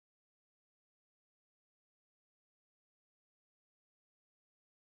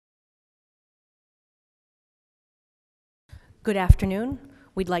Good afternoon.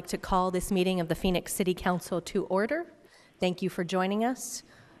 We'd like to call this meeting of the Phoenix City Council to order. Thank you for joining us.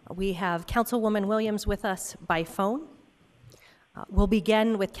 We have Councilwoman Williams with us by phone. We'll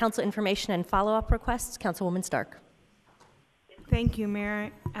begin with council information and follow-up requests. Councilwoman Stark. Thank you, Mayor.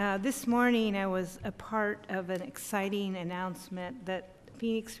 This morning I was a part of an exciting announcement that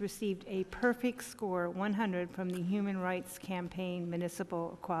Phoenix received a perfect score, 100, from the Human Rights Campaign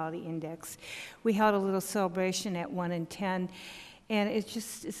Municipal Equality Index. We held a little celebration at 1 and 10, and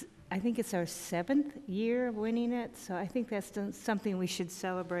I think it's our 7th year of winning it, so I think that's something we should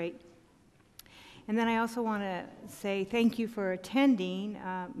celebrate. And then I also want to say thank you for attending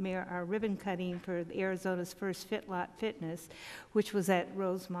Mayor, our ribbon cutting for Arizona's first Fit Lot Fitness, which was at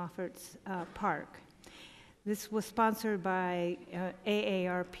Rose Moffat's Park. This was sponsored by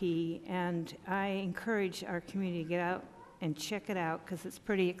AARP, and I encourage our community to get out and check it out because it's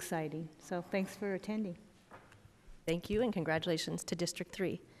pretty exciting. So thanks for attending. Thank you, and congratulations to District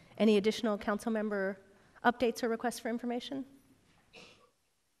 3. Any additional council member updates or requests for information?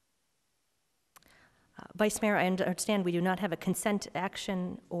 Vice Mayor, I understand we do not have a consent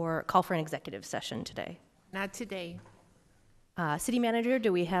action or call for an executive session today. Not today. City Manager,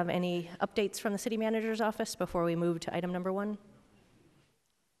 do we have any updates from the City Manager's office before we move to item number 1?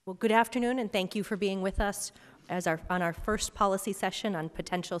 Well, good afternoon, and thank you for being with us on our first policy session on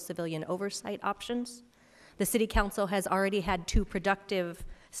potential civilian oversight options. The City Council has already had 2 productive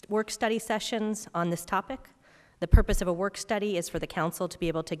work study sessions on this topic. The purpose of a work study is for the Council to be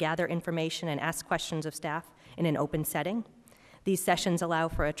able to gather information and ask questions of staff in an open setting. These sessions allow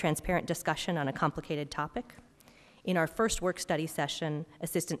for a transparent discussion on a complicated topic. In our first work study session,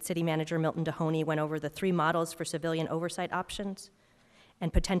 Assistant City Manager Milton Dehoney went over the 3 models for civilian oversight options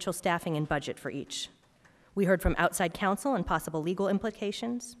and potential staffing and budget for each. We heard from outside counsel and possible legal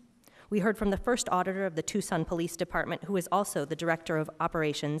implications. We heard from the first auditor of the Tucson Police Department, who is also the Director of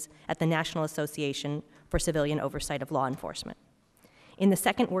Operations at the National Association for Civilian Oversight of Law Enforcement. In the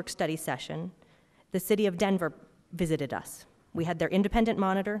second work study session, the City of Denver visited us. We had their independent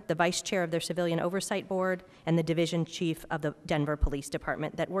monitor, the vice chair of their Civilian Oversight Board, and the division chief of the Denver Police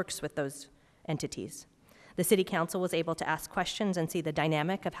Department that works with those entities. The City Council was able to ask questions and see the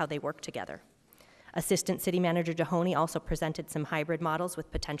dynamic of how they work together. Assistant City Manager Dehoney also presented some hybrid models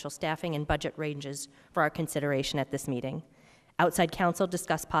with potential staffing and budget ranges for our consideration at this meeting. Outside counsel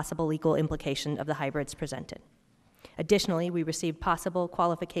discussed possible legal implication of the hybrids presented. Additionally, we received possible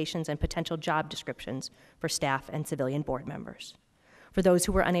qualifications and potential job descriptions for staff and civilian board members. For those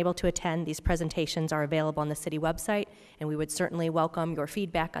who were unable to attend, these presentations are available on the city website, and we would certainly welcome your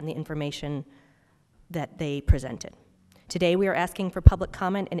feedback on the information that they presented. Today, we are asking for public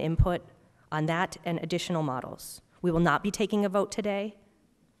comment and input on that and additional models. We will not be taking a vote today.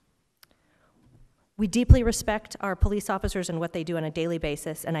 We deeply respect our police officers and what they do on a daily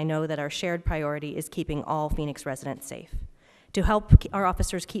basis, and I know that our shared priority is keeping all Phoenix residents safe. To help our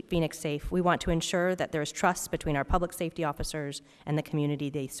officers keep Phoenix safe, we want to ensure that there is trust between our public safety officers and the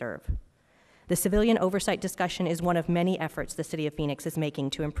community they serve. The civilian oversight discussion is one of many efforts the City of Phoenix is making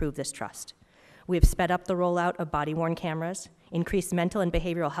to improve this trust. We have sped up the rollout of body-worn cameras, increased mental and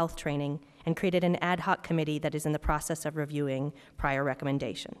behavioral health training, and created an ad hoc committee that is in the process of reviewing prior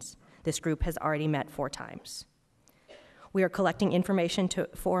recommendations. This group has already met 4 times. We are collecting information to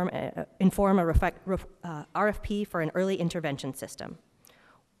inform a RFP for an early intervention system.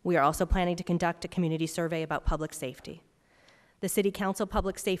 We are also planning to conduct a community survey about public safety. The City Council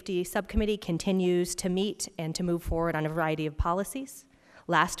Public Safety Subcommittee continues to meet and to move forward on a variety of policies.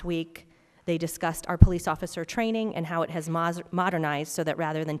 Last week, they discussed our police officer training and how it has modernized so that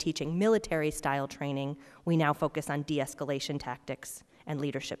rather than teaching military-style training, we now focus on de-escalation tactics and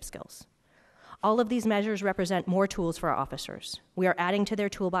leadership skills. All of these measures represent more tools for our officers. We are adding to their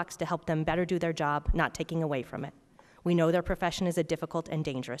toolbox to help them better do their job, not taking away from it. We know their profession is a difficult and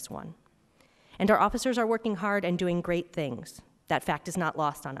dangerous one. And our officers are working hard and doing great things. That fact is not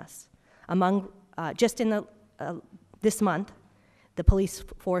lost on us. This month, the police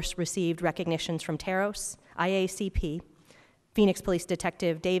force received recognitions from Taros, IACP. Phoenix Police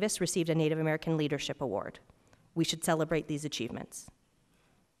Detective Davis received a Native American Leadership Award. We should celebrate these achievements.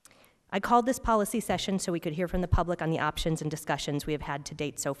 I called this policy session so we could hear from the public on the options and discussions we have had to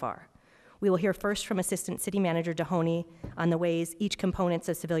date so far. We will hear first from Assistant City Manager Dehoney on the ways each components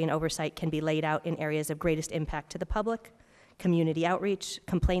of civilian oversight can be laid out in areas of greatest impact to the public: community outreach,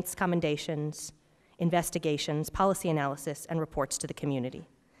 complaints, commendations, investigations, policy analysis, and reports to the community.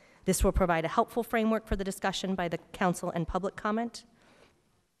 This will provide a helpful framework for the discussion by the council and public comment,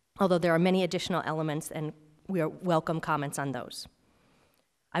 although there are many additional elements and we welcome comments on those.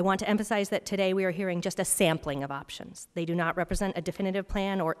 I want to emphasize that today we are hearing just a sampling of options. They do not represent a definitive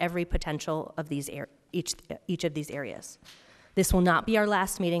plan or every potential of each of these areas. This will not be our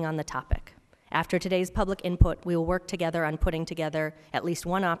last meeting on the topic. After today's public input, we will work together on putting together at least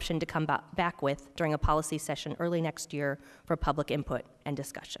one option to come back with during a policy session early next year for public input and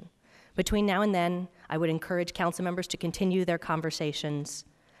discussion. Between now and then, I would encourage council members to continue their conversations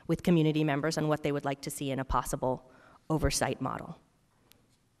with community members on what they would like to see in a possible oversight model.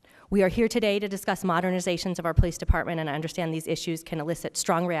 We are here today to discuss modernizations of our police department, and I understand these issues can elicit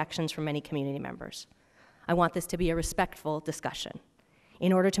strong reactions from many community members. I want this to be a respectful discussion.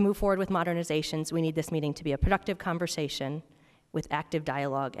 In order to move forward with modernizations, we need this meeting to be a productive conversation with active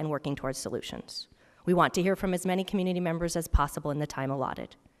dialogue and working towards solutions. We want to hear from as many community members as possible in the time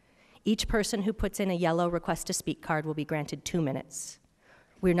allotted. Each person who puts in a yellow request to speak card will be granted 2 minutes.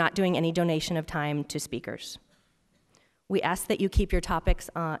 We're not doing any donation of time to speakers. We ask that you keep your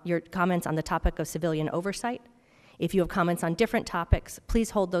comments on the topic of civilian oversight. If you have comments on different topics, please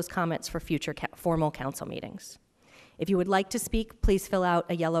hold those comments for future formal council meetings. If you would like to speak, please fill out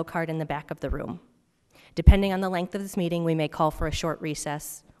a yellow card in the back of the room. Depending on the length of this meeting, we may call for a short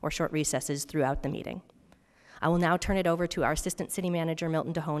recess or short recesses throughout the meeting. I will now turn it over to our Assistant City Manager,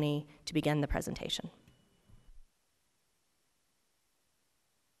 Milton Dohoney, to begin the presentation.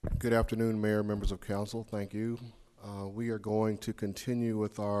 Good afternoon, Mayor, members of council. Thank you. We are going to continue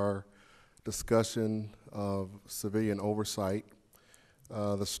with our discussion of civilian oversight.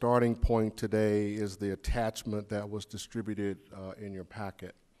 The starting point today is the attachment that was distributed in your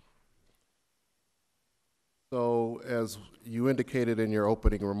packet. So as you indicated in your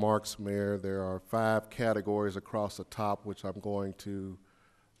opening remarks, Mayor, there are 5 categories across the top which I'm going to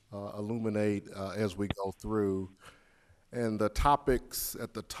illuminate as we go through. And the topics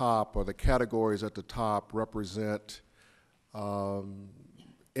at the top, or the categories at the top, represent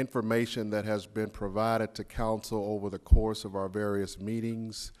information that has been provided to council over the course of our various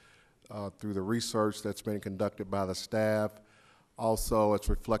meetings through the research that's been conducted by the staff. Also, it's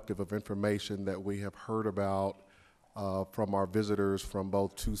reflective of information that we have heard about from our visitors from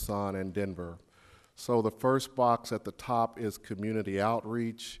both Tucson and Denver. So the first box at the top is community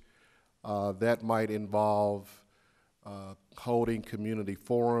outreach. That might involve holding community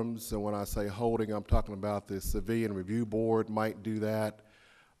forums, and when I say holding, I'm talking about the Civilian Review Board might do that.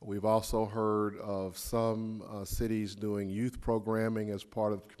 We've also heard of some cities doing youth programming as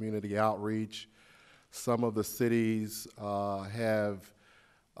part of community outreach. Some of the cities have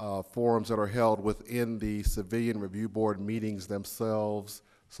forums that are held within the Civilian Review Board meetings themselves.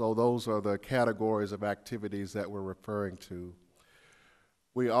 So those are the categories of activities that we're referring to.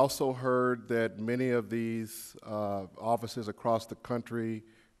 We also heard that many of these offices across the country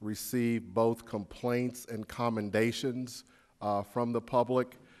receive both complaints and commendations from the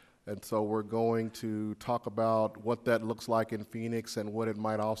public. And so we're going to talk about what that looks like in Phoenix and what it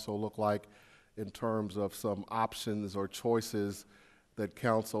might also look like in terms of some options or choices that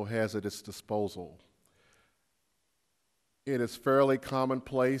council has at its disposal. It is fairly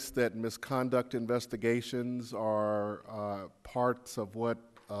commonplace that misconduct investigations are parts of what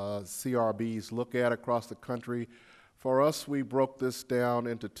CRBs look at across the country. For us, we broke this down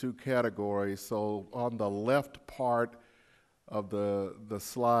into 2 categories. So on the left part of the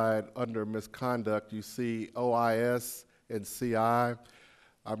slide under misconduct, you see OIS and CI.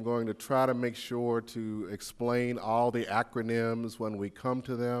 I'm going to try to make sure to explain all the acronyms when we come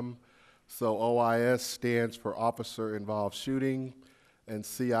to them. So OIS stands for Officer Involved Shooting, and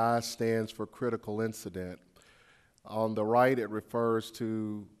CI stands for Critical Incident. On the right, it refers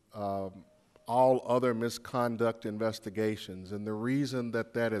to all other misconduct investigations. And the reason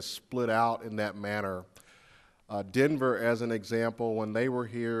that that is split out in that manner, Denver, as an example, when they were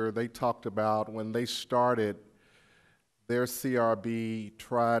here, they talked about when they started, their CRB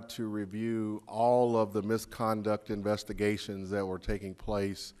tried to review all of the misconduct investigations that were taking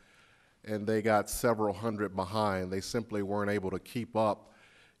place, and they got several hundred behind. They simply weren't able to keep up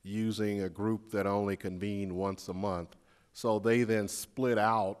using a group that only convened once a month. So they then split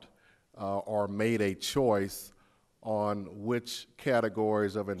out or made a choice on which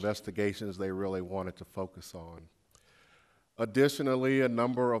categories of investigations they really wanted to focus on. Additionally, a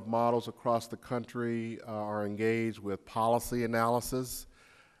number of models across the country are engaged with policy analysis.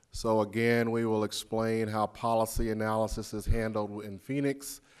 So again, we will explain how policy analysis is handled in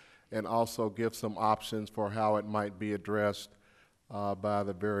Phoenix and also give some options for how it might be addressed by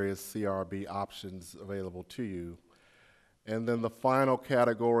the various CRB options available to you. And then the final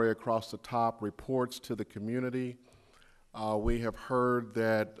category across the top, reports to the community. We have heard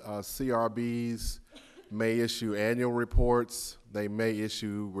that CRBs may issue annual reports. They may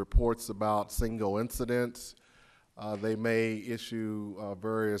issue reports about single incidents. They may issue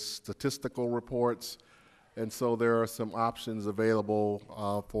various statistical reports. And so there are some options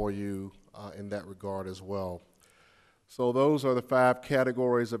available for you in that regard as well. So those are the 5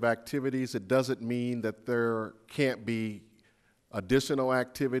 categories of activities. It doesn't mean that there can't be additional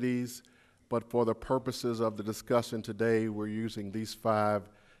activities, but for the purposes of the discussion today, we're using these 5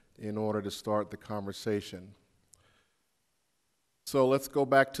 in order to start the conversation. So let's go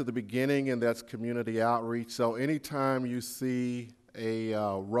back to the beginning, and that's community outreach. So anytime you see a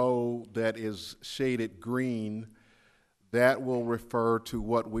row that is shaded green, that will refer to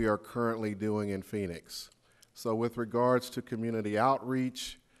what we are currently doing in Phoenix. So with regards to community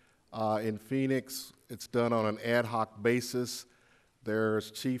outreach, in Phoenix, it's done on an ad hoc basis. There's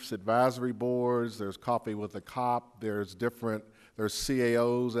chiefs advisory boards, there's coffee with a cop, there's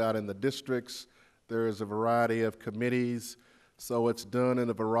CAOs out in the districts, there's a variety of committees, so it's done in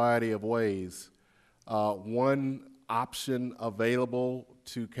a variety of ways. One option available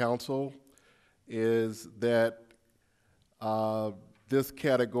to council is that this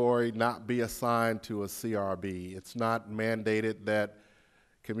category not be assigned to a CRB. It's not mandated that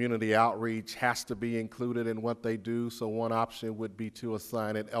community outreach has to be included in what they do, so one option would be to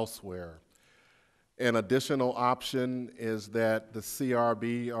assign it elsewhere. An additional option is that the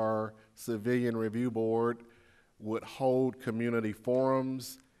CRB or Civilian Review Board would hold community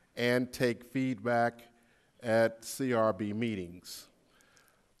forums and take feedback at CRB meetings.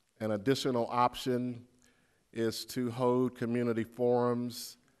 An additional option is to hold community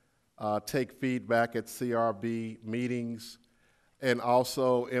forums, take feedback at CRB meetings, and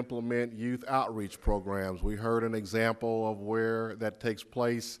also implement youth outreach programs. We heard an example of where that takes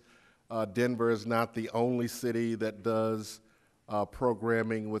place. Denver is not the only city that does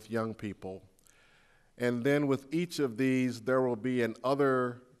programming with young people. And then with each of these, there will be an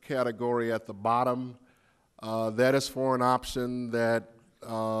other category at the bottom. That is for an option that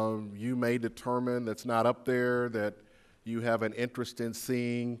you may determine that's not up there, that you have an interest in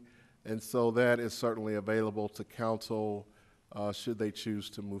seeing, and so that is certainly available to council should they choose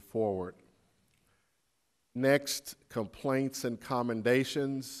to move forward. Next, complaints and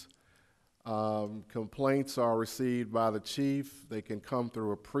commendations. Complaints are received by the chief. They can come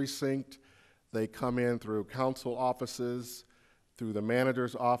through a precinct. They come in through council offices, through the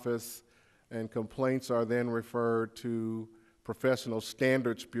manager's office, and complaints are then referred to Professional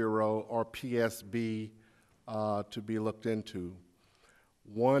Standards Bureau, or PSB, to be looked into.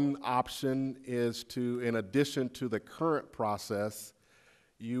 One option is to, in addition to the current process,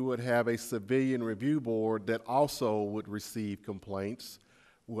 you would have a civilian review board that also would receive complaints,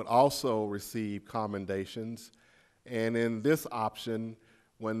 would also receive commendations, and in this option,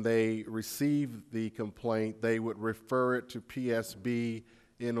 when they receive the complaint, they would refer it to PSB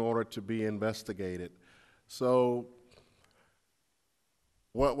in order to be investigated. So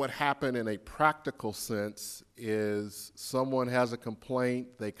what would happen in a practical sense is someone has a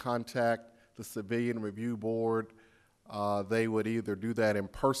complaint, they contact the Civilian Review Board. They would either do that in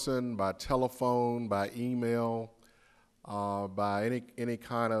person, by telephone, by email, by any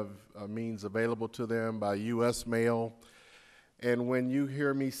kind of means available to them, by U.S. mail. And when you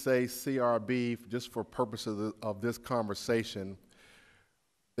hear me say CRB, just for purposes of this conversation,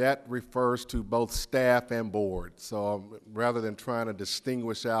 that refers to both staff and board. So rather than trying to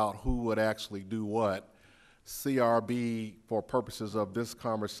distinguish out who would actually do what, CRB, for purposes of this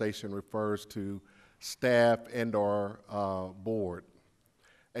conversation, refers to staff and/or board.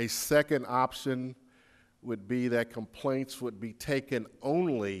 A second option would be that complaints would be taken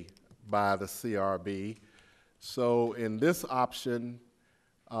only by the CRB. So in this option,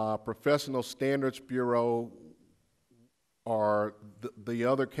 Professional Standards Bureau or the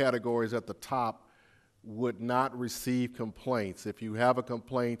other categories at the top would not receive complaints. If you have a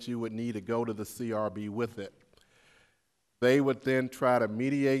complaint, you would need to go to the CRB with it. They would then try to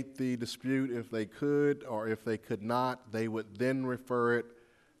mediate the dispute if they could, or if they could not, they would then refer it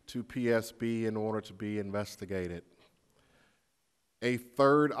to PSB in order to be investigated. A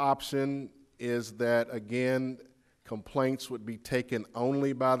third option is that, again, complaints would be taken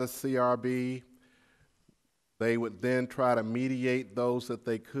only by the CRB. They would then try to mediate those that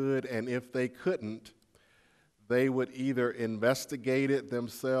they could, and if they couldn't, they would either investigate it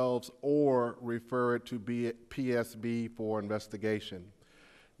themselves or refer it to PSB for investigation.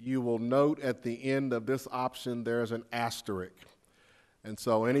 You will note at the end of this option there's an asterisk. And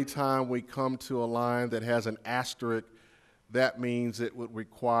so anytime we come to a line that has an asterisk, that means it would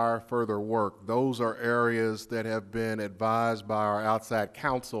require further work. Those are areas that have been advised by our outside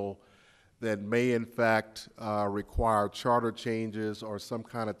counsel that may in fact require charter changes or some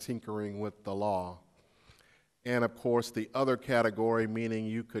kind of tinkering with the law. And of course, the other category, meaning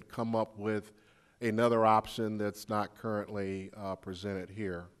you could come up with another option that's not currently presented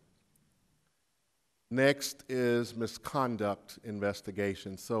here. Next is misconduct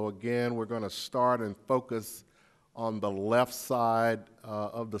investigation. So again, we're going to start and focus on the left side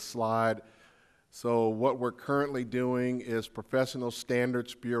of the slide. So what we're currently doing is Professional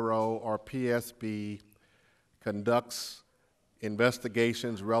Standards Bureau, or PSB, conducts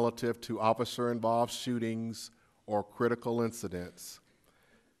investigations relative to officer-involved shootings or critical incidents.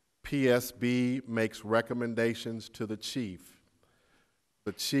 PSB makes recommendations to the chief.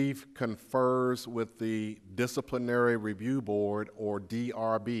 The chief confers with the Disciplinary Review Board, or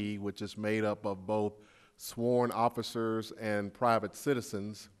DRB, which is made up of both sworn officers and private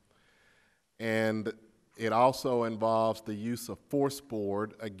citizens. And it also involves the Use of Force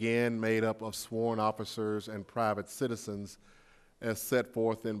Board, again made up of sworn officers and private citizens, as set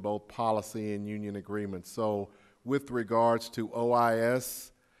forth in both policy and union agreements. So with regards to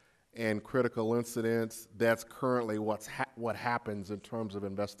OIS and critical incidents, that's currently what happens in terms of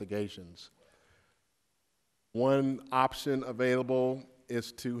investigations. One option available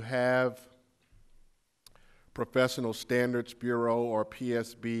is to have Professional Standards Bureau, or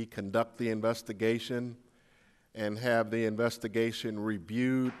PSB, conduct the investigation and have the investigation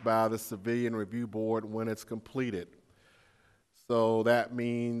reviewed by the Civilian Review Board when it's completed. So that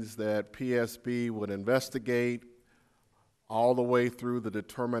means that PSB would investigate all the way through the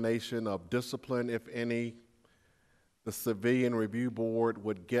determination of discipline, if any. The Civilian Review Board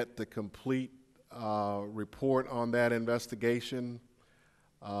would get the complete report on that investigation.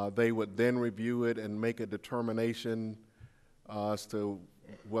 They would then review it and make a determination as to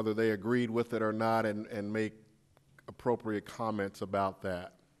whether they agreed with it or not, and make appropriate comments about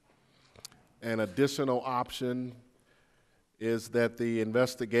that. An additional option is that the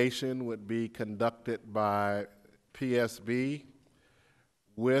investigation would be conducted by PSB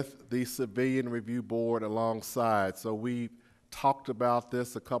with the Civilian Review Board alongside. So we talked about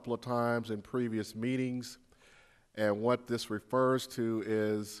this a couple of times in previous meetings, and what this refers to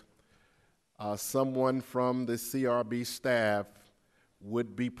is someone from the CRB staff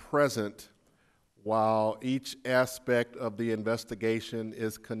would be present while each aspect of the investigation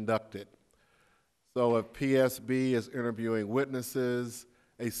is conducted. So if PSB is interviewing witnesses,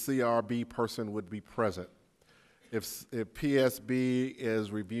 a CRB person would be present. If PSB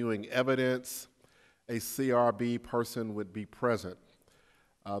is reviewing evidence, a CRB person would be present.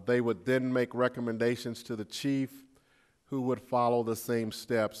 They would then make recommendations to the chief, who would follow the same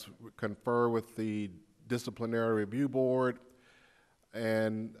steps, confer with the Disciplinary Review Board,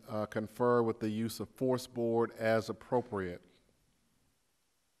 and confer with the Use of Force Board as appropriate.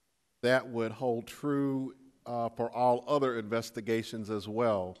 That would hold true for all other investigations as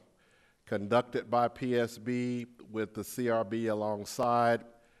well, conducted by PSB with the CRB alongside,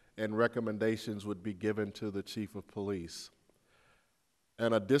 and recommendations would be given to the Chief of Police.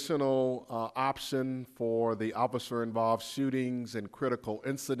 An additional option for the officer-involved shootings and critical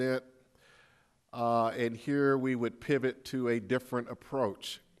incident, and here we would pivot to a different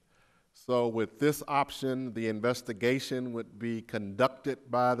approach. So with this option, the investigation would be conducted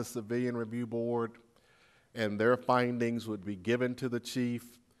by the Civilian Review Board, and their findings would be given to the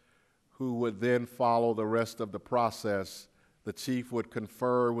chief, who would then follow the rest of the process. The chief would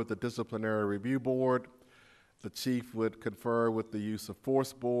confer with the Disciplinary Review Board. The chief would confer with the Use of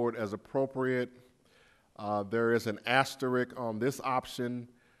Force Board as appropriate. There is an asterisk on this option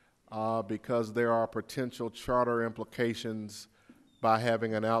because there are potential charter implications by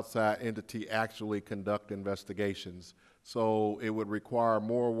having an outside entity actually conduct investigations. So it would require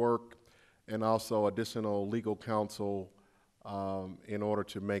more work and also additional legal counsel in order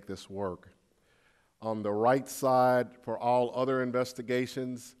to make this work. On the right side, for all other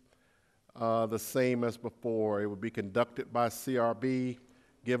investigations, the same as before. It would be conducted by CRB,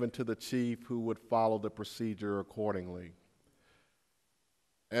 given to the chief, who would follow the procedure accordingly.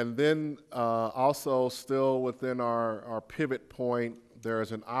 And then also still within our pivot point, there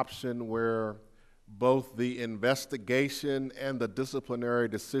is an option where both the investigation and the disciplinary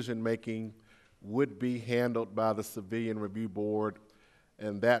decision-making would be handled by the Civilian Review Board,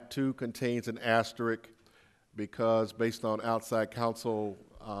 and that too contains an asterisk because based on outside counsel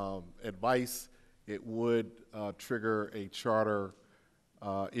advice, it would trigger a charter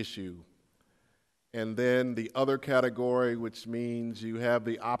issue. And then the other category, which means you have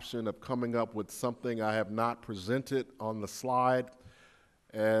the option of coming up with something I have not presented on the slide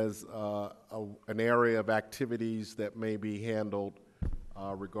as an area of activities that may be handled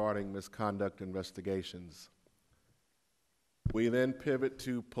regarding misconduct investigations. We then pivot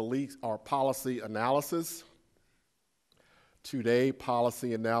to police or policy analysis. Today,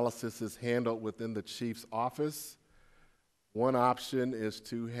 policy analysis is handled within the chief's office. One option is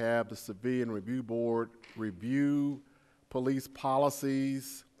to have the Civilian Review Board review police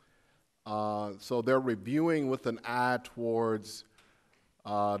policies. So they're reviewing with an eye towards,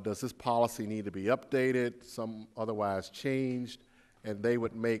 does this policy need to be updated, some otherwise changed, and they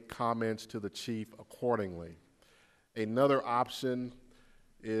would make comments to the chief accordingly. Another option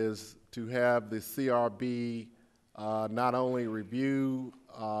is to have the CRB not only review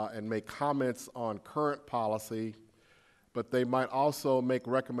and make comments on current policy, but they might also make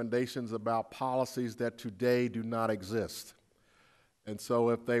recommendations about policies that today do not exist. And so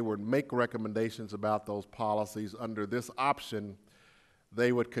if they would make recommendations about those policies under this option,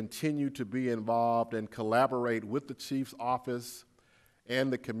 they would continue to be involved and collaborate with the chief's office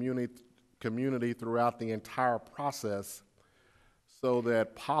and the community throughout the entire process, so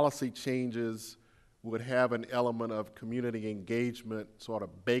that policy changes would have an element of community engagement sort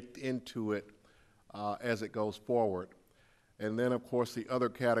of baked into it as it goes forward. And then, of course, the other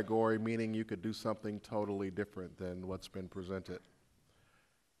category, meaning you could do something totally different than what's been presented.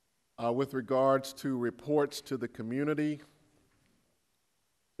 With regards to reports to the community,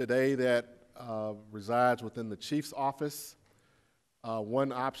 today that resides within the chief's office.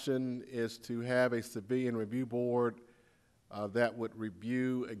 One option is to have a civilian review board that would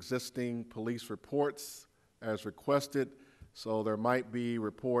review existing police reports as requested. So there might be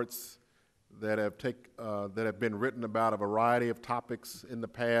reports that have been written about a variety of topics in the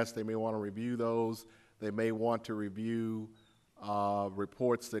past. They may want to review those. They may want to review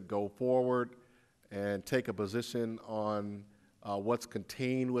reports that go forward and take a position on what's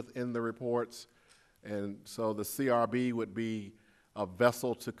contained within the reports. And so the CRB would be a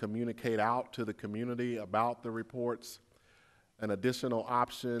vessel to communicate out to the community about the reports. An additional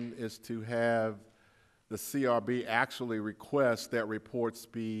option is to have the CRB actually request that reports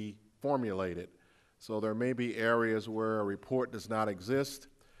be formulated. So there may be areas where a report does not exist.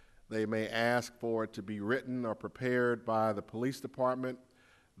 They may ask for it to be written or prepared by the police department.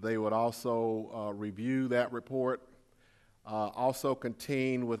 They would also review that report. Also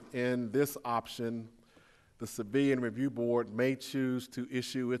contained within this option, the Civilian Review Board may choose to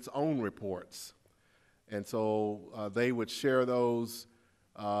issue its own reports. And so they would share those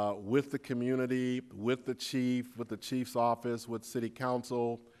with the community, with the chief, with the chief's office, with city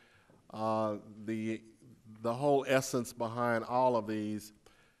council. The whole essence behind all of these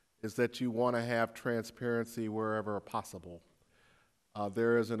is that you want to have transparency wherever possible.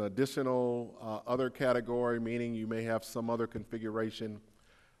 There is an additional other category, meaning you may have some other configuration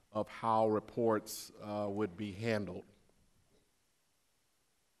of how reports would be handled.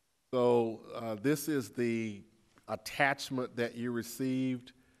 So this is the attachment that you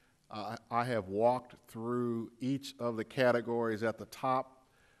received. I have walked through each of the categories at the top.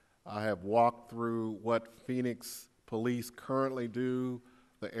 I have walked through what Phoenix Police currently do,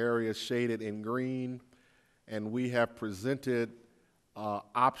 the areas shaded in green, and we have presented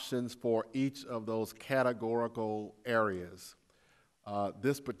options for each of those categorical areas.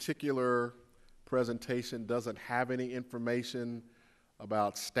 This particular presentation doesn't have any information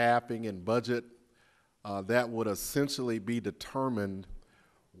about staffing and budget. That would essentially be determined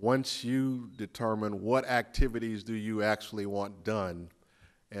once you determine what activities do you actually want done,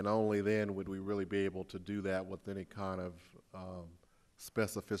 and only then would we really be able to do that with any kind of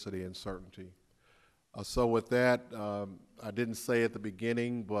specificity and certainty. So with that, I didn't say at the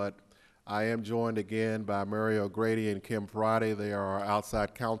beginning, but I am joined again by Mary O'Grady and Kim Friday. They are our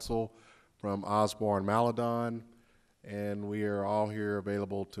outside counsel from Osborne Maladon, and we are all here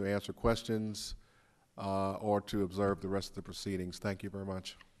available to answer questions or to observe the rest of the proceedings. Thank you very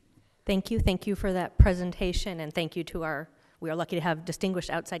much. Thank you. Thank you for that presentation, and thank you to we are lucky to have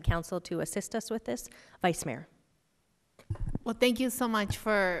distinguished outside counsel to assist us with this. Vice Mayor. Well, thank you so much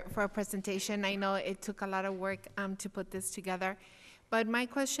for a presentation. I know it took a lot of work to put this together. But my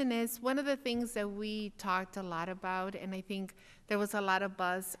question is, one of the things that we talked a lot about, and I think there was a lot of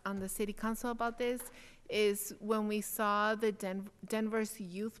buzz on the city council about this, is when we saw the Denver's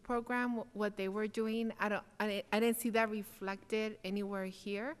youth program, what they were doing. I didn't see that reflected anywhere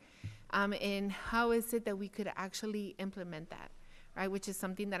here. And how is it that we could actually implement that, right? Which is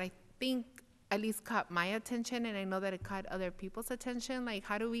something that I think at least caught my attention, and I know that it caught other people's attention. Like,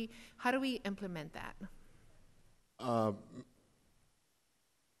 how do we implement that?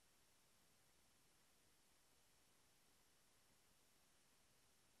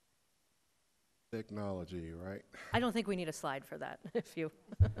 Technology, right? I don't think we need a slide for that, if you.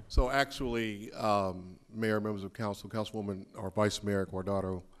 So actually, Mayor, members of council, Councilwoman or Vice Mayor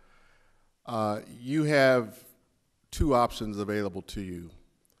Guardado, you have two options available to you.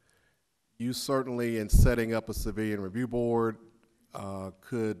 You certainly, in setting up a civilian review board,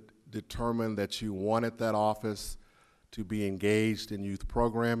 could determine that you wanted that office to be engaged in youth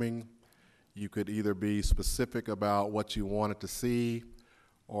programming. You could either be specific about what you wanted to see,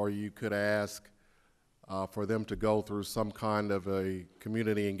 or you could ask for them to go through some kind of a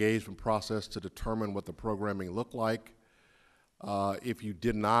community engagement process to determine what the programming looked like. If you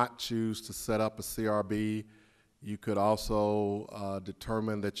did not choose to set up a CRB, you could also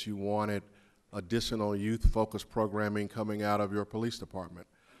determine that you wanted additional youth-focused programming coming out of your police department.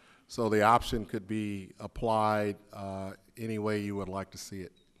 So the option could be applied any way you would like to see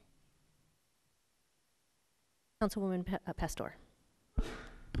it. Councilwoman Pastor.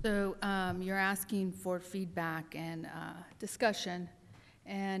 So you're asking for feedback and discussion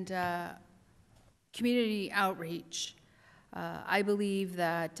and community outreach. I believe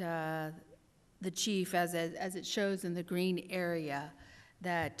that the chief, as it shows in the green area,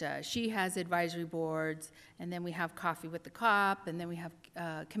 that she has advisory boards, and then we have coffee with the cop, and then we have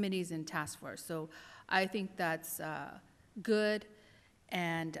committees and task force. So I think that's good.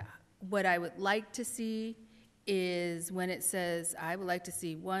 And what I would like to see is when it says, I would like to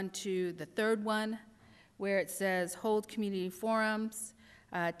see 1, 2, the third one, where it says hold community forums,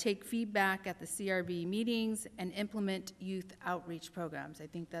 take feedback at the CRB meetings, and implement youth outreach programs. I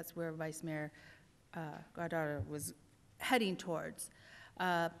think that's where Vice Mayor Guardado was heading towards.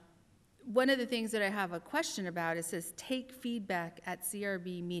 One of the things that I have a question about, it says take feedback at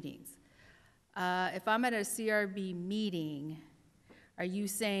CRB meetings. If I'm at a CRB meeting, are you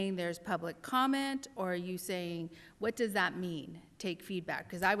saying there's public comment, or are you saying, what does that mean, take feedback?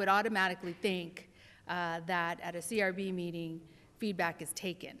 Because I would automatically think that at a CRB meeting, feedback is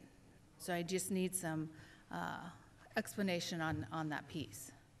taken. So I just need some explanation on that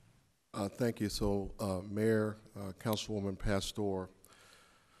piece. Thank you. So, Mayor, Councilwoman Pastor,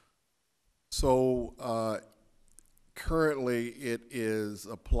 so currently it is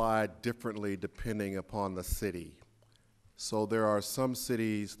applied differently depending upon the city. So there are some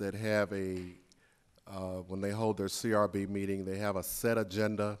cities that have when they hold their CRB meeting, they have a set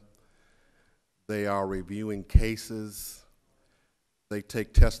agenda. They are reviewing cases. They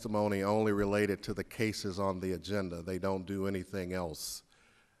take testimony only related to the cases on the agenda. They don't do anything else.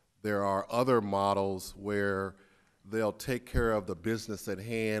 There are other models where they'll take care of the business at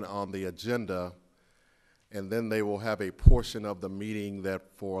hand on the agenda, and then they will have a portion of the meeting that,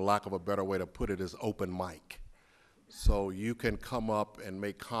 for lack of a better way to put it, is open mic. So you can come up and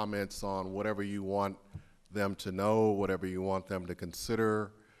make comments on whatever you want them to know, whatever you want them to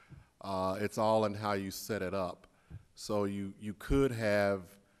consider. It's all in how you set it up. So you could have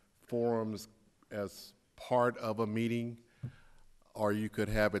forums as part of a meeting, or you could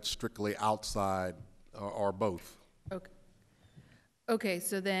have it strictly outside, or both. Okay. Okay,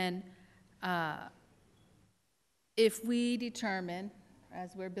 so then if we determine,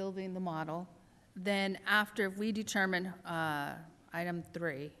 as we're building the model, then after we determine item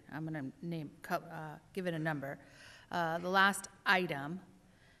 3, I'm going to give it a number, the last item,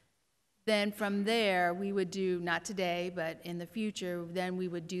 then from there we would do, not today, but in the future, then we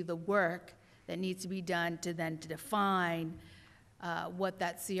would do the work that needs to be done to define what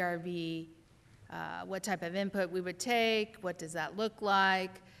that CRB, what type of input we would take, what does that look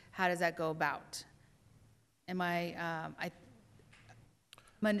like, how does that go about? Am I'm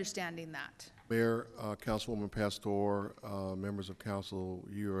understanding that? Mayor, Councilwoman Pastor, members of council,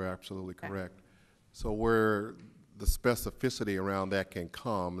 you are absolutely correct. Okay. So where the specificity around that can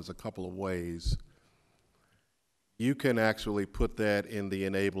come is a couple of ways. You can actually put that in the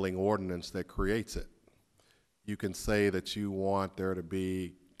enabling ordinance that creates it. You can say that you want there to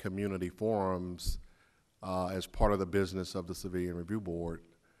be community forums as part of the business of the Civilian Review Board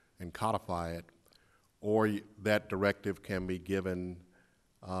and codify it, or that directive can be given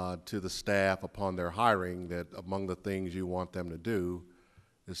to the staff upon their hiring, that among the things you want them to do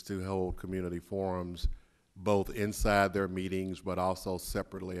is to hold community forums both inside their meetings but also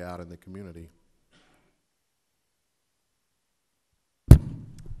separately out in the community.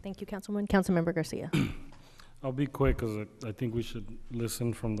 Thank you, Councilwoman. Councilmember Garcia. I'll be quick because I think we should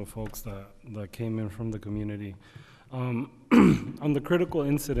listen from the folks that came in from the community. On the critical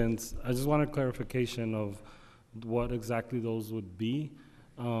incidents, I just want a clarification of what exactly those would be.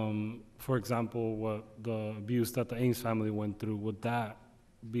 For example, what the abuse that the Ames family went through, would that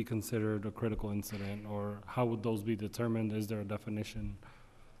be considered a critical incident, or how would those be determined? Is there a definition?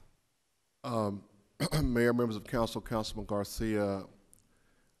 Mayor, members of council, Councilman Garcia,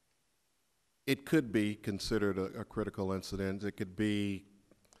 it could be considered a critical incident. It could be,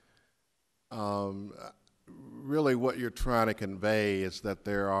 really what you're trying to convey is that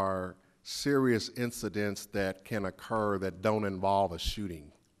there are serious incidents that can occur that don't involve a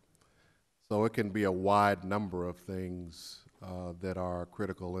shooting. So it can be a wide number of things that are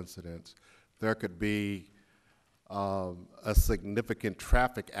critical incidents. There could be a significant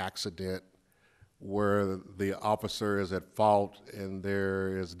traffic accident where the officer is at fault and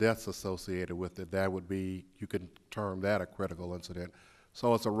there is deaths associated with it. That would be, you could term that a critical incident.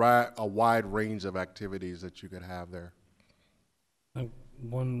 So it's a wide range of activities that you could have there.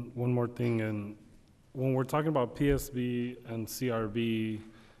 One more thing, and when we're talking about PSB and CRB,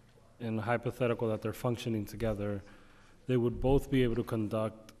 in hypothetical that they're functioning together, they would both be able to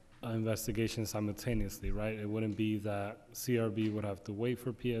conduct an investigation simultaneously, right? It wouldn't be that CRB would have to wait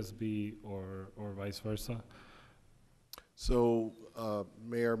for PSB or vice versa. So,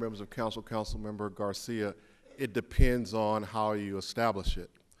 Mayor, members of council, Councilmember Garcia, it depends on how you establish it.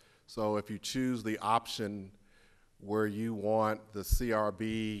 So if you choose the option where you want the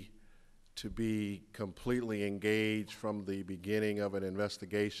CRB to be completely engaged from the beginning of an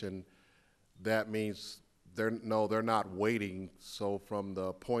investigation, that means they're not waiting. So from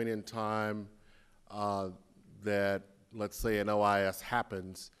the point in time that, let's say, an OIS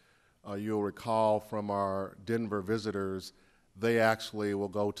happens, you'll recall from our Denver visitors, they actually will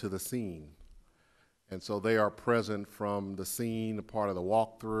go to the scene. And so they are present from the scene, part of the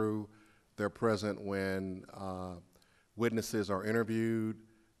walkthrough. They're present when witnesses are interviewed.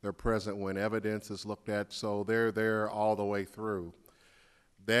 They're present when evidence is looked at. So they're there all the way through.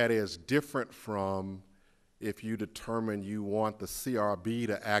 That is different from if you determine you want the CRB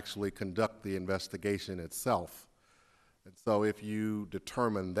to actually conduct the investigation itself. And so if you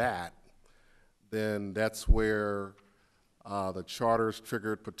determine that, then that's where the charter's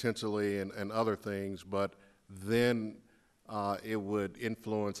triggered potentially and other things, but then it would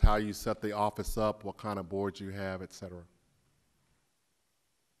influence how you set the office up, what kind of boards you have, et cetera.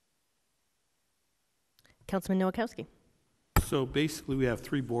 Councilman Nowakowski. So basically, we have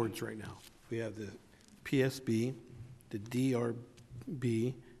three boards right now. We have the PSB, the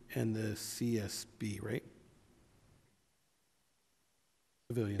DRB, and the CSB, right?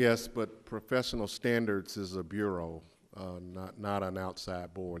 Civilian. Yes, but professional standards is a bureau, not an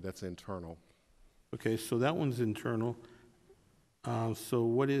outside board. That's internal. Okay, so that one's internal. So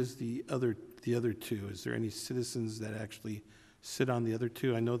what is the other two? Is there any citizens that actually sit on the other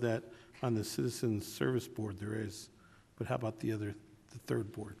two? I know that on the Citizens Service Board there is, but how about the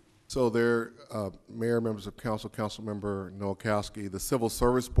third board? So there, Mayor, members of council, Councilmember Nowakowski, the Civil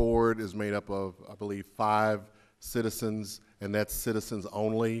Service Board is made up of, I believe, 5 citizens, and that's citizens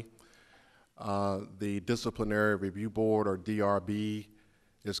only. The Disciplinary Review Board, or DRB,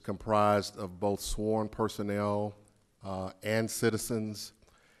 is comprised of both sworn personnel and citizens,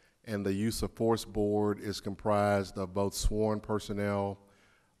 and the Use of Force Board is comprised of both sworn personnel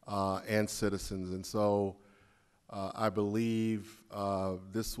and citizens. And so I believe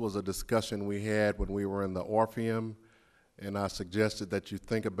this was a discussion we had when we were in the Orpheum, and I suggested that you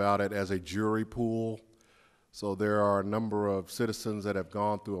think about it as a jury pool. So there are a number of citizens that have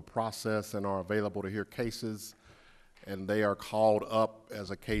gone through a process and are available to hear cases, and they are called up as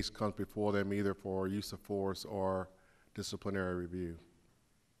a case comes before them, either for use of force or disciplinary review.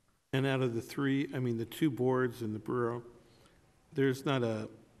 And out of the three, I mean, the 2 boards and the bureau, there's not a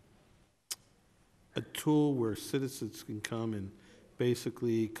tool where citizens can come and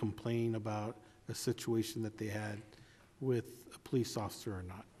basically complain about a situation that they had with a police officer or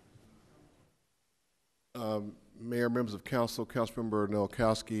not? Mayor, members of council, Councilmember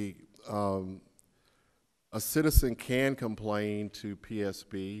Nowakowski, a citizen can complain to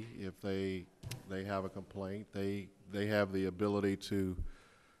PSB if they have a complaint. They have the ability to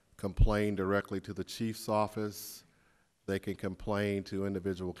complain directly to the chief's office. They can complain to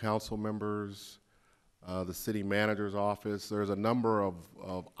individual council members, the city manager's office. There's a number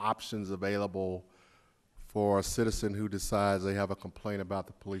of options available for a citizen who decides they have a complaint about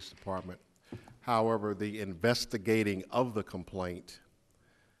the police department. However, the investigating of the complaint,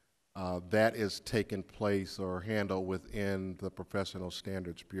 that is taking place or handled within the Professional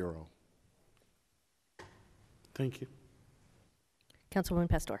Standards Bureau. Thank you. Councilwoman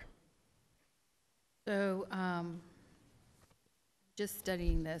Pastor. So, just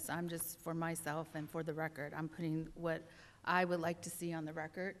studying this, I'm just, for myself and for the record, I'm putting what I would like to see on the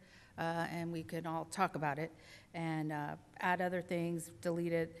record, and we can all talk about it and add other things,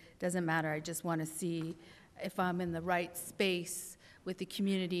 delete it, doesn't matter. I just want to see if I'm in the right space with the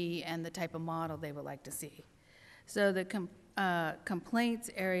community and the type of model they would like to see. So the complaints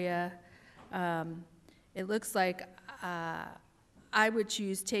area, it looks like I would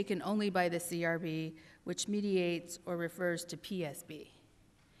choose taken only by the CRB, which mediates or refers to PSB.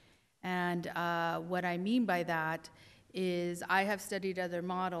 And what I mean by that is I have studied other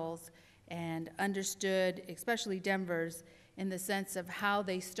models and understood, especially Denver's, in the sense of how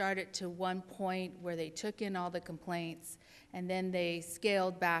they started to one point where they took in all the complaints and then they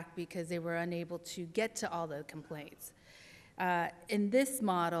scaled back because they were unable to get to all the complaints. In this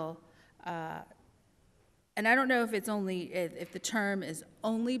model, and I don't know if it's only, if the term is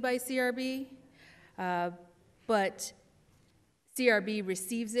only by CRB, but CRB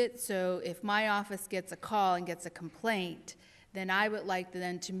receives it, so if my office gets a call and gets a complaint, then I would like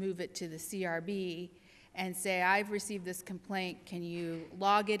then to move it to the CRB and say, I've received this complaint, can you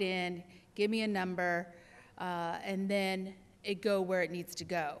log it in, give me a number, and then it go where it needs to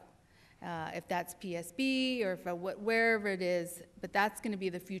go. If that's PSB or if wherever it is, but that's going to be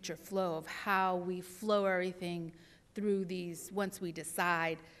the future flow of how we flow everything through these once we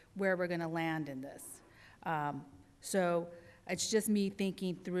decide where we're going to land in this. So it's just me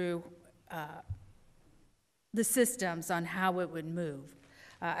thinking through the systems on how it would move.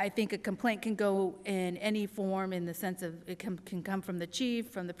 I think a complaint can go in any form in the sense of it can come from the chief,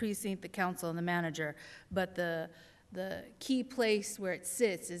 from the precinct, the council, and the manager, but the key place where it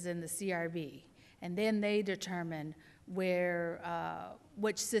sits is in the CRB, and then they determine where,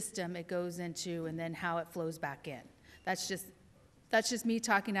 which system it goes into and then how it flows back in. That's just me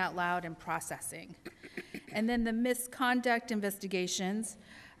talking out loud and processing. And then the misconduct investigations,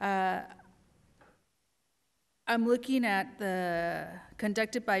 I'm looking at the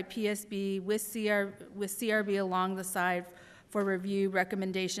conducted by PSB with CRB along the side for review,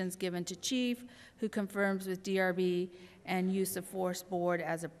 recommendations given to chief, who confirms with DRB, and use of force board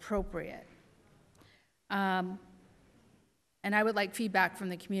as appropriate. And I would like feedback from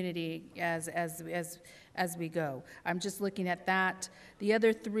the community as we go. I'm just looking at that. The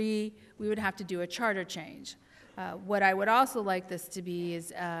other three, we would have to do a charter change. What I would also like this to be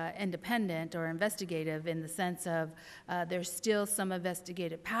is independent or investigative in the sense of there's still some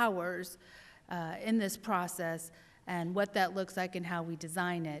investigative powers in this process, and what that looks like and how we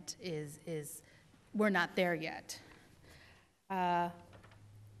design it is we're not there yet.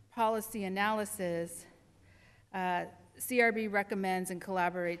 Policy analysis, CRB recommends and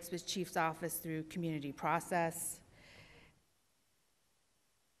collaborates with Chief's office through community process.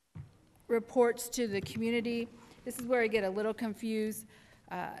 Reports to the community. This is where I get a little confused.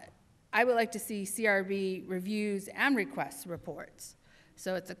 I would like to see CRB reviews and requests reports.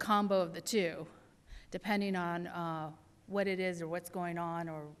 So it's a combo of the two, depending on what it is or what's going on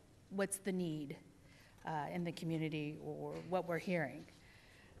or what's the need in the community or what we're hearing,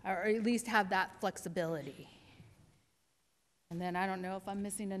 or at least have that flexibility. And then I don't know if I'm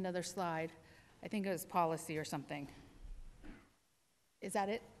missing another slide. I think it was policy or something. Is that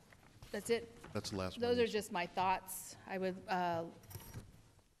it? That's it? That's the last one. Those are just my thoughts. I would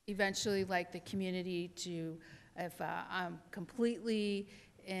eventually like the community to, if I'm completely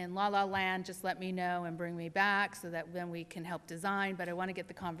in la-la land, just let me know and bring me back so that then we can help design, but I want to get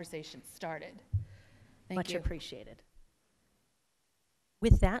the conversation started. Thank Much you. appreciated.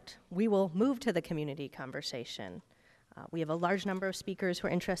 With that, we will move to the community conversation. We have a large number of speakers who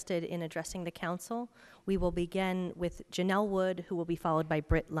are interested in addressing the council. We will begin with Janelle Wood, who will be followed by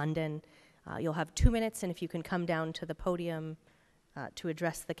Britt London. You'll have 2 minutes, and if you can come down to the podium to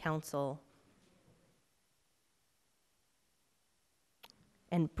address the council.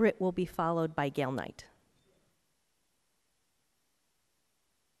 And Britt will be followed by Gail Knight.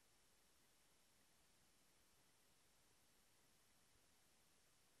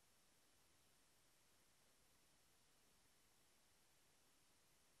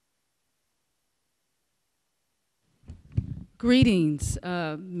 Greetings,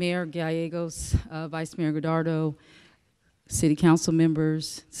 Mayor Gallegos, Vice Mayor Godardo, City Council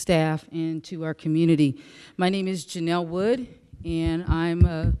members, staff, and to our community. My name is Janelle Wood, and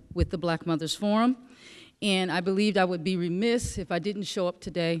I'm with the Black Mothers Forum. And I believed I would be remiss if I didn't show up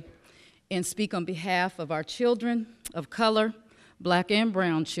today and speak on behalf of our children of color, black and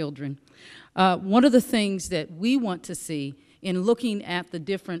brown children. One of the things that we want to see in looking at the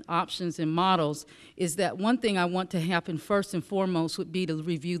different options and models is that one thing I want to happen first and foremost would be to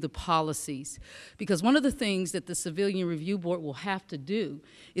review the policies. Because one of the things that the Civilian Review Board will have to do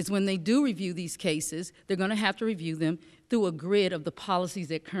is when they do review these cases, they're going to have to review them through a grid of the policies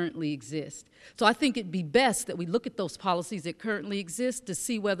that currently exist. So I think it'd be best that we look at those policies that currently exist to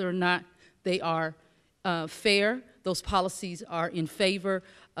see whether or not they are fair, Those policies are in favor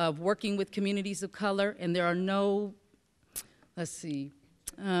of working with communities of color, and there are no,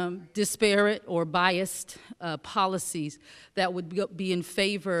 disparate or biased policies that would be in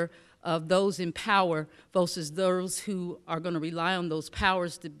favor of those in power versus those who are going to rely on those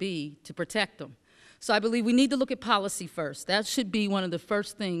powers to be to protect them. So I believe we need to look at policy first. That should be one of the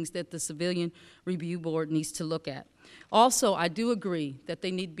first things that the Civilian Review Board needs to look at. Also, I do agree that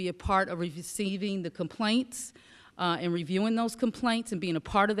they need to be a part of receiving the complaints and reviewing those complaints and being a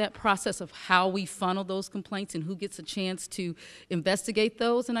part of that process of how we funnel those complaints and who gets a chance to investigate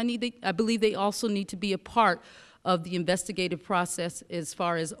those. And I believe they also need to be a part of the investigative process as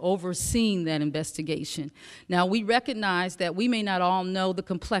far as overseeing that investigation. Now, we recognize that we may not all know the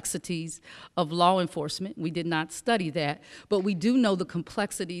complexities of law enforcement. We did not study that, but we do know the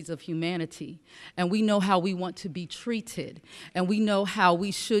complexities of humanity, and we know how we want to be treated, and we know how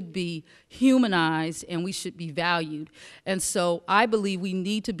we should be humanized and we should be valued. And so I believe we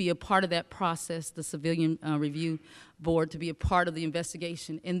need to be a part of that process, the Civilian Review Board, to be a part of the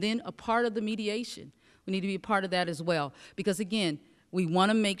investigation, and then a part of the mediation. We need to be a part of that as well, because again, we want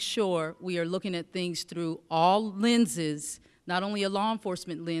to make sure we are looking at things through all lenses, not only a law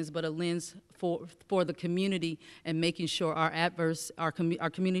enforcement lens, but a lens for the community, and making sure our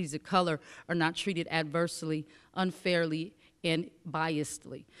communities of color are not treated adversely, unfairly, and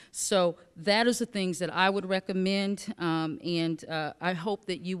biasedly. So that is the things that I would recommend, and I hope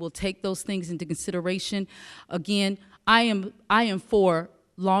that you will take those things into consideration. Again, I am for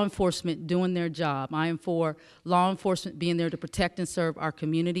law enforcement doing their job. I am for law enforcement being there to protect and serve our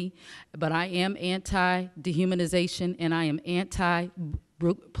community, but I am anti-dehumanization and I am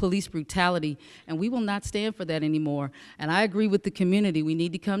anti-police brutality, and we will not stand for that anymore. And I agree with the community. We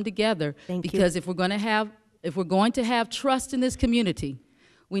need to come together because if we're going to have trust in this community,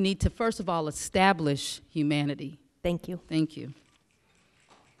 we need to first of all establish humanity. Thank you. Thank you.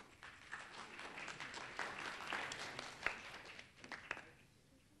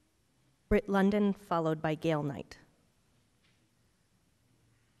 Britt London, followed by Gail Knight.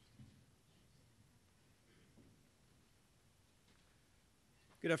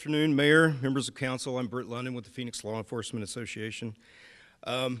 Good afternoon, Mayor, members of council. I'm Britt London with the Phoenix Law Enforcement Association.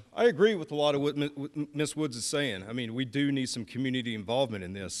 I agree with a lot of what Ms. Woods is saying. I mean, we do need some community involvement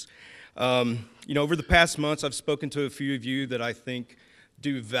in this. You know, over the past months, I've spoken to a few of you that I think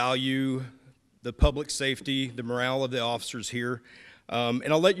do value the public safety, the morale of the officers here. And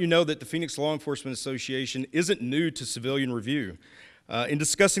I'll let you know that the Phoenix Law Enforcement Association isn't new to civilian review. In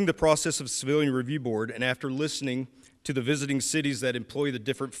discussing the process of Civilian Review Board, and after listening to the visiting cities that employ the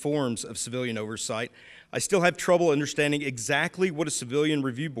different forms of civilian oversight, I still have trouble understanding exactly what a Civilian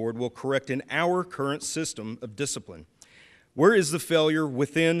Review Board will correct in our current system of discipline. Where is the failure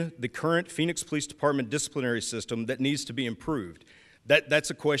within the current Phoenix Police Department disciplinary system that needs to be improved?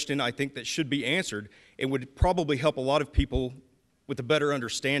 That's a question I think that should be answered and would probably help a lot of people with a better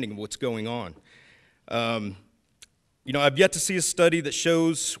understanding of what's going on. You know, I've yet to see a study that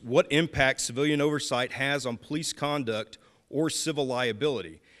shows what impact civilian oversight has on police conduct or civil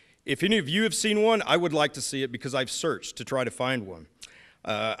liability. If any of you have seen one, I would like to see it because I've searched to try to find one.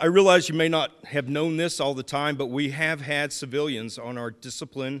 I realize you may not have known this all the time, but we have had civilians on our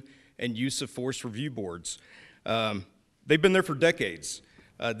discipline and use of force review boards. They've been there for decades.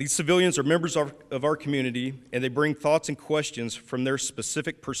 These civilians are members of our community, and they bring thoughts and questions from their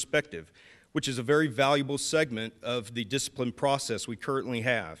specific perspective, which is a very valuable segment of the discipline process we currently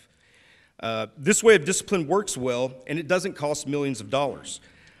have. This way of discipline works well, and it doesn't cost millions of dollars.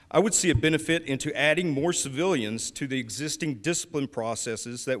 I would see a benefit into adding more civilians to the existing discipline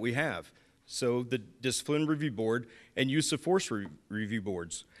processes that we have, so the Discipline Review Board and Use of Force Review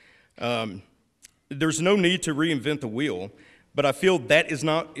Boards. There's no need to reinvent the wheel, but I feel that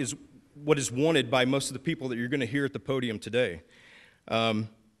is what is wanted by most of the people that you're going to hear at the podium today.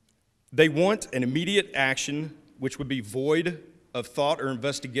 They want an immediate action which would be void of thought or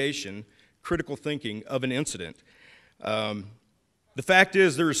investigation, critical thinking of an incident. The fact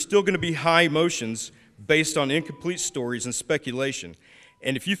is there is still going to be high emotions based on incomplete stories and speculation.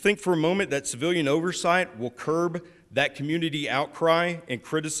 And if you think for a moment that civilian oversight will curb that community outcry and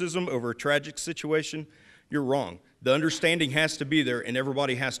criticism over a tragic situation, you're wrong. The understanding has to be there, and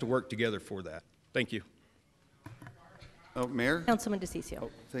everybody has to work together for that. Thank you. Oh, Mayor? Councilman DeCiccio.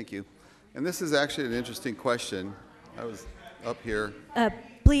 Oh, thank you. And this is actually an interesting question. I was up here.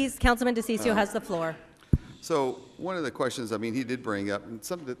 Please, Councilman DeCiccio has the floor. So one of the questions, I mean, he did bring up, and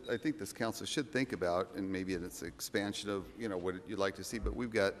something that I think this council should think about, and maybe it's an expansion of, you know, what you'd like to see, but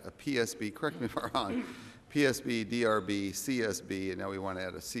we've got a PSB, correct me if I'm wrong, PSB, DRB, CSB, and now we want to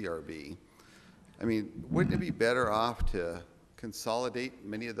add a CRB. I mean, wouldn't it be better off to consolidate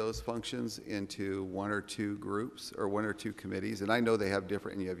many of those functions into one or two groups or one or two committees? And I know they have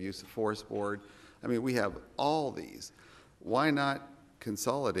different, and you have use of force board. I mean, we have all these. Why not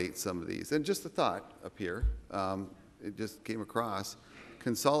consolidate some of these? And just a thought up here, it just came across,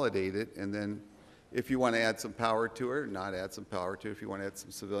 consolidate it, and then if you want to add some power to it or not add some power to it, if you want to add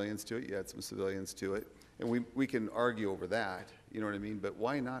some civilians to it, you add some civilians to it. And we can argue over that, you know what I mean? But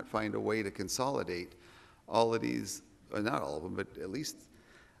why not find a way to consolidate all of these, not all of them, but at least,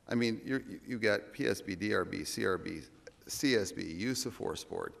 I mean, you've got PSB, DRB, CRB, CSB, use of force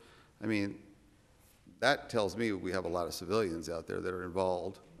board. I mean, that tells me we have a lot of civilians out there that are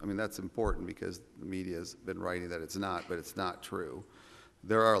involved. I mean, that's important because the media has been writing that it's not, but it's not true.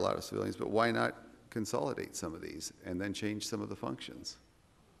 There are a lot of civilians, but why not consolidate some of these and then change some of the functions?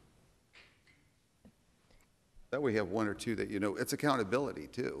 That way you have one or two that you know. It's accountability,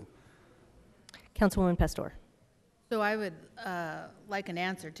 too. Councilwoman Pastor. So I would like an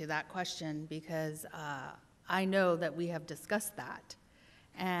answer to that question because I know that we have discussed that.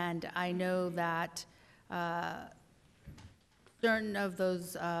 And I know that certain of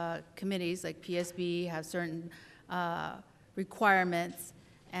those committees, like PSB, have certain requirements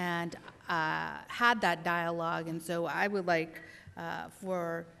and had that dialogue. And so I would like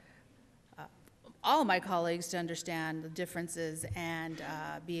for all of my colleagues to understand the differences and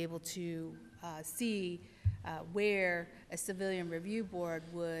be able to see where a civilian review board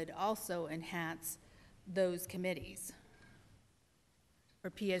would also enhance those committees. For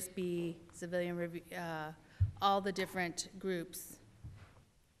PSB, civilian review, all the different groups.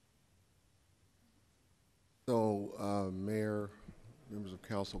 So, Mayor, members of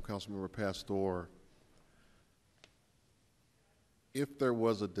council, Councilmember Pastor, if there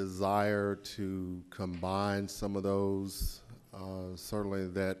was a desire to combine some of those, certainly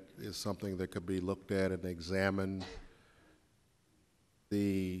that is something that could be looked at and examined.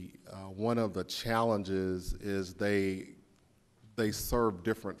 One of the challenges is they serve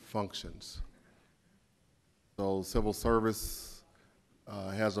different functions. So civil service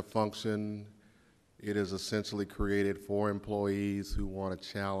has a function. It is essentially created for employees who want to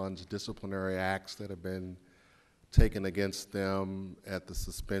challenge disciplinary acts that have been taken against them at the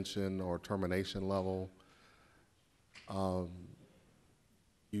suspension or termination level.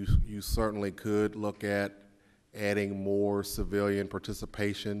 You certainly could look at adding more civilian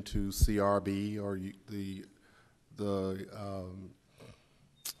participation to CRB or the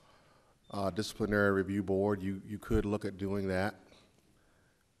disciplinary review board. You could look at doing that.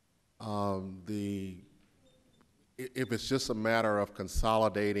 If it's just a matter of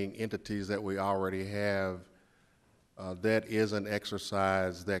consolidating entities that we already have, that is an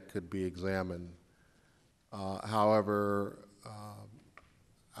exercise that could be examined. However,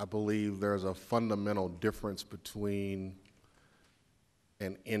 I believe there's a fundamental difference between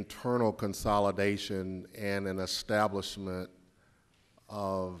an internal consolidation and an establishment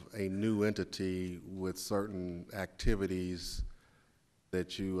of a new entity with certain activities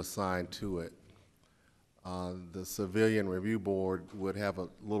that you assign to it. The Civilian Review Board would have a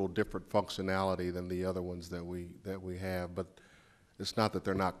little different functionality than the other ones that we have, but it's not that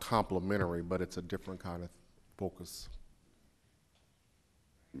they're not complementary, but it's a different kind of focus.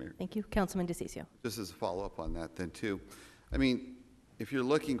 Mayor. Thank you. Councilman DeCiccio. Just as a follow-up on that then, too. I mean, if you're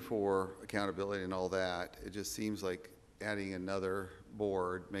looking for accountability and all that, it just seems like adding another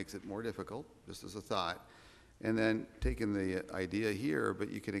board makes it more difficult, just as a thought. And then taking the idea here, but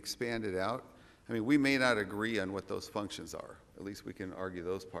you can expand it out. I mean, we may not agree on what those functions are. At least we can argue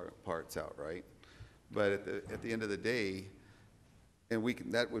those parts out, right? But at the end of the day, and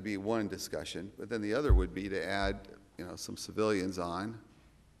that would be one discussion, but then the other would be to add, some civilians on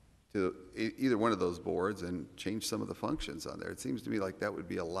to either one of those boards and change some of the functions on there. It seems to me like that would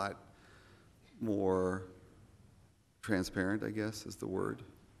be a lot more transparent, I guess, is the word.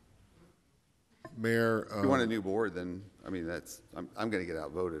 Mayor, if you want a new board, then, I mean, I'm going to get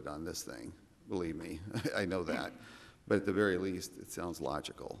outvoted on this thing. Believe me, I know that. But at the very least, it sounds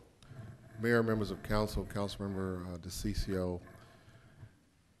logical. Mayor, members of council, Councilmember DeCiccio,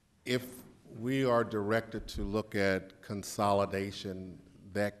 if we are directed to look at consolidation,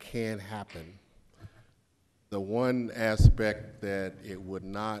 that can happen. The one aspect that it would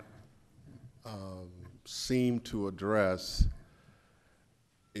not seem to address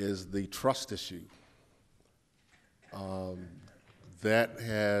is the trust issue. That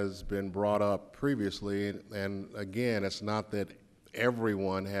has been brought up previously, and again, it's not that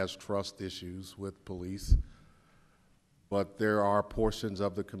everyone has trust issues with police, but there are portions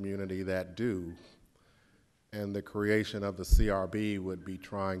of the community that do, and the creation of the CRB would be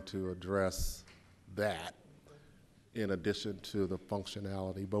trying to address that in addition to the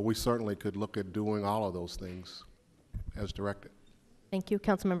functionality. But we certainly could look at doing all of those things as directed. Thank you.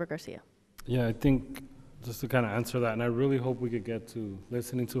 Councilmember Garcia. Yeah, I think just to kind of answer that, and I really hope we could get to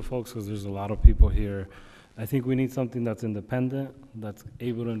listening to folks because there's a lot of people here. I think we need something that's independent, that's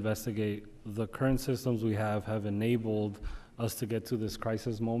able to investigate. The current systems we have enabled us to get to this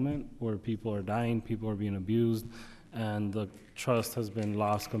crisis moment where people are dying, people are being abused, and the trust has been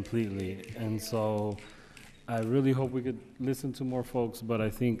lost completely. And so I really hope we could listen to more folks, but I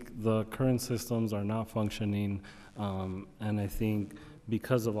think the current systems are not functioning, and I think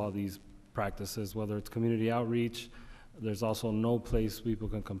because of all these practices, whether it's community outreach, there's also no place people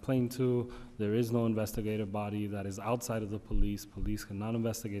can complain to. There is no investigative body that is outside of the police. Police cannot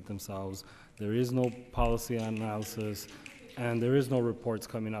investigate themselves. There is no policy analysis, and there is no reports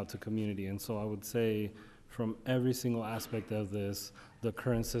coming out to community. And so I would say from every single aspect of this, the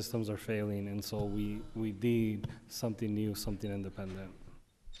current systems are failing, and so we need something new, something independent.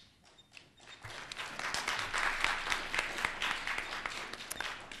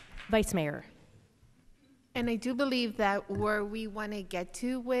 Vice Mayor. And I do believe that where we want to get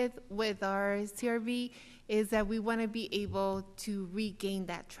to with our CRV is that we want to be able to regain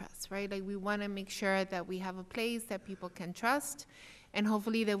that trust, right? Like we want to make sure that we have a place that people can trust, and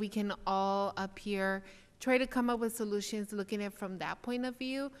hopefully that we can all up here try to come up with solutions looking at it from that point of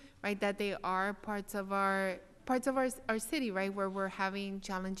view, right? That they are parts of our city, right? Where we're having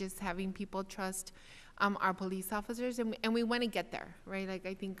challenges, having people trust our police officers, and we want to get there, right? Like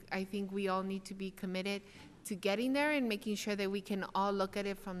I think we all need to be committed to getting there and making sure that we can all look at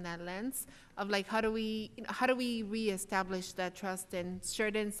it from that lens of like how do we reestablish that trust in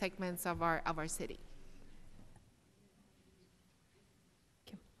certain segments of our city.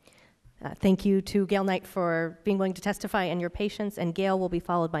 Thank you to Gail Knight for being willing to testify and your patience, and Gail will be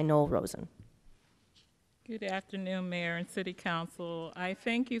followed by Noel Rosen. Good afternoon, Mayor and City Council. I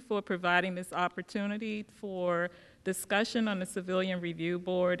thank you for providing this opportunity for discussion on the Civilian Review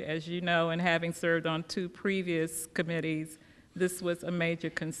Board. As you know, and having served on 2 previous committees, this was a major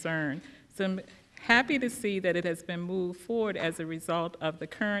concern. So I'm happy to see that it has been moved forward as a result of the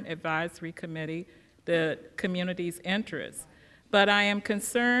current advisory committee, the community's interests. But I am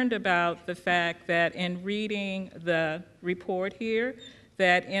concerned about the fact that in reading the report here,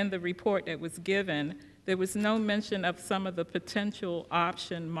 that in the report that was given, there was no mention of some of the potential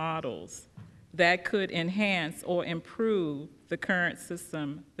option models that could enhance or improve the current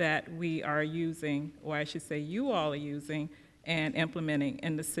system that we are using, or I should say you all are using and implementing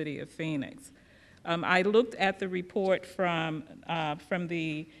in the city of Phoenix. I looked at the report from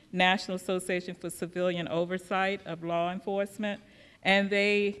the National Association for Civilian Oversight of Law Enforcement, and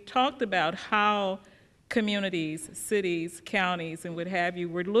they talked about how communities, cities, counties, and what have you,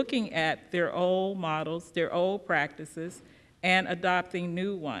 were looking at their old models, their old practices, and adopting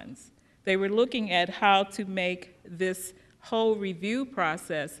new ones. They were looking at how to make this whole review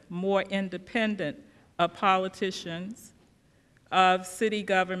process more independent of politicians, of city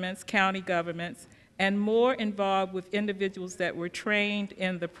governments, county governments, and more involved with individuals that were trained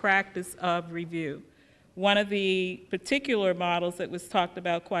in the practice of review. One of the particular models that was talked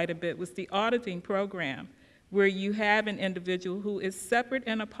about quite a bit was the auditing program, where you have an individual who is separate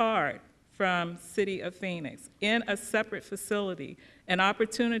and apart from City of Phoenix in a separate facility, an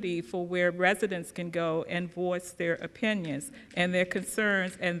opportunity for where residents can go and voice their opinions and their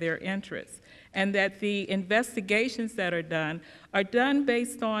concerns and their interests. And that the investigations that are done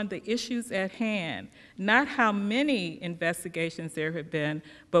based on the issues at hand, not how many investigations there have been,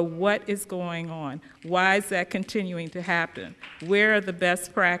 but what is going on. Why is that continuing to happen? Where are the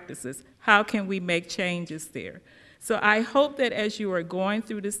best practices? How can we make changes there? So I hope that as you are going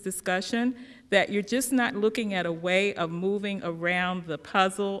through this discussion, that you're just not looking at a way of moving around the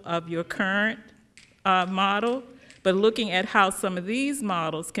puzzle of your current model, but looking at how some of these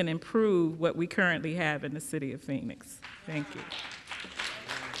models can improve what we currently have in the city of Phoenix. Thank you.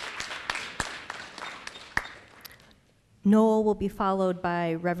 Noel will be followed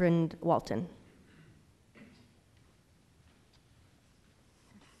by Reverend Walton.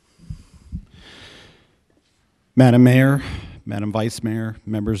 Madam Mayor, Madam Vice Mayor,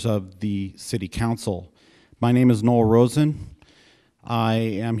 members of the City Council, my name is Noel Rosen. I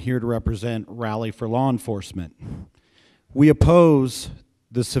am here to represent Rally for Law Enforcement. We oppose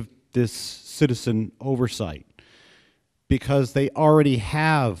this citizen oversight because they already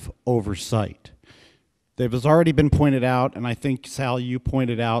have oversight. They've already been pointed out, and I think, Sal, you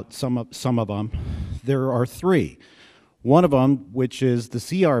pointed out some of them. There are 3. One of them, which is the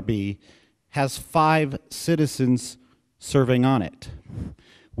CRB, has 5 citizens serving on it.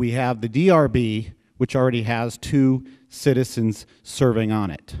 We have the DRB, which already has 2 citizens serving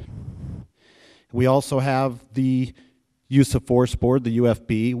on it. We also have the Use of Force Board, the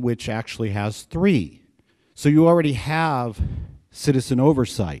UFB, which actually has 3. So you already have citizen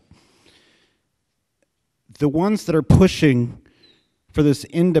oversight. The ones that are pushing for this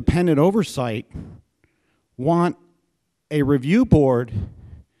independent oversight want a review board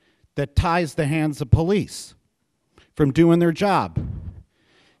that ties the hands of police from doing their job.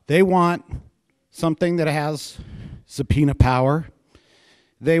 They want something that has subpoena power.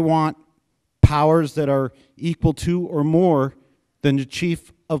 They want powers that are equal to or more than the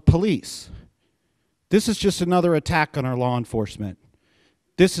chief of police. This is just another attack on our law enforcement.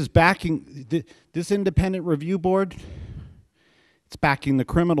 This is backing, this independent review board, it's backing the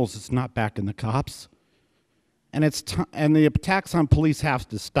criminals, it's not backing the cops. And the attacks on police have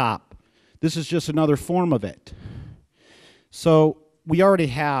to stop. This is just another form of it. So we already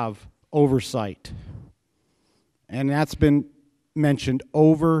have oversight. And that's been mentioned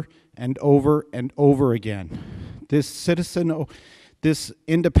over and over and over again. This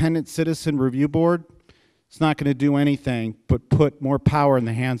independent citizen review board is not going to do anything but put more power in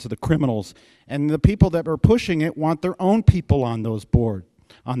the hands of the criminals. And the people that are pushing it want their own people on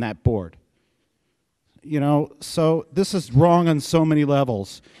that board. You know, so this is wrong on so many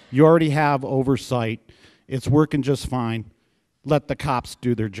levels. You already have oversight. It's working just fine. Let the cops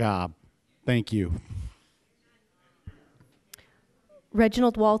do their job. Thank you.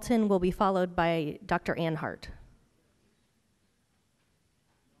 Reginald Walton will be followed by Dr. Anhart.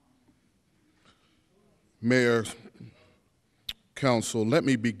 Mayor, Council, let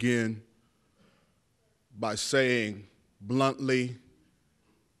me begin by saying bluntly,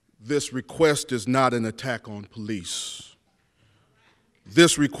 this request is not an attack on police.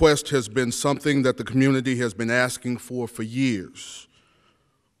 This request has been something that the community has been asking for years.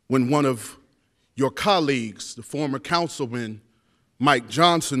 When one of your colleagues, the former councilman, Mike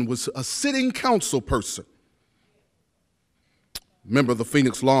Johnson, was a sitting council person, member of the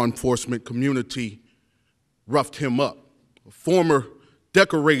Phoenix law enforcement community, roughed him up, a former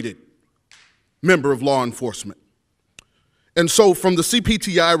decorated member of law enforcement. And so from the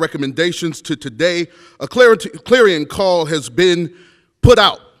CPTI recommendations to today, a clarion call has been put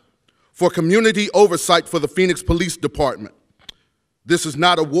out for community oversight for the Phoenix Police Department. This is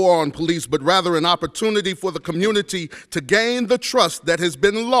not a war on police, but rather an opportunity for the community to gain the trust that has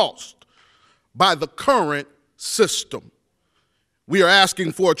been lost by the current system. We are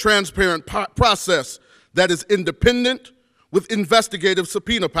asking for a transparent process that is independent with investigative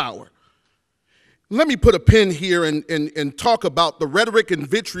subpoena power. Let me put a pin here and talk about the rhetoric and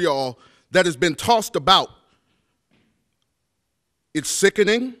vitriol that has been tossed about. It's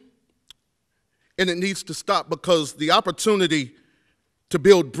sickening, and it needs to stop because the opportunity to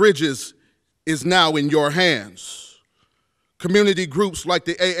build bridges is now in your hands. Community groups like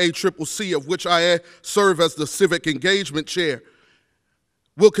the AACCC, of which I serve as the Civic Engagement Chair,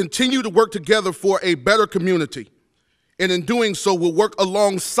 will continue to work together for a better community, and in doing so will work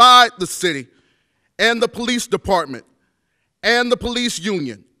alongside the city and the police department and the police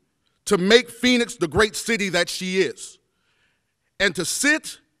union to make Phoenix the great city that she is. And to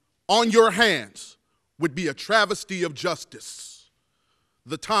sit on your hands would be a travesty of justice.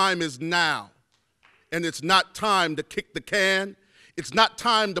 The time is now, and it's not time to kick the can, it's not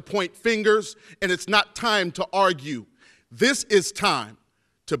time to point fingers, and it's not time to argue. This is time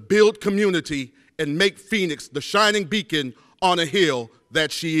to build community and make Phoenix the shining beacon on a hill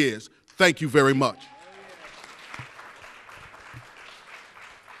that she is. Thank you very much.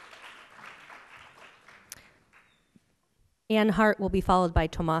 Anhart will be followed by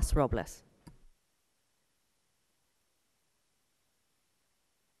Tomas Robles.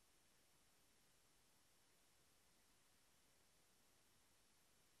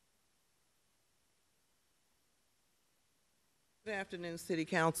 Good afternoon, City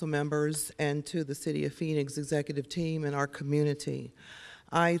Council members, and to the City of Phoenix executive team and our community.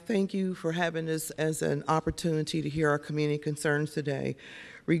 I thank you for having this as an opportunity to hear our community concerns today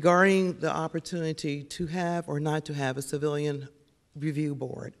regarding the opportunity to have or not to have a civilian review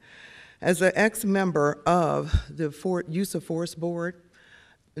board. As an ex-member of the Use of Force Board,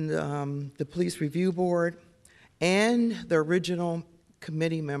 and the Police Review Board, and the original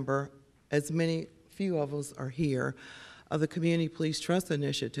committee member, as few of us are here, of the Community Police Trust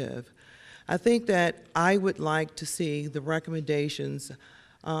Initiative, I think that I would like to see the recommendations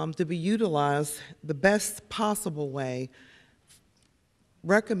to be utilized the best possible way,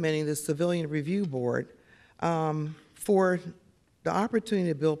 recommending the Civilian Review Board for the opportunity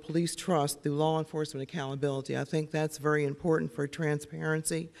to build police trust through law enforcement accountability. I think that's very important for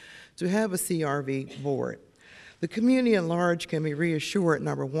transparency to have a CRV board. The community at large can be reassured,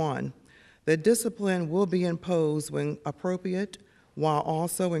 number one, that discipline will be imposed when appropriate, while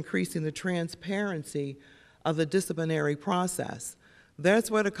also increasing the transparency of the disciplinary process.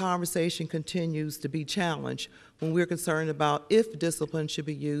 That's where the conversation continues to be challenged when we're concerned about if discipline should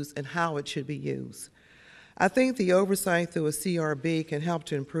be used and how it should be used. I think the oversight through a CRB can help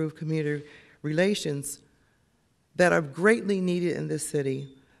to improve community relations that are greatly needed in this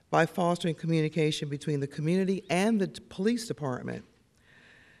city by fostering communication between the community and the police department.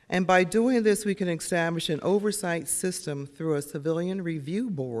 And by doing this, we can establish an oversight system through a civilian review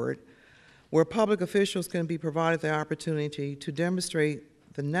board where public officials can be provided the opportunity to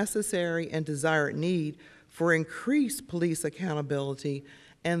demonstrate the necessary and desired need for increased police accountability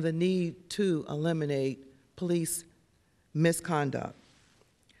and the need to eliminate police misconduct.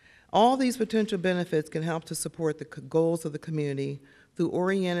 All these potential benefits can help to support the goals of the community through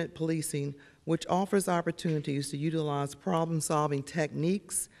oriented policing, which offers opportunities to utilize problem-solving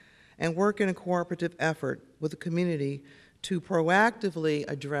techniques and work in a cooperative effort with the community to proactively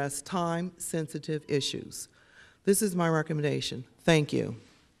address time-sensitive issues. This is my recommendation. Thank you.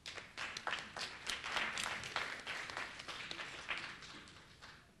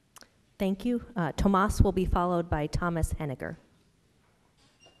 Thank you. Tomas will be followed by Thomas Henniger.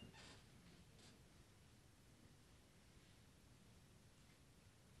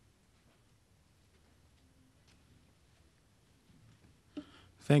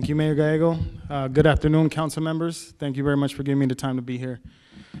 Thank you, Mayor Gallego. Good afternoon, council members. Thank you very much for giving me the time to be here.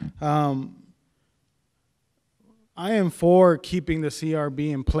 I am for keeping the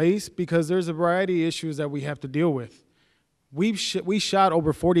CRB in place because there's a variety of issues that we have to deal with. We shot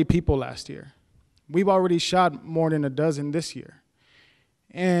over 40 people last year. We've already shot more than a dozen this year.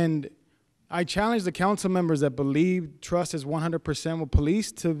 And I challenge the council members that believe trust is 100% with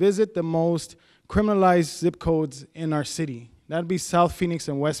police to visit the most criminalized zip codes in our city. That'd be South Phoenix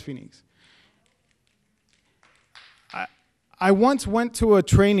and West Phoenix. I once went to a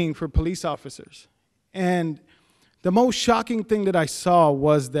training for police officers, and the most shocking thing that I saw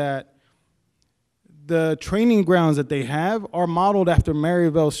was that the training grounds that they have are modeled after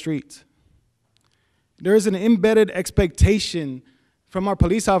Maryville streets. There is an embedded expectation from our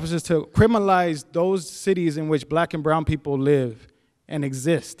police officers to criminalize those cities in which black and brown people live and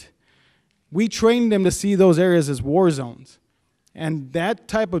exist. We train them to see those areas as war zones. And that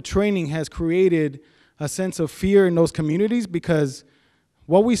type of training has created a sense of fear in those communities because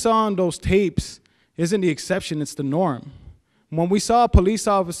what we saw on those tapes isn't the exception, it's the norm. When we saw a police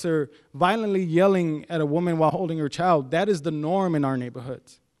officer violently yelling at a woman while holding her child, that is the norm in our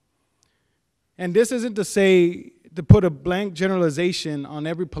neighborhoods. And this isn't to say, to put a blank generalization on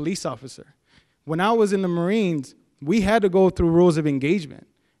every police officer. When I was in the Marines, we had to go through rules of engagement,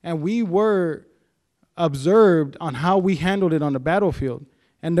 and we were observed on how we handled it on the battlefield.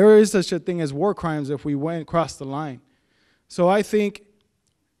 And there is such a thing as war crimes if we went across the line. So I think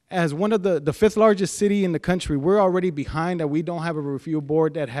as one of the fifth largest city in the country, we're already behind that we don't have a review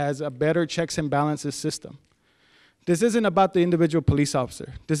board that has a better checks and balances system. This isn't about the individual police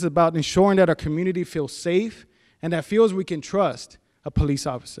officer. This is about ensuring that our community feels safe and that feels we can trust a police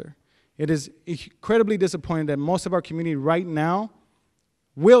officer. It is incredibly disappointing that most of our community right now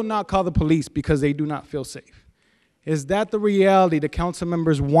will not call the police because they do not feel safe. Is that the reality the council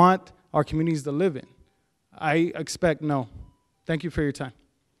members want our communities to live in? I expect no. Thank you for your time.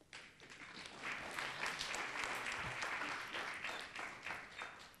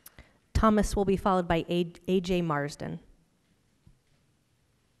 Thomas will be followed by A.J. Marsden.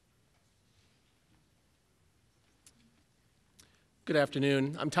 Good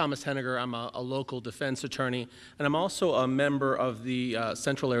afternoon. I'm Thomas Henniger. I'm a local defense attorney, and I'm also a member of the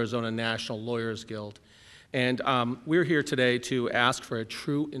Central Arizona National Lawyers Guild. And we're here today to ask for a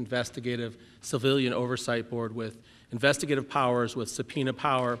true investigative civilian oversight board with investigative powers, with subpoena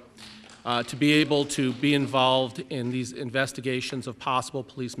power, to be able to be involved in these investigations of possible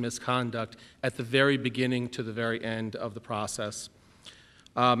police misconduct at the very beginning to the very end of the process.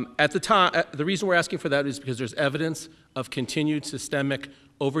 At the time, the reason we're asking for that is because there's evidence of continued systemic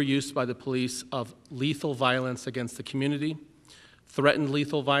overuse by the police of lethal violence against the community, threatened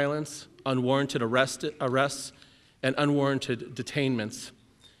lethal violence, unwarranted arrests, and unwarranted detainments.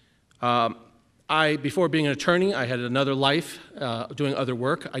 Before being an attorney, I had another life doing other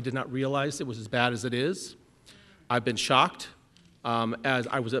work. I did not realize it was as bad as it is. I've been shocked, as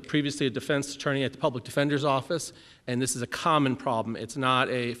I was previously a defense attorney at the Public Defender's Office, and this is a common problem. It's not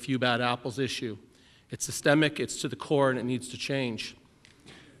a few bad apples issue. It's systemic, it's to the core, and it needs to change.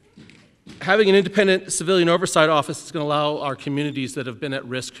 Having an independent civilian oversight office is going to allow our communities that have been at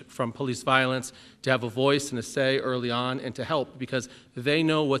risk from police violence to have a voice and a say early on and to help, because they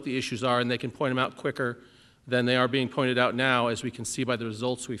know what the issues are and they can point them out quicker than they are being pointed out now, as we can see by the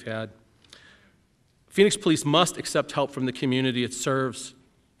results we've had. Phoenix Police must accept help from the community it serves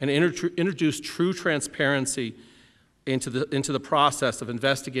and introduce true transparency into the process of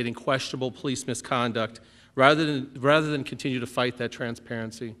investigating questionable police misconduct rather than continue to fight that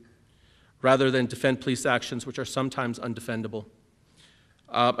transparency, rather than defend police actions which are sometimes undefendable.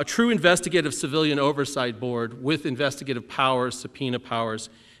 A true investigative civilian oversight board with investigative powers, subpoena powers,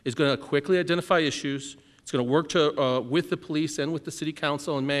 is going to quickly identify issues. It's going to work with the police and with the city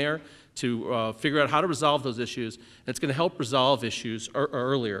council and mayor to figure out how to resolve those issues. And it's going to help resolve issues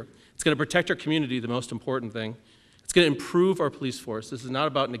earlier. It's going to protect our community, the most important thing. It's going to improve our police force. This is not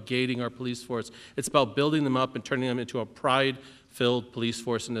about negating our police force. It's about building them up and turning them into a pride-filled police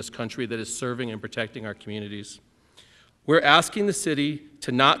force in this country that is serving and protecting our communities. We're asking the city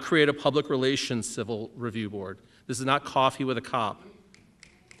to not create a public relations civil review board. This is not coffee with a cop.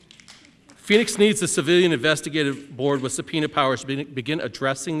 Phoenix needs a civilian investigative board with subpoena powers to begin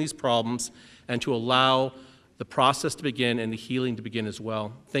addressing these problems and to allow the process to begin and the healing to begin as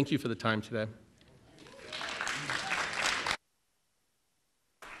well. Thank you for the time today.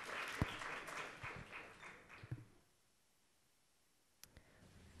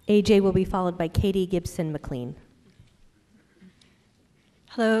 AJ will be followed by Katie Gibson McLean.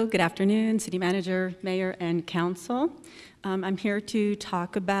 Hello, good afternoon, City Manager, Mayor, and Council. I'm here to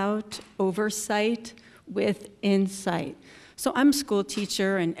talk about oversight with insight. So I'm a school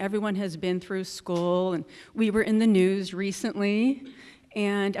teacher, and everyone has been through school, and we were in the news recently,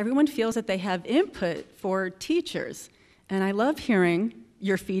 and everyone feels that they have input for teachers. And I love hearing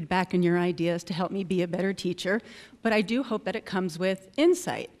your feedback and your ideas to help me be a better teacher, but I do hope that it comes with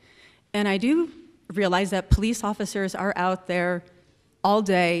insight. And I do realize that police officers are out there all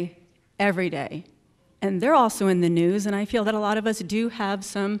day, every day. And they're also in the news, and I feel that a lot of us do have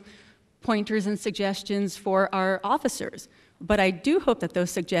some pointers and suggestions for our officers. But I do hope that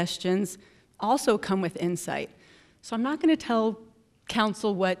those suggestions also come with insight. So I'm not going to tell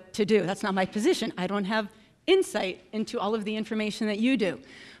council what to do. That's not my position. I don't have insight into all of the information that you do.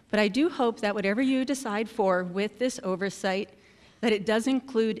 But I do hope that whatever you decide for with this oversight, that it does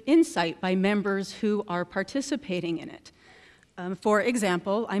include insight by members who are participating in it. For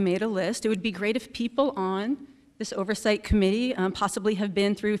example, I made a list. It would be great if people on this oversight committee possibly have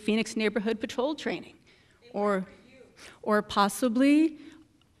been through Phoenix Neighborhood Patrol training, or possibly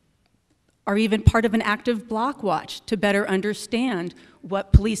are even part of an active block watch to better understand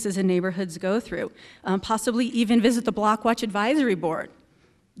what polices in neighborhoods go through. Possibly even visit the Block Watch Advisory Board.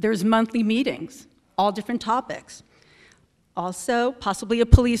 There's monthly meetings, all different topics. Also, possibly a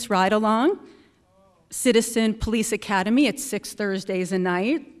police ride-along. Citizen Police Academy, it's 6 Thursdays a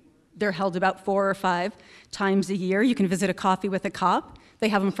night. They're held about 4 or 5 times a year. You can visit a coffee with a cop. They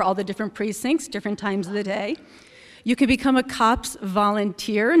have them for all the different precincts, different times of the day. You can become a COPS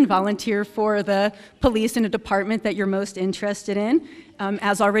volunteer and volunteer for the police in a department that you're most interested in.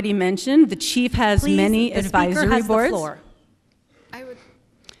 As already mentioned, the chief has many advisory boards.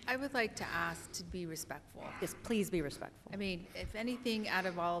 I would like to ask to be respectful. Yes, please be respectful. I mean, if anything out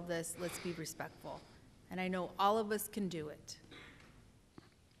of all of this, let's be respectful. And I know all of us can do it.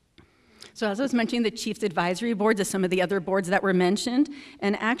 So as I was mentioning, the chief's advisory boards are some of the other boards that were mentioned.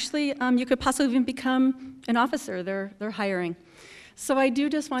 And actually, you could possibly even become an officer. They're hiring. So I do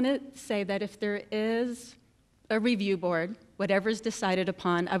just want to say that if there is a review board, whatever's decided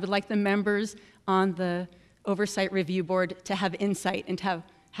upon, I would like the members on the oversight review board to have insight into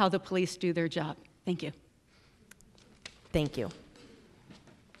how the police do their job. Thank you. Thank you.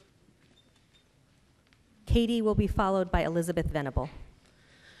 Katie will be followed by Elizabeth Venable.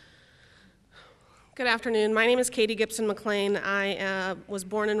 Good afternoon. My name is Katie Gibson McLean. I was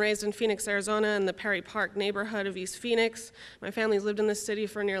born and raised in Phoenix, Arizona, in the Perry Park neighborhood of East Phoenix. My family's lived in this city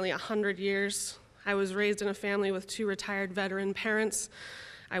for nearly 100 years. I was raised in a family with 2 retired veteran parents.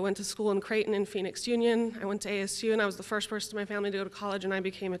 I went to school in Creighton and Phoenix Union. I went to ASU, and I was the first person in my family to go to college, and I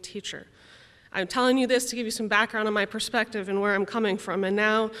became a teacher. I'm telling you this to give you some background on my perspective and where I'm coming from, and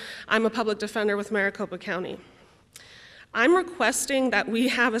now I'm a public defender with Maricopa County. I'm requesting that we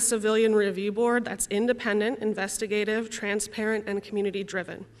have a civilian review board that's independent, investigative, transparent, and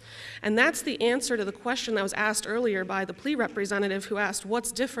community-driven. And that's the answer to the question that was asked earlier by the plea representative who asked,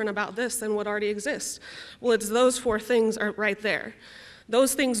 what's different about this than what already exists? Well, it's those 4 things are right there.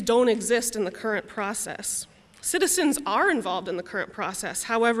 Those things don't exist in the current process. Citizens are involved in the current process.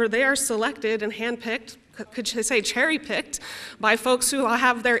 However, they are selected and handpicked, could you say cherry-picked, by folks who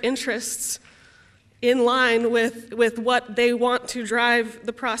have their interests in line with what they want to drive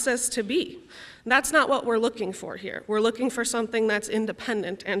the process to be. That's not what we're looking for here. We're looking for something that's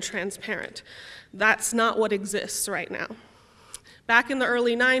independent and transparent. That's not what exists right now. Back in the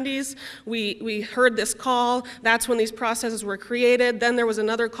early 90s, we heard this call. That's when these processes were created. Then there was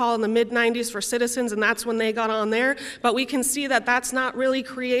another call in the mid-90s for citizens, and that's when they got on there. But we can see that that's not really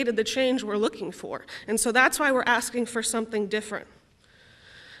created the change we're looking for. And so that's why we're asking for something different.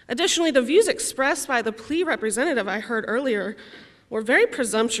 Additionally, the views expressed by the plea representative I heard earlier were very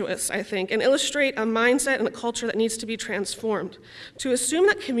presumptuous, I think, and illustrate a mindset and a culture that needs to be transformed. To assume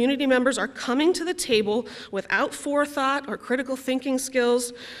that community members are coming to the table without forethought or critical thinking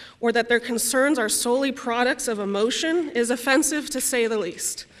skills, or that their concerns are solely products of emotion, is offensive to say the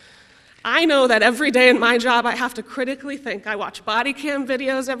least. I know that every day in my job I have to critically think. I watch body cam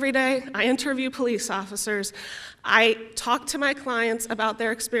videos every day. I interview police officers. I talk to my clients about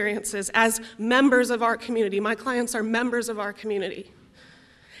their experiences as members of our community. My clients are members of our community.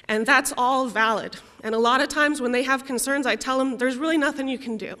 And that's all valid. And a lot of times when they have concerns, I tell them there's really nothing you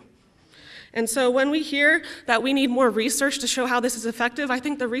can do. And so when we hear that we need more research to show how this is effective, I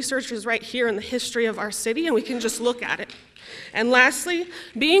think the research is right here in the history of our city, and we can just look at it. And lastly,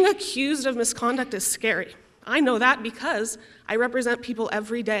 being accused of misconduct is scary. I know that because I represent people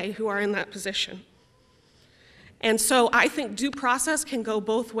every day who are in that position. And so I think due process can go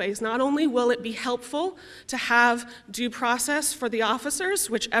both ways. Not only will it be helpful to have due process for the officers,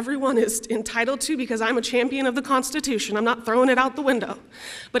 which everyone is entitled to because I'm a champion of the Constitution, I'm not throwing it out the window,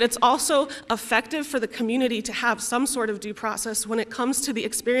 but it's also effective for the community to have some sort of due process when it comes to the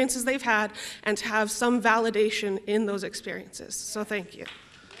experiences they've had and to have some validation in those experiences. So thank you.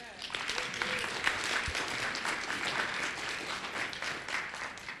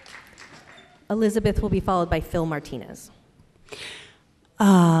 Elizabeth will be followed by Phil Martinez.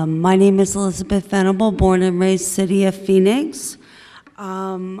 My name is Elizabeth Venable, born and raised City of Phoenix.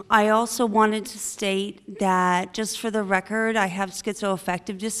 I also wanted to state that, just for the record, I have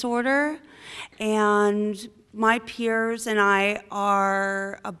schizoaffective disorder, and my peers and I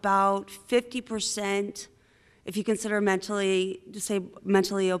are about 50%, if you consider mentally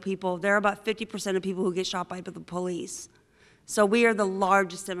ill people, they're about 50% of people who get shot by the police. So we are the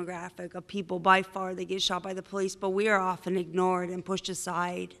largest demographic of people by far that get shot by the police, but we are often ignored and pushed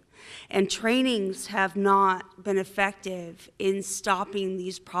aside. And trainings have not been effective in stopping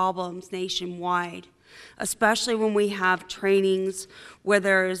these problems nationwide, especially when we have trainings where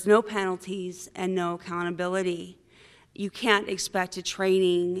there is no penalties and no accountability. You can't expect a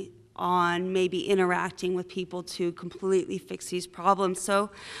training on maybe interacting with people to completely fix these problems.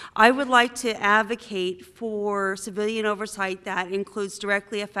 So I would like to advocate for civilian oversight that includes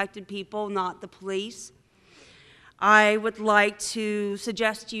directly affected people, not the police. I would like to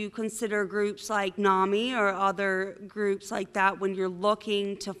suggest you consider groups like NAMI or other groups like that when you're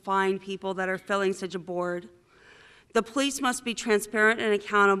looking to find people that are filling such a board. The police must be transparent and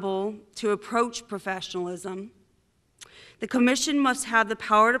accountable to approach professionalism. The commission must have the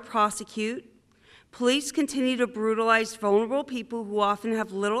power to prosecute. Police continue to brutalize vulnerable people who often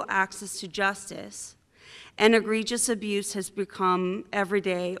have little access to justice, and egregious abuse has become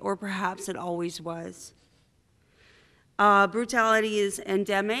everyday, or perhaps it always was. Brutality is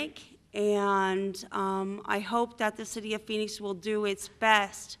endemic, and I hope that the City of Phoenix will do its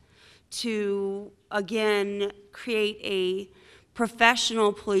best to, again, create a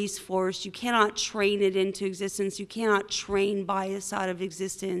professional police force. You cannot train it into existence. You cannot train bias out of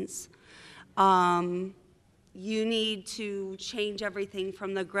existence. You need to change everything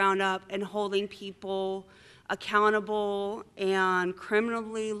from the ground up, and holding people accountable and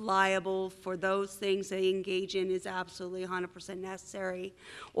criminally liable for those things they engage in is absolutely 100% necessary,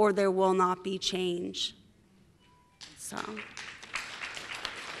 or there will not be change. So.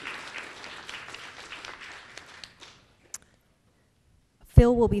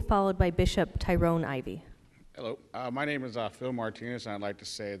 Phil will be followed by Bishop Tyrone Ivey. Hello, my name is Phil Martinez, and I'd like to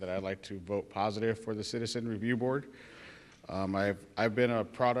say that I'd like to vote positive for the Citizen Review Board. I've been a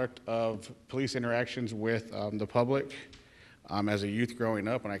product of police interactions with the public as a youth growing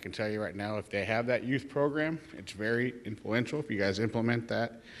up, and I can tell you right now, if they have that youth program, it's very influential if you guys implement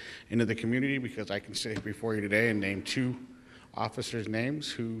that into the community, because I can sit before you today and name 2 officers' names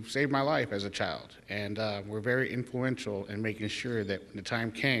who saved my life as a child, and were very influential in making sure that when the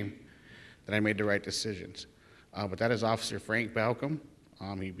time came that I made the right decisions. But that is Officer Frank Balcom.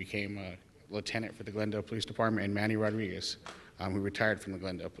 He became a lieutenant for the Glendale Police Department, and Manny Rodriguez, who retired from the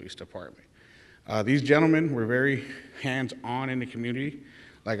Glendale Police Department. These gentlemen were very hands-on in the community,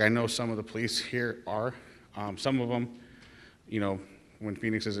 like I know some of the police here are. Some of them, you know, when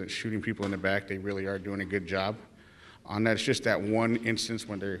Phoenix isn't shooting people in the back, they really are doing a good job. That's just that one instance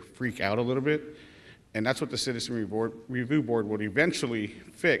when they freak out a little bit, and that's what the Citizen Review Board would eventually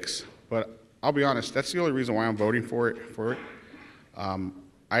fix. But I'll be honest, that's the only reason why I'm voting for it.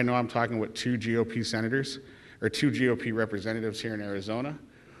 I know I'm talking with two GOP senators, or two GOP representatives here in Arizona,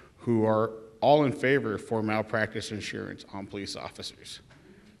 who are all in favor for malpractice insurance on police officers.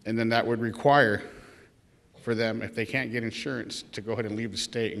 And then that would require for them, if they can't get insurance, to go ahead and leave the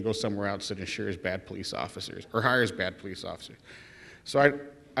state and go somewhere else that insures bad police officers, or hires bad police officers. So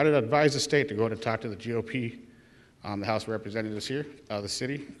I'd advise the state to go ahead and talk to the GOP, the House of Representatives here, the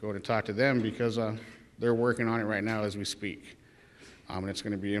city, go ahead and talk to them, because they're working on it right now as we speak. And it's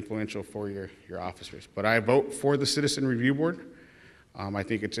going to be influential for your officers. But I vote for the Citizen Review Board. I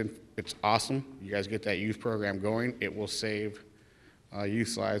think it's awesome. You guys get that youth program going. It will save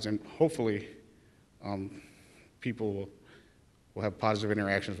youth lives, and hopefully people will have positive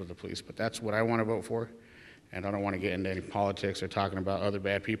interactions with the police. But that's what I want to vote for. And I don't want to get into any politics or talking about other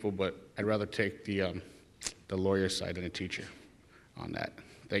bad people, but I'd rather take the lawyer side than a teacher on that.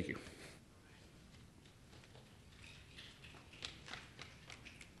 Thank you.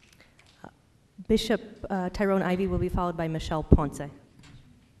 Bishop Tyrone Ivey will be followed by Michelle Ponce.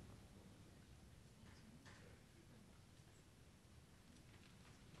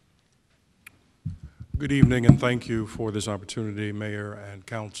 Good evening, and thank you for this opportunity, Mayor and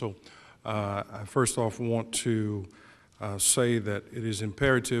Council. I first off want to say that it is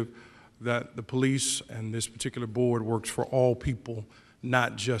imperative that the police and this particular board works for all people,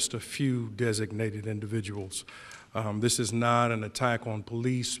 not just a few designated individuals. This is not an attack on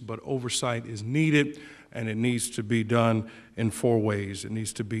police, but oversight is needed, and it needs to be done in 4 ways. It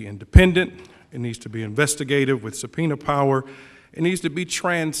needs to be independent, it needs to be investigative with subpoena power, it needs to be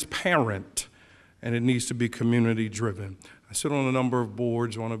transparent, and it needs to be community-driven. I sit on a number of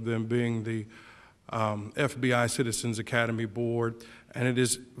boards, one of them being the FBI Citizens Academy Board, and it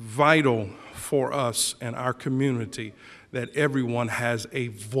is vital for us and our community that everyone has a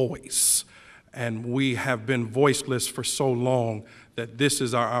voice. And we have been voiceless for so long that this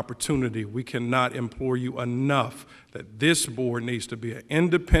is our opportunity. We cannot implore you enough that this board needs to be an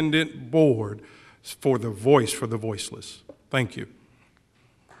independent board for the voiceless. Thank you.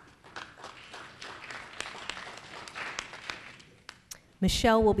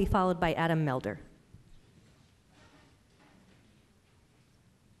 Michelle will be followed by Adam Melder.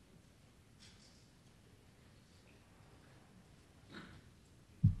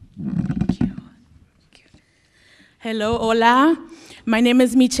 Hello, hola. My name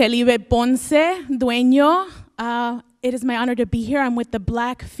is Michelle Ponce, Dueño. It is my honor to be here. I'm with the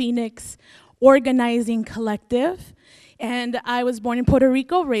Black Phoenix Organizing Collective. And I was born in Puerto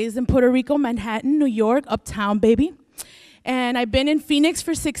Rico, raised in Puerto Rico, Manhattan, New York, uptown, baby. And I've been in Phoenix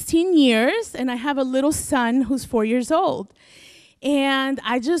for 16 years, and I have a little son who's 4 years old. And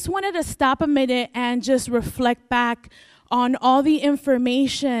I just wanted to stop a minute and just reflect back on all the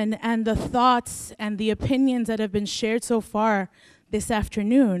information and the thoughts and the opinions that have been shared so far this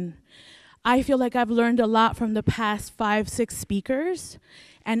afternoon. I feel like I've learned a lot from the past 5, 6 speakers,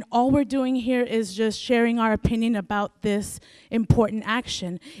 and all we're doing here is just sharing our opinion about this important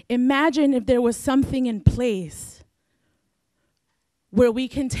action. Imagine if there was something in place where we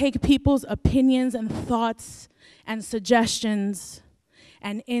can take people's opinions and thoughts and suggestions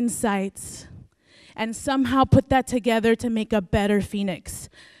and insights and somehow put that together to make a better Phoenix.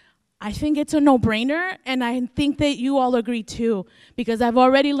 I think it's a no-brainer, and I think that you all agree too, because I've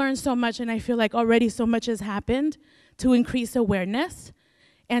already learned so much, and I feel like already so much has happened to increase awareness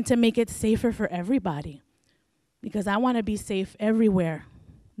and to make it safer for everybody, because I want to be safe everywhere,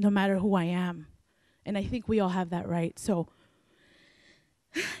 no matter who I am, and I think we all have that right. So,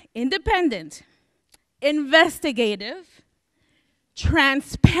 independent, investigative,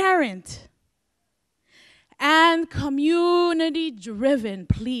 transparent, and community-driven,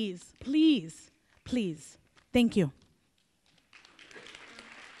 please, please, please. Thank you.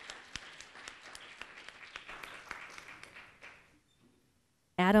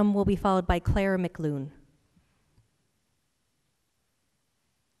 Adam will be followed by Claire McLoon.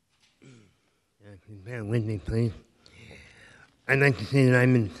 Bear with me, please. I'd like to say that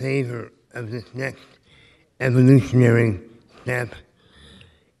I'm in favor of this next evolutionary step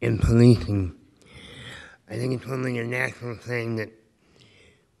in policing. I think it's only a natural thing that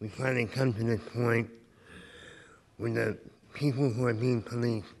we finally come to this point where the people who are being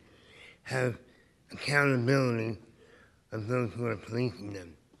policed have accountability of those who are policing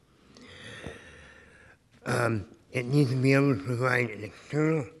them. It needs to be able to provide an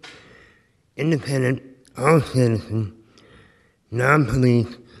external, independent, all-citizen,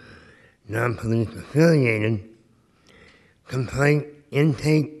 non-police affiliated complaint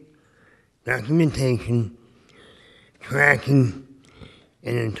intake, documentation, tracking,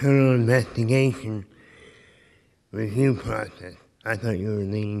 and internal investigation review process. I thought you were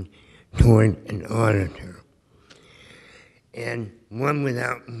leaning toward an auditor. And one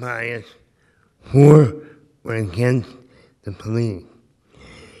without bias for or against the police.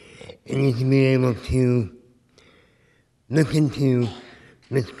 It needs to be able to look into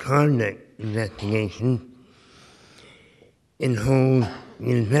misconduct investigations and hold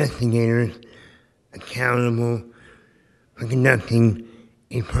the investigators accountable for conducting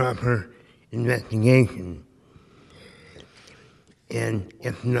a proper investigation. And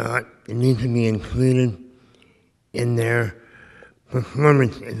if not, it needs to be included in their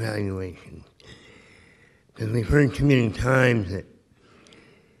performance evaluations. Because we've heard too many times that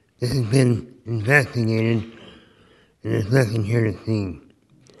this has been investigated and there's nothing here to see.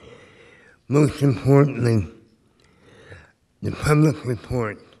 Most importantly, the public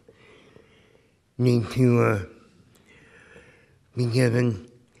reports need to be given.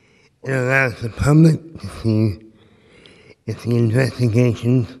 It allows the public to see if the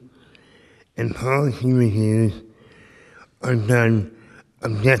investigations and policy reviews are done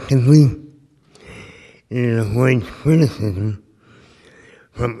objectively, and it avoids criticism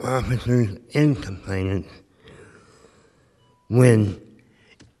from officers and complainants when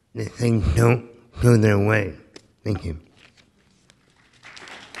the things don't go their way. Thank you.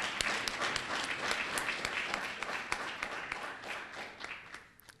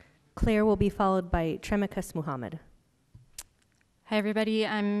 Claire will be followed by Tremikas Muhammad. Hi, everybody.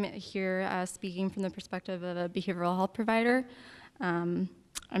 I'm here speaking from the perspective of a behavioral health provider. I'm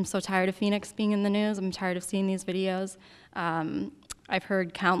so tired of Phoenix being in the news. I'm tired of seeing these videos. I've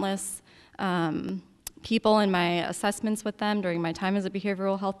heard countless people in my assessments with them during my time as a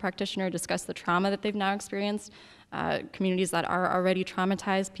behavioral health practitioner discuss the trauma that they've now experienced. Communities that are already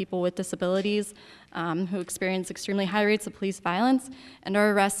traumatized, people with disabilities who experience extremely high rates of police violence and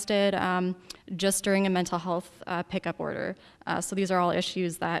are arrested just during a mental health pickup order. So these are all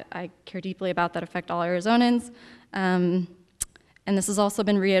issues that I care deeply about that affect all Arizonans. And this has also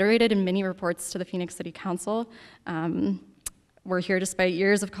been reiterated in many reports to the Phoenix City Council. We're here despite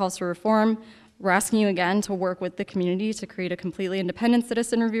years of calls for reform. We're asking you again to work with the community to create a completely independent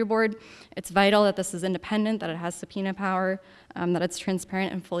citizen review board. It's vital that this is independent, that it has subpoena power, that it's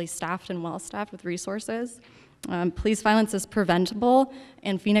transparent and fully staffed and well-staffed with resources. Police violence is preventable,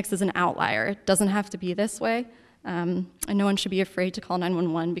 and Phoenix is an outlier. It doesn't have to be this way, and no one should be afraid to call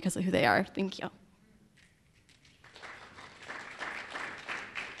 911 because of who they are. Thank you.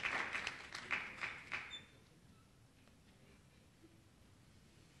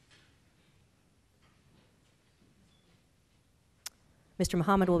 Mr.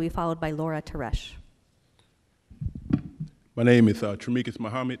 Muhammad will be followed by Laura Teresh. My name is Tremikas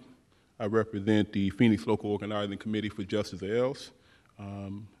Muhammad. I represent the Phoenix Local Organizing Committee for Justice Els.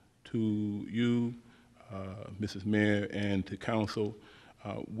 To you, Mrs. Mayor, and to Council,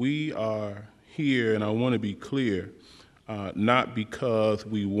 we are here, and I want to be clear, not because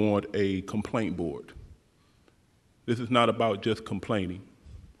we want a complaint board. This is not about just complaining.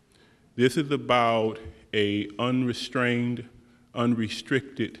 This is about an unrestrained,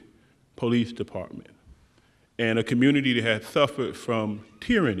 unrestricted police department and a community that has suffered from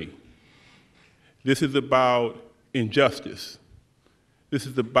tyranny. This is about injustice. This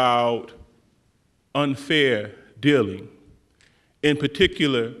is about unfair dealing. In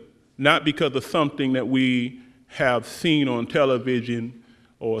particular, not because of something that we have seen on television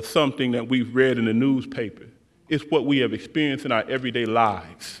or something that we've read in the newspaper. It's what we have experienced in our everyday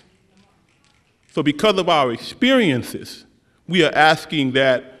lives. So because of our experiences, we are asking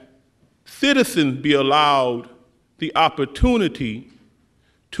that citizens be allowed the opportunity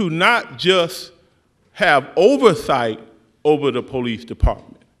to not just have oversight over the police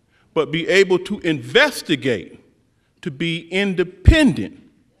department, but be able to investigate, to be independent,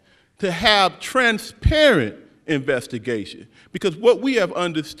 to have transparent investigation. Because what we have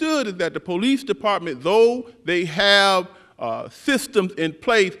understood is that the police department, though they have systems in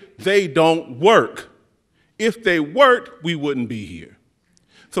place, they don't work. If they worked, we wouldn't be here.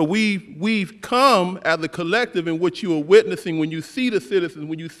 So we've come as a collective, and what you are witnessing when you see the citizens,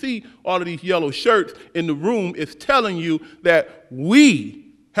 when you see all of these yellow shirts in the room, is telling you that we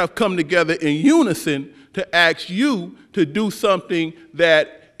have come together in unison to ask you to do something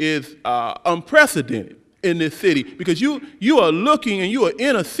that is unprecedented in this city. Because you are looking and you are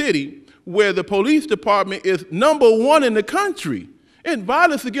in a city where the police department is #1 in the country in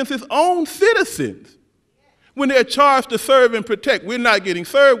violence against its own citizens. When they're charged to serve and protect, we're not getting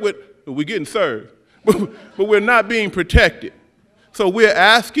served with, we're getting served, but we're not being protected. So we're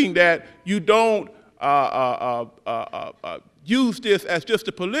asking that you don't use this as just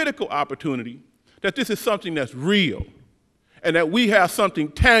a political opportunity, that this is something that's real, and that we have something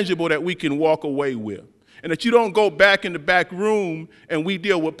tangible that we can walk away with. And that you don't go back in the back room and we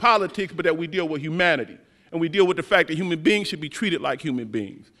deal with politics, but that we deal with humanity. And we deal with the fact that human beings should be treated like human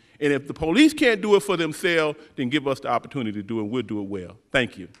beings. And if the police can't do it for themselves, then give us the opportunity to do it, and we'll do it well.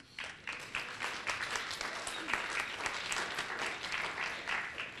 Thank you.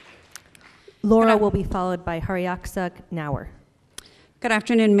 Laura will be followed by Hariaksa Nauer. Good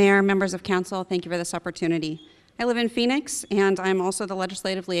afternoon, Mayor, members of council. Thank you for this opportunity. I live in Phoenix, and I'm also the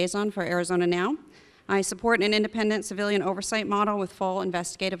legislative liaison for Arizona Now. I support an independent civilian oversight model with full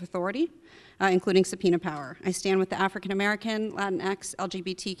investigative authority, including subpoena power. I stand with the African American, Latinx,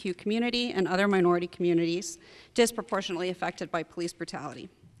 LGBTQ community, and other minority communities disproportionately affected by police brutality.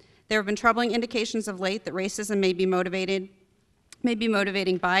 There have been troubling indications of late that racism may be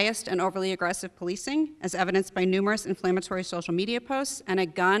motivating biased and overly aggressive policing, as evidenced by numerous inflammatory social media posts and a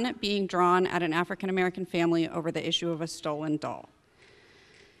gun being drawn at an African American family over the issue of a stolen doll.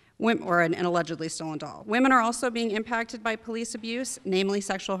 Or an allegedly stolen doll. Women are also being impacted by police abuse, namely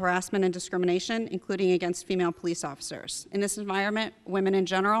sexual harassment and discrimination, including against female police officers. In this environment, women in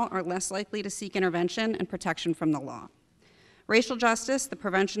general are less likely to seek intervention and protection from the law. Racial justice, the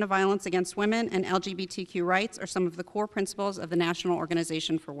prevention of violence against women, and LGBTQ rights are some of the core principles of the National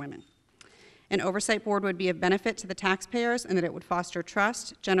Organization for Women. An oversight board would be of benefit to the taxpayers in that it would foster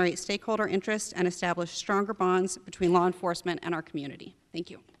trust, generate stakeholder interest, and establish stronger bonds between law enforcement and our community.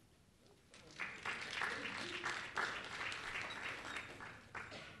 Thank you.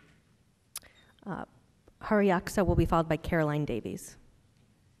 Hariaksa will be followed by Caroline Davies.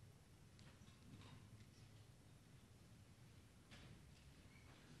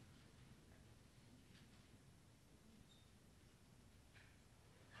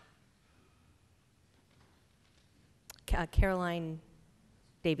 Caroline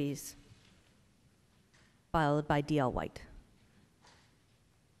Davies, followed by D.L. White.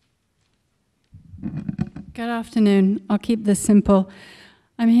 Good afternoon. I'll keep this simple.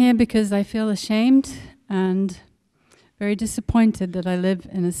 I'm here because I feel ashamed and very disappointed that I live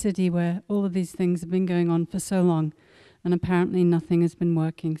in a city where all of these things have been going on for so long and apparently nothing has been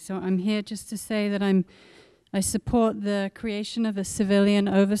working. So I'm here just to say that I support the creation of a civilian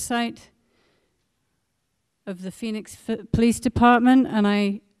oversight of the Phoenix Police Department, and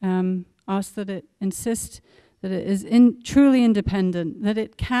I ask that it insist that it is truly independent, that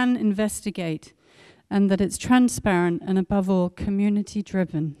it can investigate, and that it's transparent and, above all,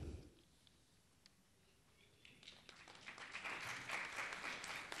 community-driven.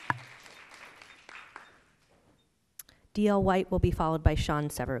 D.L. White will be followed by Sean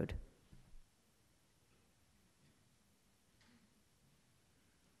Severud.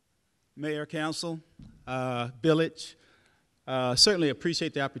 Mayor, Council, Village, certainly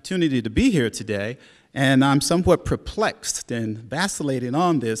appreciate the opportunity to be here today, and I'm somewhat perplexed and vacillating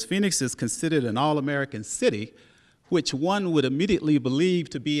on this. Phoenix is considered an all-American city, which one would immediately believe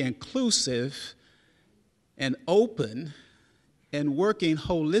to be inclusive and open and working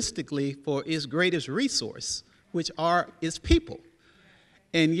holistically for its greatest resource, which are its people.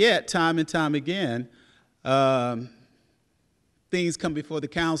 And yet, time and time again, things come before the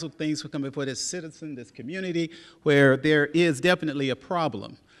council, things come before this citizen, this community, where there is definitely a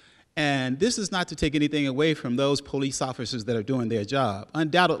problem. And this is not to take anything away from those police officers that are doing their job.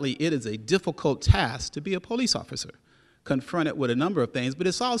 Undoubtedly, it is a difficult task to be a police officer, confronted with a number of things, but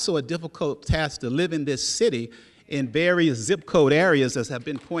it's also a difficult task to live in this city in various zip code areas, as have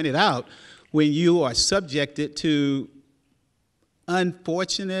been pointed out, when you are subjected to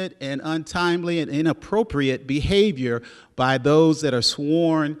unfortunate and untimely and inappropriate behavior by those that are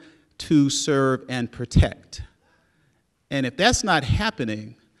sworn to serve and protect. And if that's not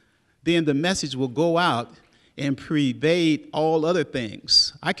happening, then the message will go out and pervade all other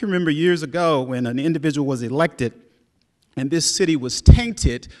things. I can remember years ago when an individual was elected and this city was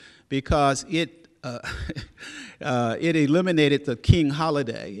tainted because it eliminated the King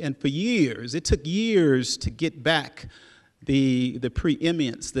holiday. And for years, it took years to get back the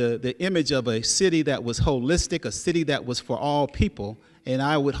preeminence, the image of a city that was holistic, a city that was for all people. And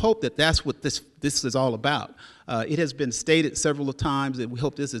I would hope that that's what this is all about. It has been stated several times that we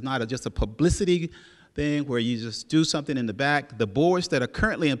hope this is not just a publicity thing where you just do something in the back. The boards that are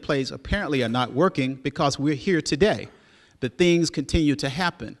currently in place apparently are not working because we're here today. But things continue to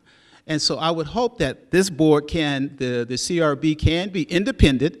happen. And so I would hope that this board can, the CRB can be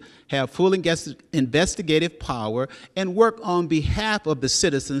independent, have full investigative power, and work on behalf of the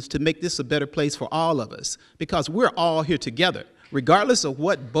citizens to make this a better place for all of us, because we're all here together. Regardless of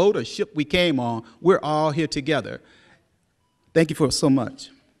what boat or ship we came on, we're all here together. Thank you for so much.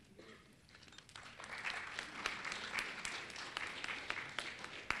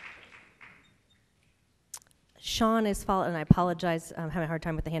 Sean is followed, and I apologize, I'm having a hard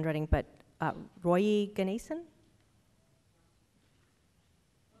time with the handwriting, but Roy Ganesan?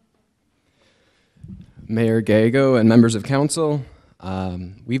 Mayor Gallego and members of council,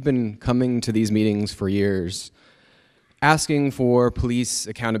 we've been coming to these meetings for years, asking for police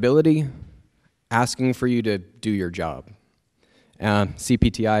accountability, asking for you to do your job.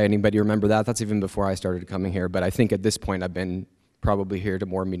 CPTI, anybody remember that? That's even before I started coming here, but I think at this point I've been probably here to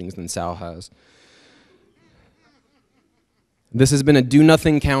more meetings than Sal has. This has been a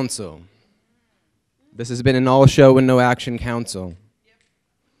do-nothing council. This has been an all-show and no-action council.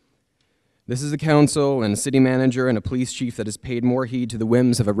 This is a council and a city manager and a police chief that has paid more heed to the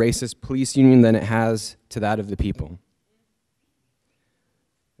whims of a racist police union than it has to that of the people.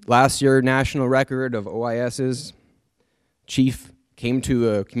 Last year, national record of OISs, chief came to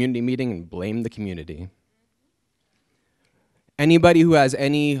a community meeting and blamed the community. Anybody who has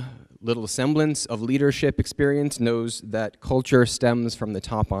any little semblance of leadership experience knows that culture stems from the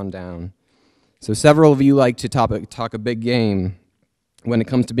top on down. So several of you like to talk a big game when it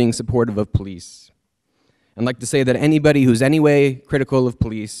comes to being supportive of police. And like to say that anybody who's any way critical of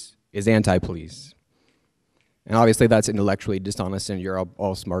police is anti-police. And obviously that's intellectually dishonest, and you're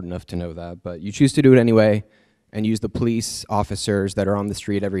all smart enough to know that, but you choose to do it anyway and use the police officers that are on the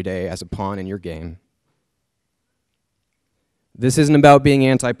street every day as a pawn in your game. This isn't about being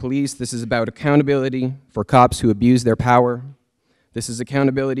anti-police. This is about accountability for cops who abuse their power. This is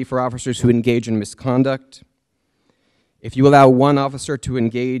accountability for officers who engage in misconduct. If you allow one officer to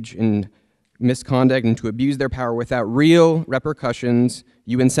engage in misconduct and to abuse their power without real repercussions,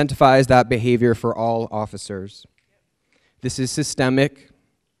 you incentivize that behavior for all officers. This is systemic.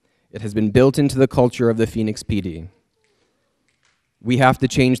 It has been built into the culture of the Phoenix PD. We have to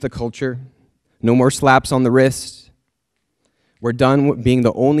change the culture. No more slaps on the wrist. We're done being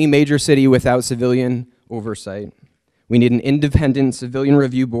the only major city without civilian oversight. We need an independent civilian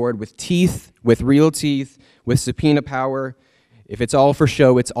review board with teeth, with real teeth, with subpoena power. If it's all for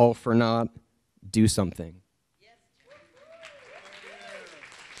show, it's all for naught. Do something.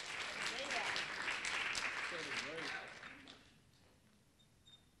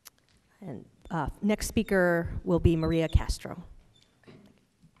 And next speaker will be Maria Castro.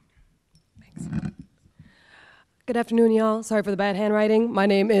 Thanks. Good afternoon, y'all. Sorry for the bad handwriting. My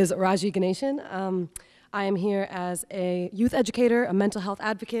name is Raji Ganeshan. I am here as a youth educator, a mental health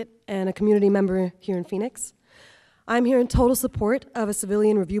advocate, and a community member here in Phoenix. I'm here in total support of a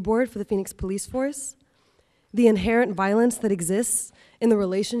civilian review board for the Phoenix Police Force. The inherent violence that exists in the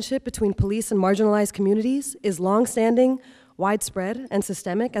relationship between police and marginalized communities is longstanding, widespread, and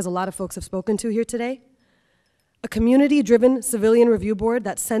systemic, as a lot of folks have spoken to here today. A community-driven civilian review board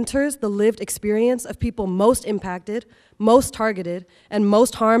that centers the lived experience of people most impacted, most targeted, and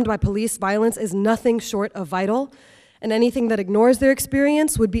most harmed by police violence is nothing short of vital, and anything that ignores their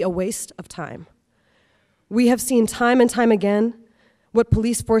experience would be a waste of time. We have seen time and time again what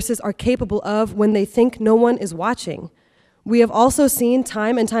police forces are capable of when they think no one is watching. We have also seen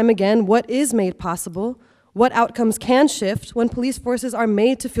time and time again what is made possible, what outcomes can shift when police forces are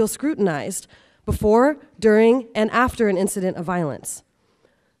made to feel scrutinized before, during, and after an incident of violence.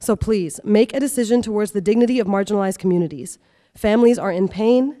 So please, make a decision towards the dignity of marginalized communities. Families are in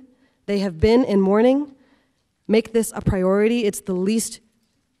pain. They have been in mourning. Make this a priority. It's the least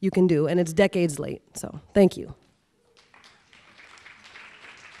you can do, and it's decades late. So thank you.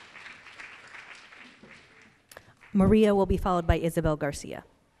 Maria will be followed by Isabel Garcia.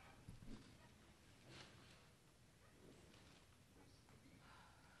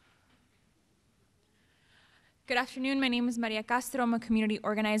 Good afternoon. My name is Maria Castro. I'm a community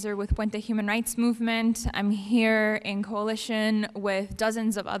organizer with Puente Human Rights Movement. I'm here in coalition with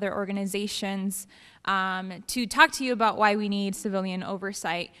dozens of other organizations to talk to you about why we need civilian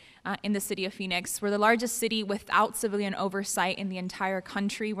oversight in the city of Phoenix. We're the largest city without civilian oversight in the entire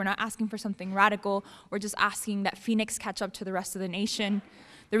country. We're not asking for something radical. We're just asking that Phoenix catch up to the rest of the nation.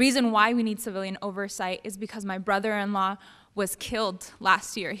 The reason why we need civilian oversight is because my brother-in-law was killed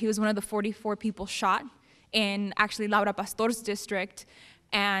last year. He was one of the 44 people shot in actually Laura Pastor's district,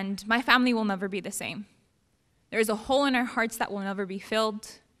 and my family will never be the same. There is a hole in our hearts that will never be filled.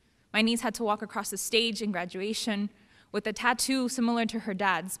 My niece had to walk across the stage in graduation with a tattoo similar to her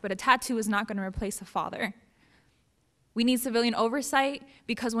dad's, but a tattoo is not going to replace a father. We need civilian oversight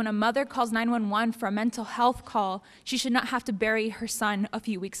because when a mother calls 911 for a mental health call, she should not have to bury her son a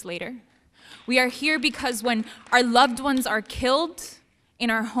few weeks later. We are here because when our loved ones are killed in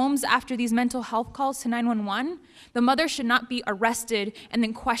our homes after these mental health calls to 911, the mother should not be arrested and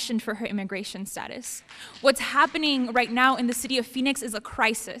then questioned for her immigration status. What's happening right now in the city of Phoenix is a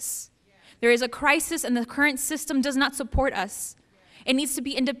crisis. There is a crisis and the current system does not support us. It needs to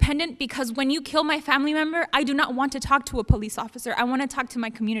be independent because when you kill my family member, I do not want to talk to a police officer. I want to talk to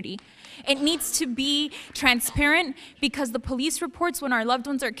my community. It needs to be transparent because the police reports when our loved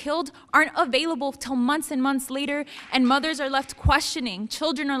ones are killed aren't available till months and months later, and mothers are left questioning,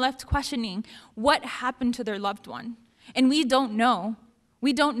 children are left questioning what happened to their loved one. And we don't know.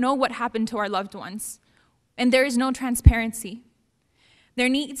 We don't know what happened to our loved ones. And there is no transparency. There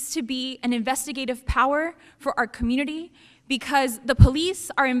needs to be an investigative power for our community because the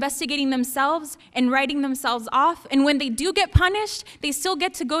police are investigating themselves and writing themselves off, and when they do get punished, they still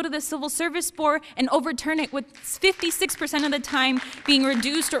get to go to the Civil Service Board and overturn it, with 56% of the time being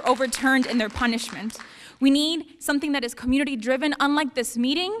reduced or overturned in their punishment. We need something that is community-driven, unlike this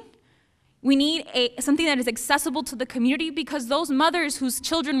meeting. We need something that is accessible to the community because those mothers whose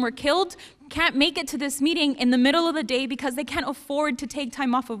children were killed can't make it to this meeting in the middle of the day because they can't afford to take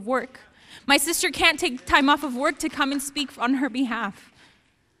time off of work. My sister can't take time off of work to come and speak on her behalf.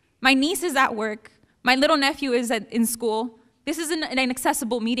 My niece is at work. My little nephew is in school. This isn't an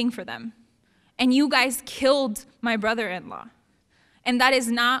accessible meeting for them. And you guys killed my brother-in-law. And that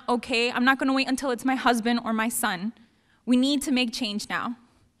is not okay. I'm not going to wait until it's my husband or my son. We need to make change now.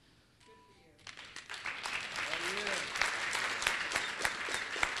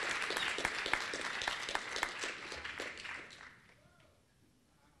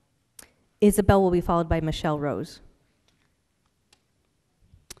 Isabel will be followed by Michelle Rose.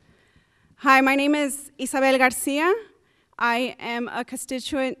 Hi, my name is Isabel Garcia. I am a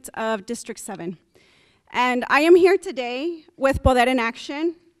constituent of District 7. And I am here today with Poder in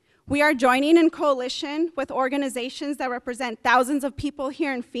Action. We are joining in coalition with organizations that represent thousands of people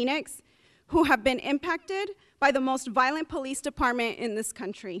here in Phoenix who have been impacted by the most violent police department in this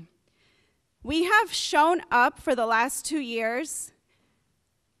country. We have shown up for the last 2 years.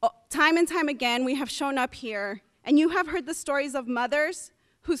 Time and time again, we have shown up here, and you have heard the stories of mothers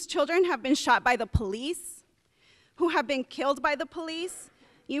whose children have been shot by the police, who have been killed by the police.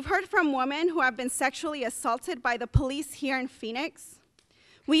 You've heard from women who have been sexually assaulted by the police here in Phoenix.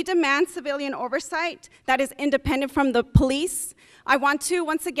 We demand civilian oversight that is independent from the police. I want to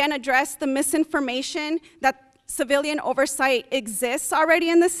once again address the misinformation that civilian oversight exists already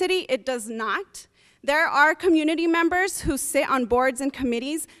in the city. It does not. There are community members who sit on boards and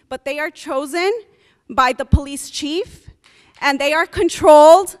committees, but they are chosen by the police chief, and they are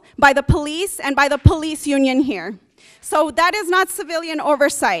controlled by the police and by the police union here. So that is not civilian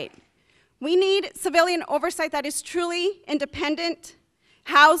oversight. We need civilian oversight that is truly independent,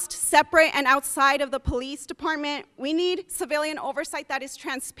 housed separate and outside of the police department. We need civilian oversight that is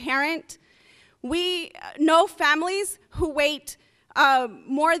transparent. We know families who wait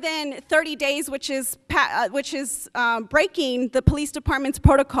more than 30 days, which is breaking the police department's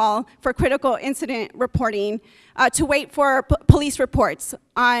protocol for critical incident reporting, to wait for police reports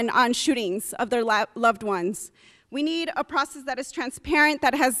on shootings of their loved ones. We need a process that is transparent,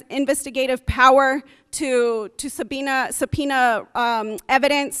 that has investigative power to subpoena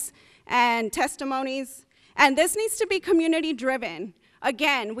evidence and testimonies. And this needs to be community driven.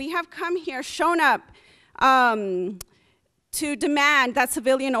 Again, we have come here, shown up, to demand that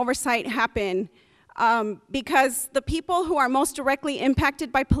civilian oversight happen because the people who are most directly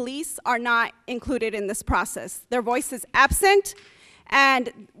impacted by police are not included in this process. Their voice is absent,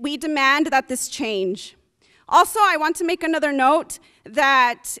 and we demand that this change. Also, I want to make another note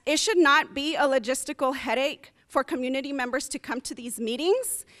that it should not be a logistical headache for community members to come to these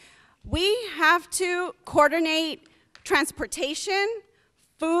meetings. We have to coordinate transportation,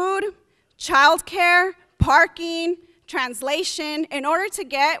 food, childcare, parking, translation. In order to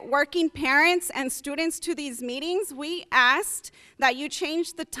get working parents and students to these meetings, we asked that you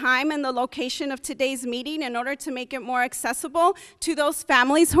change the time and the location of today's meeting in order to make it more accessible to those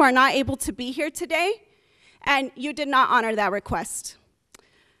families who are not able to be here today, and you did not honor that request.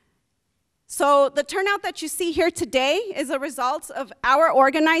 So the turnout that you see here today is a result of our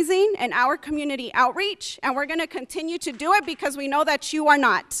organizing and our community outreach, and we're gonna continue to do it because we know that you are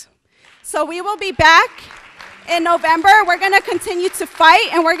not. So we will be back in November. We're going to continue to fight,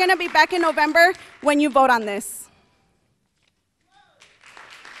 and we're going to be back in November when you vote on this.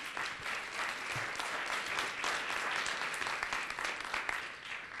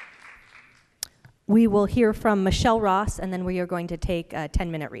 We will hear from Michelle Ross, and then we are going to take a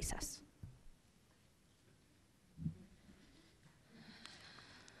 10-minute recess.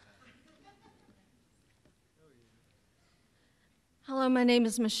 Hello, my name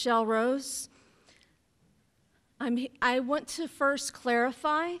is Michelle Rose. I want to first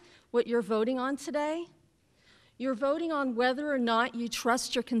clarify what you're voting on today. You're voting on whether or not you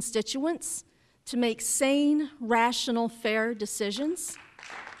trust your constituents to make sane, rational, fair decisions.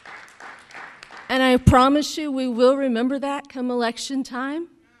 And I promise you we will remember that come election time,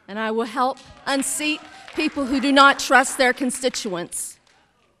 and I will help unseat people who do not trust their constituents.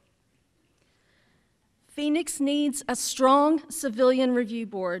 Phoenix needs a strong civilian review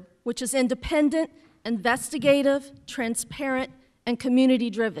board, which is independent, investigative, transparent, and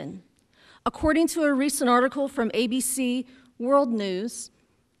community-driven. According to a recent article from ABC World News,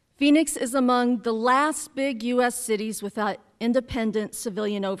 Phoenix is among the last big U.S. cities without independent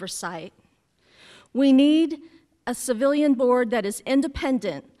civilian oversight. We need a civilian board that is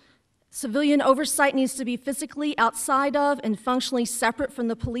independent. Civilian oversight needs to be physically outside of and functionally separate from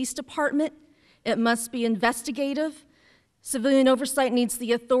the police department. It must be investigative. Civilian oversight needs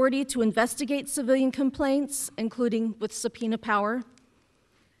the authority to investigate civilian complaints, including with subpoena power.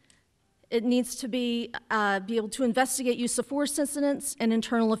 It needs to be able to investigate use of force incidents and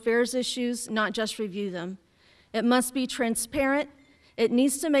internal affairs issues, not just review them. It must be transparent. It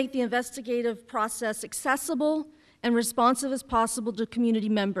needs to make the investigative process accessible and responsive as possible to community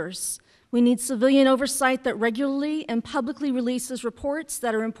members. We need civilian oversight that regularly and publicly releases reports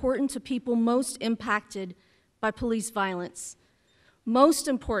that are important to people most impacted by police violence. Most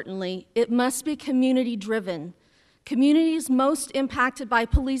importantly, it must be community-driven. Communities most impacted by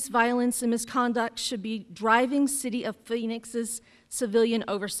police violence and misconduct should be driving City of Phoenix's civilian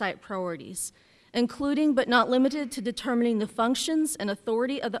oversight priorities, including but not limited to determining the functions and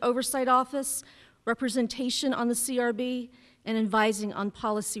authority of the Oversight Office, representation on the CRB, and advising on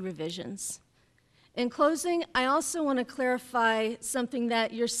policy revisions. In closing, I also want to clarify something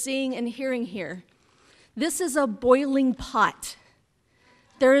that you're seeing and hearing here. This is a boiling pot.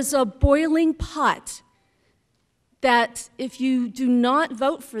 There is a boiling pot that if you do not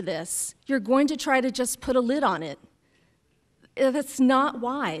vote for this, you're going to try to just put a lid on it. That's not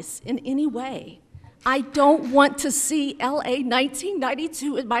wise in any way. I don't want to see LA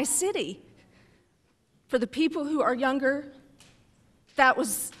 1992 in my city. For the people who are younger, that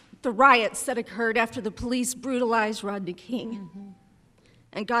was the riots that occurred after the police brutalized Rodney King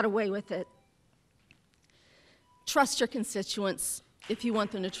and got away with it. Trust your constituents if you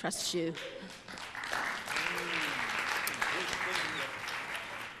want them to trust you.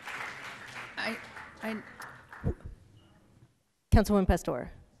 Councilwoman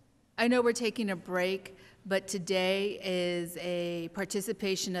Pastor. I know we're taking a break, but today is a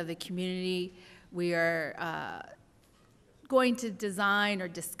participation of the community. We are going to design or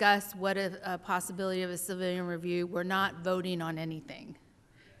discuss what a possibility of a civilian review. We're not voting on anything.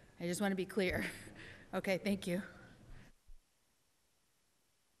 I just want to be clear. Okay, thank you.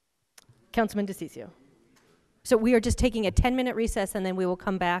 Councilman DeCiccio. So we are just taking a 10-minute recess, and then we will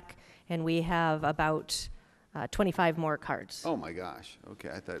come back, and we have about 25 more cards. Oh my gosh. Okay,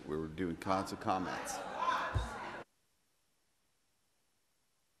 I thought we were doing lots of comments.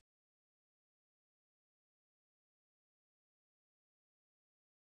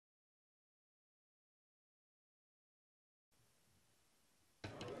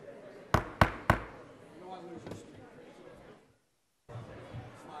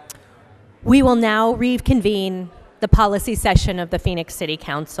 We will now reconvene the policy session of the Phoenix City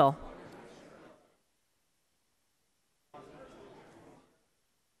Council.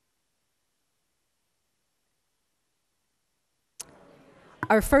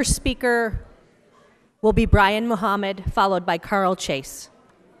 Our first speaker will be Brian Muhammad, followed by Carl Chase.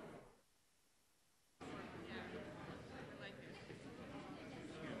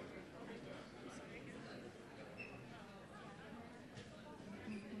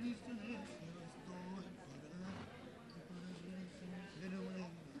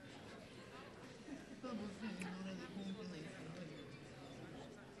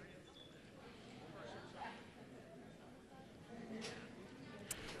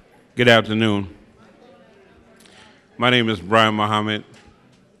 Good afternoon. My name is Brian Muhammad,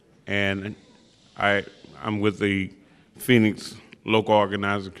 and I'm with the Phoenix Local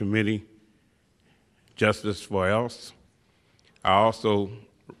Organizing Committee, Justice for Else. I also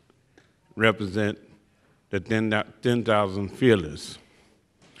represent the 10,000 Fearless,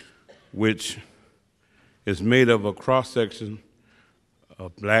 which is made of a cross-section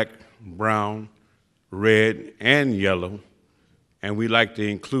of black, brown, red, and yellow And we like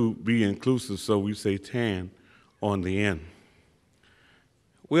to be inclusive, so we say tan on the end.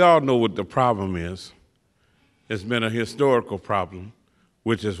 We all know what the problem is. It's been a historical problem,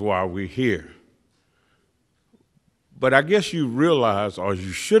 which is why we're here. But I guess you realize, or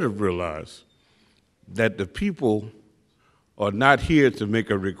you should have realized, that the people are not here to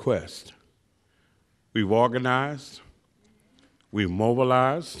make a request. We've organized, we've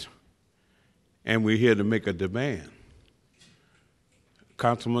mobilized, and we're here to make a demand.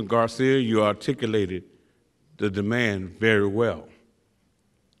 Councilman Garcia, you articulated the demand very well.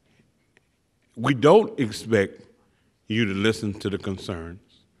 We don't expect you to listen to the concerns,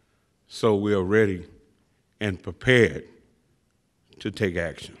 so we are ready and prepared to take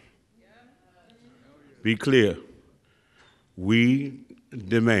action. Be clear, we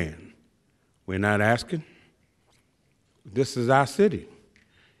demand. We're not asking. This is our city.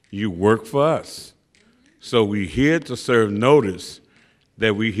 You work for us. So we're here to serve notice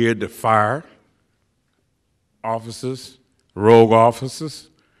that we're here to fire officers, rogue officers,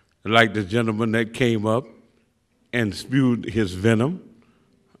 like the gentleman that came up and spewed his venom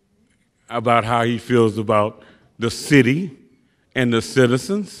about how he feels about the city and the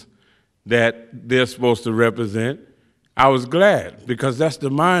citizens that they're supposed to represent. I was glad, because that's the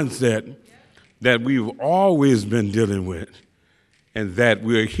mindset that we've always been dealing with, and that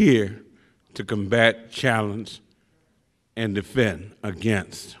we're here to combat, challenge, and defend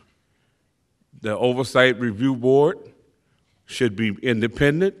against. The Oversight Review Board should be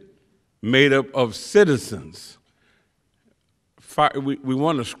independent, made up of citizens. We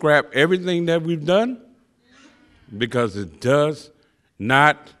want to scrap everything that we've done because it does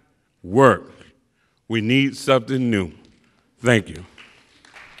not work. We need something new. Thank you.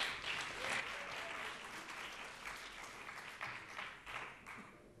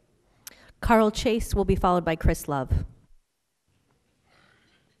 Carl Chase will be followed by Chris Love.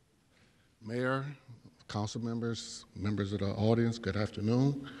 Mayor, council members, members of the audience, good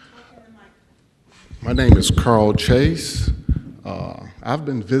afternoon. My name is Carl Chase. I've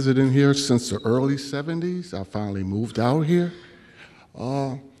been visiting here since the early 70s. I finally moved out here.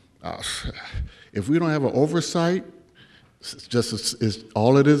 If we don't have an oversight,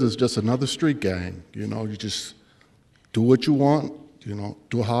 all it is just another street gang. You know, you just do what you want, you know,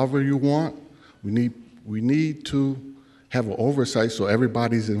 do however you want. We need to have an oversight so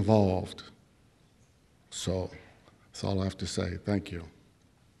everybody's involved. So that's all I have to say. Thank you.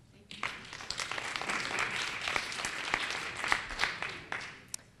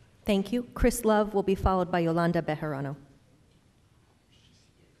 Thank you. Chris Love will be followed by Yolanda Bejarano.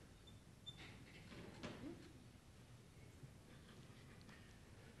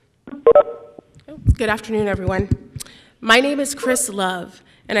 Good afternoon, everyone. My name is Chris Love,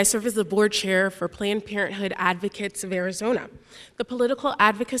 and I serve as the board chair for Planned Parenthood Advocates of Arizona, the political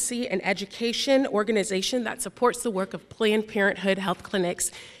advocacy and education organization that supports the work of Planned Parenthood health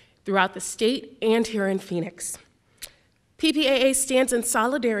clinics throughout the state and here in Phoenix. PPAA stands in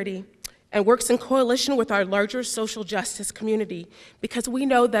solidarity and works in coalition with our larger social justice community because we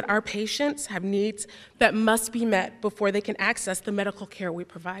know that our patients have needs that must be met before they can access the medical care we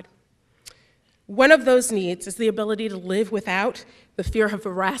provide. One of those needs is the ability to live without the fear of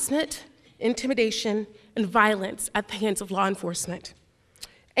harassment, intimidation, and violence at the hands of law enforcement,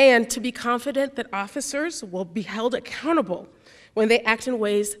 and to be confident that officers will be held accountable when they act in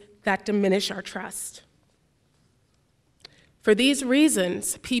ways that diminish our trust. For these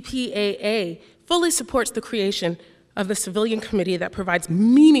reasons, PPAA fully supports the creation of the civilian committee that provides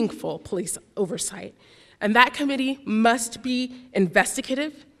meaningful police oversight, and that committee must be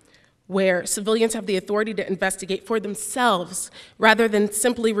investigative, where civilians have the authority to investigate for themselves rather than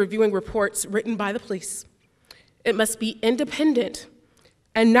simply reviewing reports written by the police. It must be independent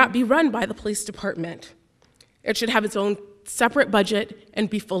and not be run by the police department. It should have its own separate budget and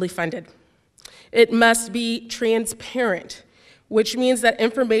be fully funded. It must be transparent, which means that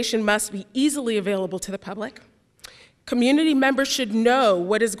information must be easily available to the public. Community members should know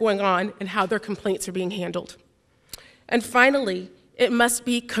what is going on and how their complaints are being handled. And finally, it must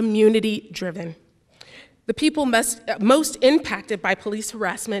be community-driven. The people most impacted by police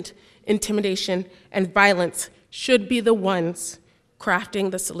harassment, intimidation, and violence should be the ones crafting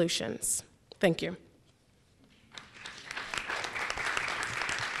the solutions. Thank you.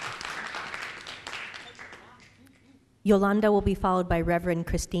 Yolanda will be followed by Reverend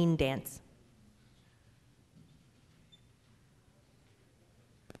Christine Dance.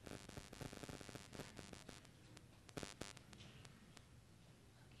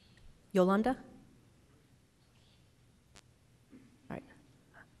 Yolanda? All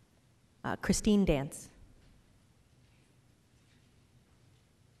right. Christine Dance.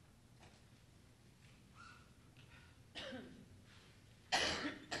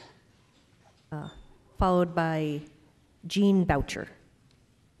 followed by Jean Boucher.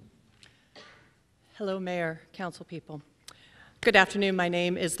 Hello, Mayor, council people. Good afternoon. My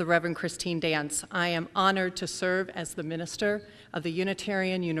name is the Reverend Christine Dance. I am honored to serve as the minister of the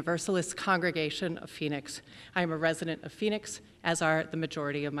Unitarian Universalist Congregation of Phoenix. I am a resident of Phoenix, as are the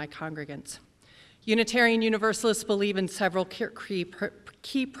majority of my congregants. Unitarian Universalists believe in several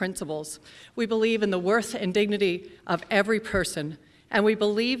key principles. We believe in the worth and dignity of every person, and we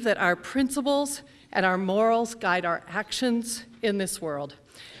believe that our principles and our morals guide our actions in this world.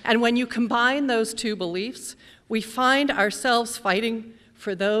 And when you combine those two beliefs, we find ourselves fighting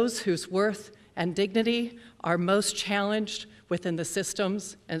for those whose worth and dignity are most challenged within the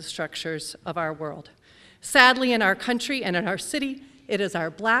systems and structures of our world. Sadly, in our country and in our city, it is our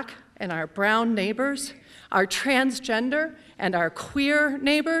Black and our brown neighbors, our transgender and our queer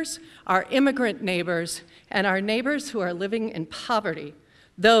neighbors, our immigrant neighbors, and our neighbors who are living in poverty.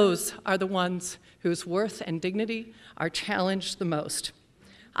 Those are the ones whose worth and dignity are challenged the most.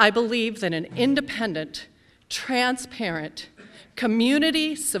 I believe that an independent, transparent,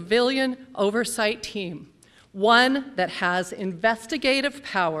 community civilian oversight team, one that has investigative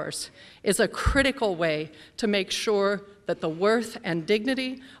powers, is a critical way to make sure that the worth and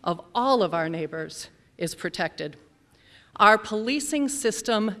dignity of all of our neighbors is protected. Our policing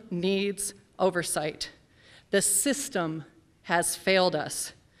system needs oversight. The system has failed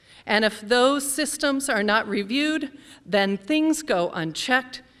us. And if those systems are not reviewed, then things go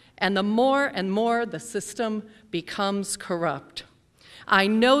unchecked, and more the system becomes corrupt. I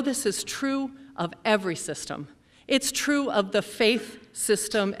know this is true of every system. It's true of the faith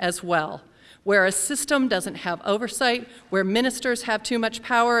system as well, where a system doesn't have oversight, where ministers have too much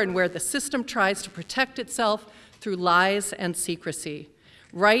power, and where the system tries to protect itself through lies and secrecy.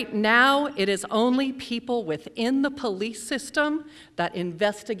 Right now, it is only people within the police system that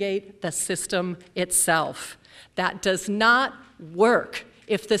investigate the system itself. That does not work.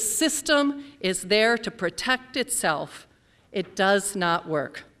 If the system is there to protect itself, it does not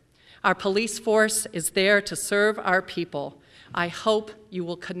work. Our police force is there to serve our people. I hope you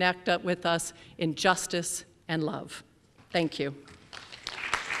will connect up with us in justice and love. Thank you.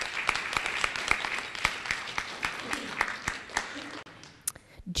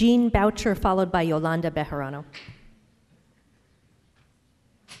 Jean Boucher, followed by Yolanda Bejarano.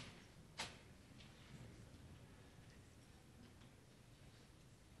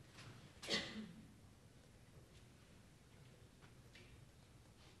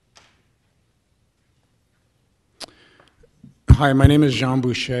 Hi, my name is Jean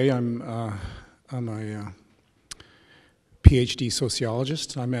Boucher. I'm a PhD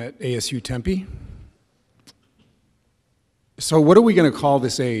sociologist. I'm at ASU Tempe. So what are we going to call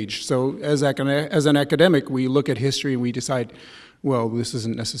this age? So as an academic, we look at history and we decide, well, this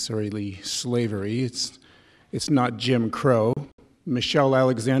isn't necessarily slavery. It's not Jim Crow. Michelle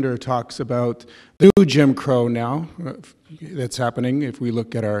Alexander talks about the new Jim Crow now that's happening if we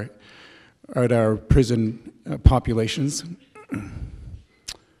look at our prison populations.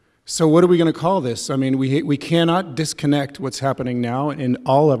 So what are we going to call this? I mean, we cannot disconnect what's happening now in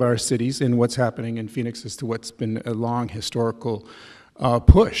all of our cities and what's happening in Phoenix as to what's been a long historical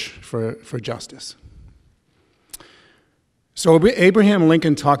push for justice. So Abraham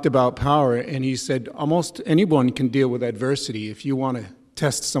Lincoln talked about power, and he said almost anyone can deal with adversity. If you want to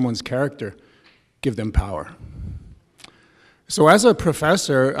test someone's character, give them power. So as a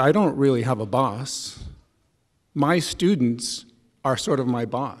professor, I don't really have a boss. My students are sort of my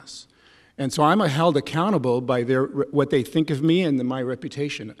boss. And so I'm held accountable by what they think of me and my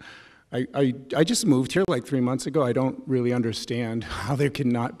reputation. I just moved here like 3 months ago. I don't really understand how there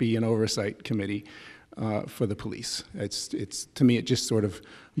cannot be an oversight committee for the police. To me, it just sort of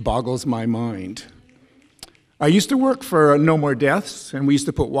boggles my mind. I used to work for No More Deaths, and we used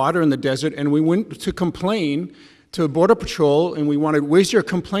to put water in the desert, and we went to complain to Border Patrol, and we wanted, where's your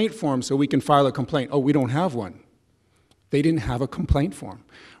complaint form so we can file a complaint? Oh, we don't have one. They didn't have a complaint form.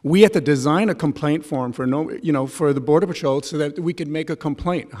 We had to design a complaint form for the Border Patrol so that we could make a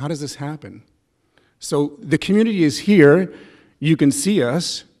complaint. How does this happen? So the community is here. You can see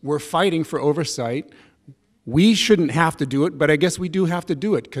us. We're fighting for oversight. We shouldn't have to do it, but I guess we do have to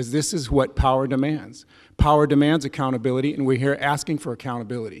do it because this is what power demands. Power demands accountability, and we're here asking for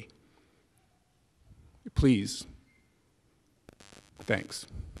accountability. Please. Thanks.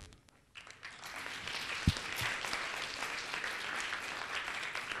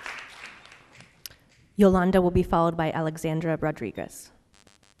 Yolanda will be followed by Alexandra Rodriguez.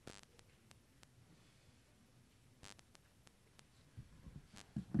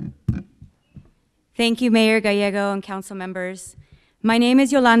 Thank you, Mayor Gallego and council members. My name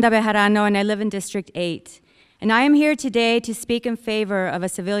is Yolanda Bejarano, and I live in District 8. And I am here today to speak in favor of a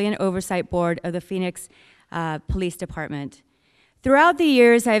civilian oversight board of the Phoenix Police Department. Throughout the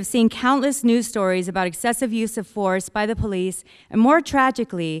years, I have seen countless news stories about excessive use of force by the police, and more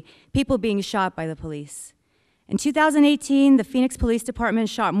tragically, people being shot by the police. In 2018, the Phoenix Police Department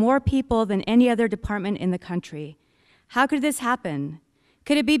shot more people than any other department in the country. How could this happen?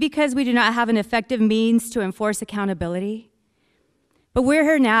 Could it be because we do not have an effective means to enforce accountability? But we're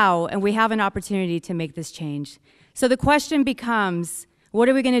here now, and we have an opportunity to make this change. So the question becomes, what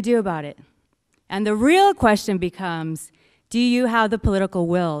are we going to do about it? And the real question becomes, do you have the political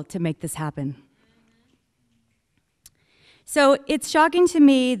will to make this happen? So it's shocking to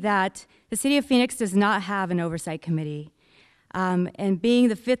me that the city of Phoenix does not have an oversight committee. And being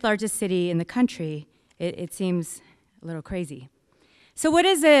the 5th largest city in the country, it seems a little crazy. So what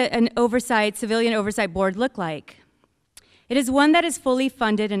does an civilian oversight board look like? It is one that is fully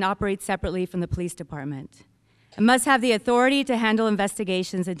funded and operates separately from the police department. It must have the authority to handle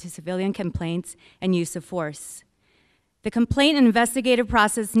investigations into civilian complaints and use of force. The complaint and investigative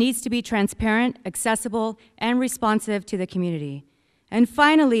process needs to be transparent, accessible, and responsive to the community. And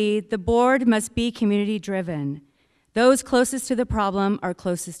finally, the board must be community-driven. Those closest to the problem are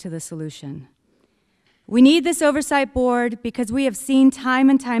closest to the solution. We need this oversight board because we have seen time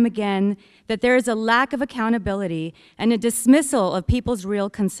and time again that there is a lack of accountability and a dismissal of people's real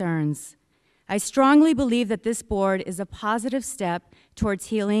concerns. I strongly believe that this board is a positive step towards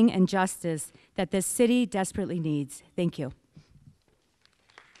healing and justice that this city desperately needs. Thank you.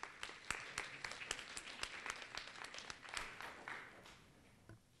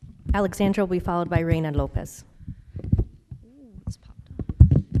 Alexandra will be followed by Reina Lopez.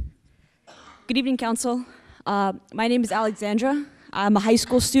 Good evening, Council. My name is Alexandra. I'm a high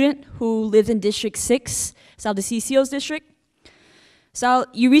school student who lives in District 6, Sal de Cicio's district. Sal,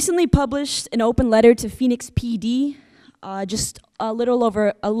 you recently published an open letter to Phoenix PD just a little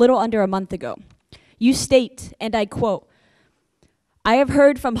under a month ago. You state, and I quote, "I have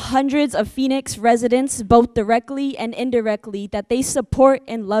heard from hundreds of Phoenix residents, both directly and indirectly, that they support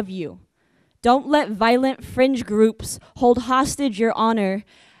and love you. Don't let violent fringe groups hold hostage your honor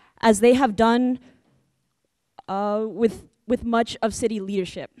as they have done with much of city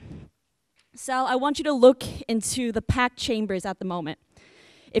leadership." Sal, I want you to look into the packed chambers at the moment.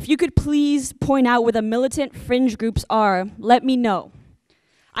 If you could please point out where the militant fringe groups are, let me know.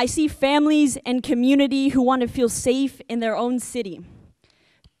 I see families and community who want to feel safe in their own city.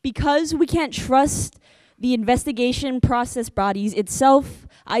 Because we can't trust the investigation process bodies itself,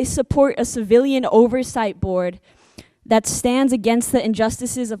 I support a civilian oversight board that stands against the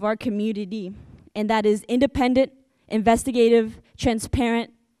injustices of our community, and that is independent, investigative,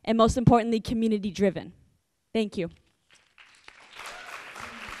 transparent, and most importantly, community-driven. Thank you.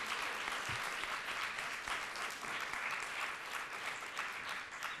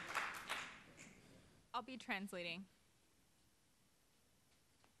 I'll be translating.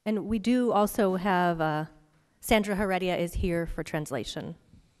 And we do also have Sandra Heredia is here for translation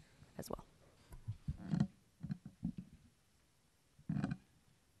as well.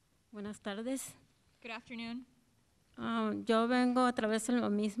 Buenas tardes. Good afternoon. Yo vengo a través de lo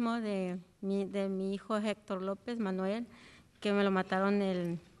mismo de mi hijo Héctor López Manuel, que me lo mataron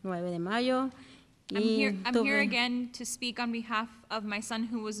el 9 de mayo. I'm here again to speak on behalf of my son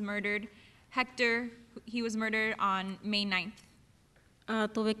who was murdered. Hector, he was murdered on May 9th.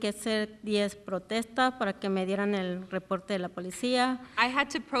 Tuve que hacer 10 protestas para que me dieran el reporte de la policía. I had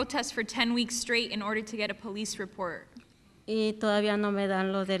to protest for 10 weeks straight in order to get a police report. Y todavía no me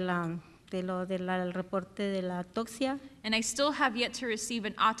dan lo del reporte de la autopsia. And I still have yet to receive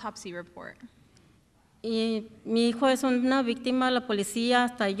an autopsy report. Y mi hijo es una víctima de la policía,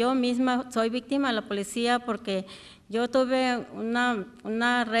 hasta yo misma soy víctima de la policía porque yo tuve un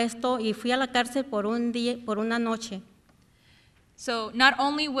arresto y fui a la cárcel por una noche. So not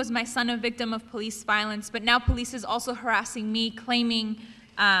only was my son a victim of police violence, but now police is also harassing me, claiming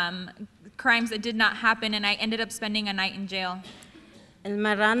crimes that did not happen, and I ended up spending a night in jail. En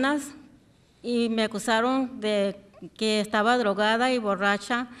Marranas, y me acusaron de que estaba drogada y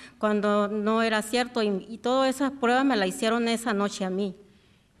borracha cuando no era cierto, y todas esas pruebas me las hicieron esa noche a mí.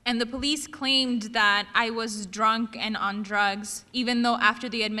 And the police claimed that I was drunk and on drugs, even though after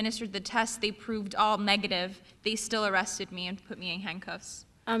they administered the test, they proved all negative. They still arrested me and put me in handcuffs.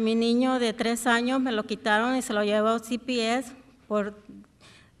 A mi niño de 3 años me lo quitaron y se lo llevó a CPS por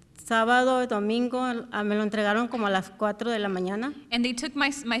sábado y domingo, me lo entregaron como a las 4 de la mañana. And they took my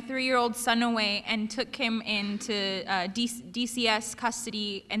 3-year-old son away and took him into DCS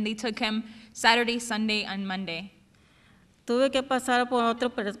custody, and they took him Saturday, Sunday, and Monday. tuve que pasar por otro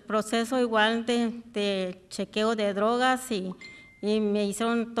proceso igual de chequeo de drogas y me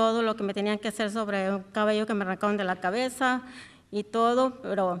hicieron todo lo que me tenían que hacer sobre un cabello que me arrancaron de la cabeza y todo,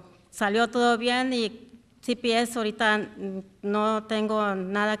 pero salió todo bien y CPS ahorita no tengo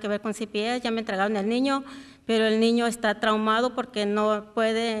nada que ver con CPS, ya me entregaron el niño, pero el niño está traumado porque no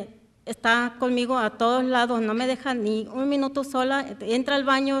puede, está conmigo a todos lados, no me deja ni un minuto sola, entra al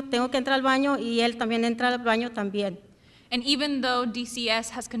baño, tengo que entrar al baño y él también entra al baño también. And even though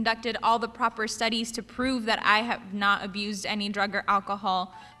DCS has conducted all the proper studies to prove that I have not abused any drug or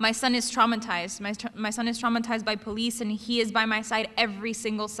alcohol, my son is traumatized. My son is traumatized by police, and he is by my side every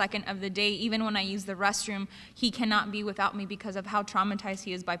single second of the day. Even when I use the restroom, he cannot be without me because of how traumatized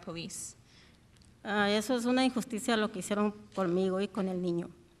he is by police. Eso es una injusticia lo que hicieron conmigo y con el niño.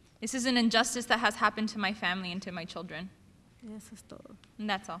 This is an injustice that has happened to my family and to my children. Eso es todo. And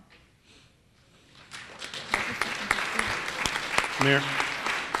that's all. Mayor.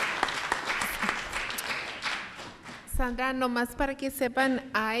 Sandra, nomás para que sepan,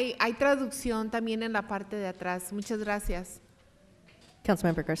 hay traducción también en la parte de atrás. Muchas gracias.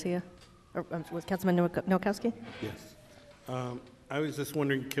 Councilmember Garcia, or was Councilman Nowakowski? Yes. I was just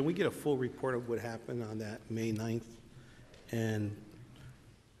wondering, can we get a full report of what happened on that May 9th? And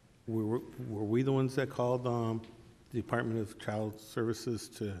were we the ones that called the Department of Child Services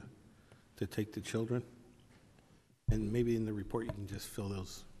to take the children? And maybe in the report you can just fill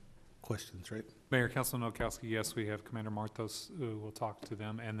those questions, right? Mayor, Councilman Nowakowski, yes, we have Commander Marthos who will talk to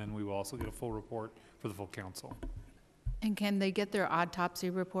them, and then we will also get a full report for the full council. And can they get their autopsy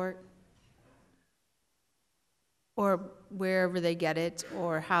report? Or wherever they get it,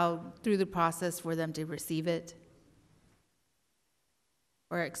 or how, through the process for them to receive it?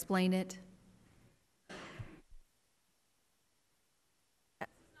 Or explain it?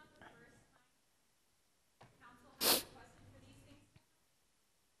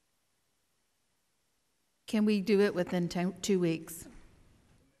 Can we do it within 2 weeks?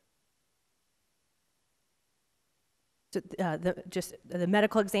 So, the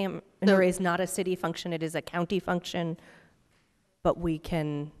medical examiner is not a city function, it is a county function, but we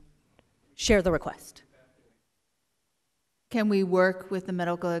can share the request. Can we work with the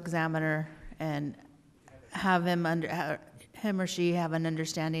medical examiner and have him or she have an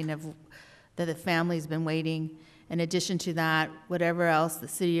understanding of that the family's been waiting? In addition to that, whatever else the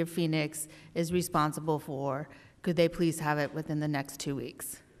City of Phoenix is responsible for, could they please have it within the next 2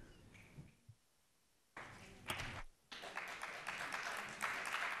 weeks?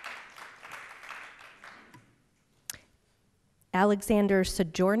 Alexander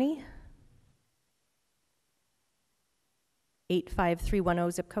Sojourny,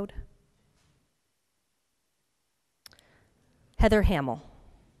 85310 zip code. Heather Hamill.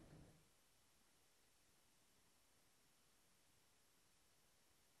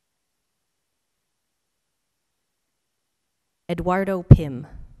 Eduardo Pim.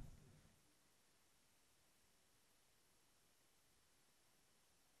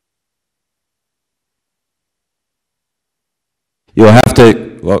 You'll have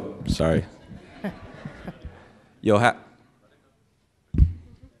to, well, sorry. You'll have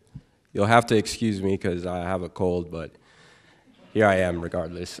to excuse me because I have a cold, but here I am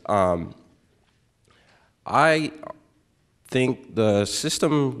regardless. I think the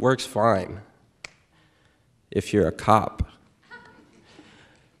system works fine if you're a cop.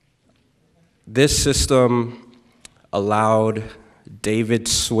 This system allowed David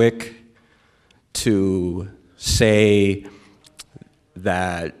Swick to say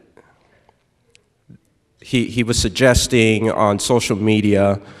that he was suggesting on social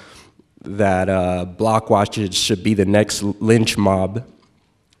media that block watches should be the next lynch mob.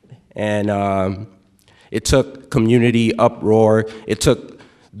 And it took community uproar. It took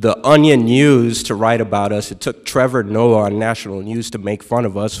the Onion News to write about us. It took Trevor Noah on national news to make fun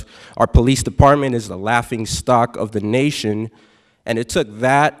of us. Our police department is the laughing stock of the nation. And it took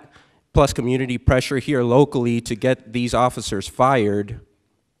that plus community pressure here locally to get these officers fired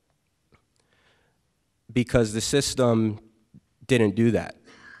because the system didn't do that.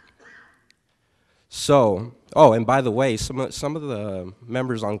 So, oh, and by the way, some of the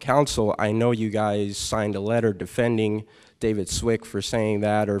members on council, I know you guys signed a letter defending David Swick for saying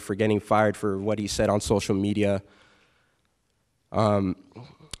that or for getting fired for what he said on social media.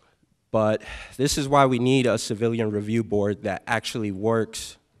 But this is why we need a civilian review board that actually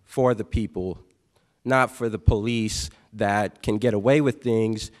works for the people, not for the police that can get away with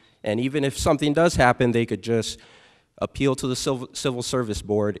things. And even if something does happen, they could just appeal to the Civil Service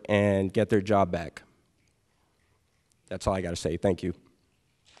Board and get their job back. That's all I got to say. Thank you.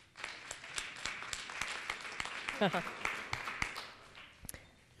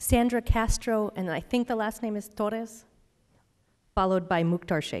 Sandra Castro, and I think the last name is Torres, followed by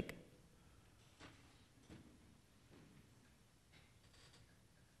Mukhtar Sheikh.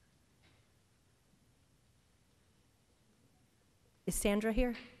 Is Sandra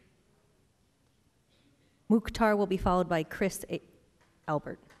here? Mukhtar will be followed by Chris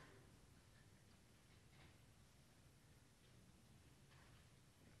Albert.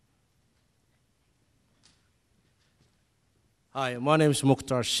 Hi, my name is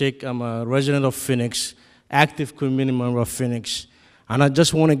Mukhtar Sheikh. I'm a resident of Phoenix, active community member of Phoenix, and I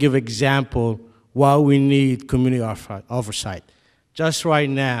just want to give example why we need community oversight. Just right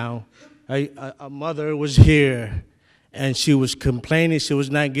now, a mother was here, and she was complaining she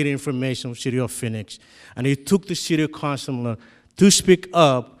was not getting information from City of Phoenix, and it took the city councilor to speak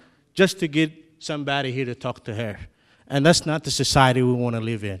up just to get somebody here to talk to her. And that's not the society we want to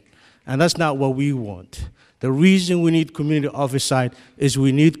live in, and that's not what we want. The reason we need community oversight is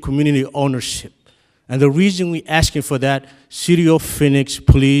we need community ownership. And the reason we're asking for that, City of Phoenix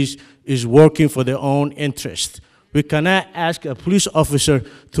Police is working for their own interest. We cannot ask a police officer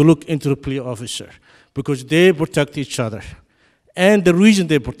to look into the police officer because they protect each other. And the reason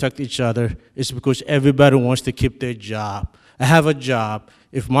they protect each other is because everybody wants to keep their job. I have a job.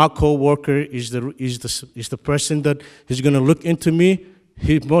 If my coworker is the person that is going to look into me,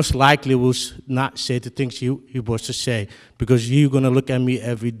 he most likely will not say the things he wants to say because he's going to look at me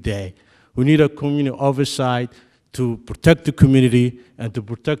every day. We need a community oversight to protect the community and to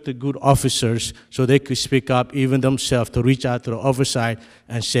protect the good officers so they could speak up even themselves to reach out to the oversight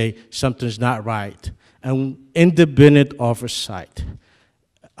and say something's not right. And independent oversight.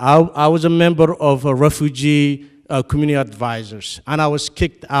 I was a member of a refugee community advisors, and I was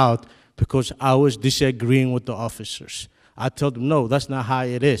kicked out because I was disagreeing with the officers. I told them, no, that's not how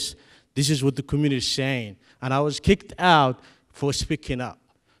it is. This is what the community is saying. And I was kicked out for speaking up.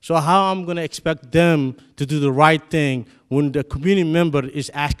 So how I'm going to expect them to do the right thing when the community member is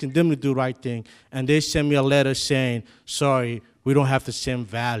asking them to do the right thing, and they send me a letter saying, sorry, we don't have the same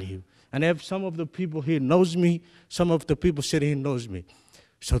value. And if some of the people here knows me, some of the people sitting here knows me.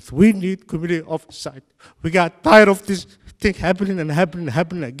 So we need community oversight. We got tired of this thing happening and happening and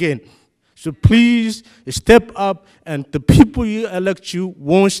happening again. So please step up, and the people you elect you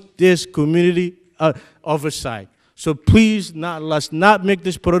wants this community oversight. So please, let's not make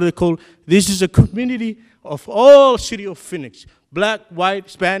this political. This is a community of all City of Phoenix, black,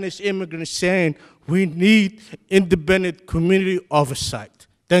 white, Spanish immigrants saying we need independent community oversight.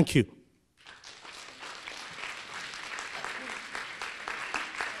 Thank you.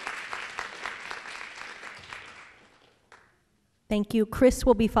 Thank you. Chris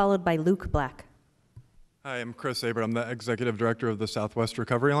will be followed by Luke Black. Hi, I'm Chris Aber. I'm the Executive Director of the Southwest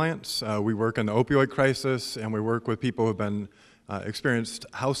Recovery Alliance. We work in the opioid crisis, and we work with people who have been experienced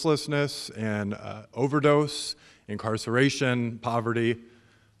houselessness and overdose, incarceration, poverty.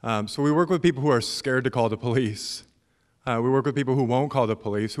 So we work with people who are scared to call the police. We work with people who won't call the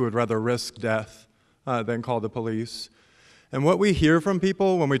police, who would rather risk death than call the police. And what we hear from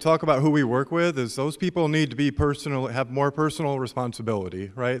people when we talk about who we work with is those people need to be have more personal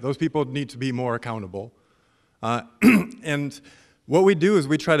responsibility, right? Those people need to be more accountable. And what we do is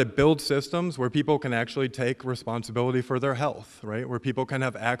we try to build systems where people can actually take responsibility for their health, right? Where people can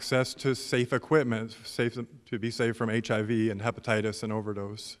have access to safe equipment, to be safe from HIV and hepatitis and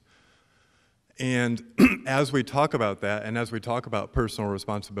overdose. And as we talk about that, and as we talk about personal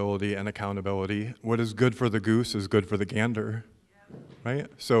responsibility and accountability, what is good for the goose is good for the gander, right?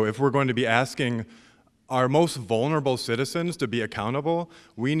 So if we're going to be asking our most vulnerable citizens to be accountable,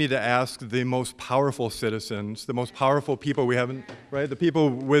 we need to ask the most powerful citizens, the most powerful people we haven't, right? The people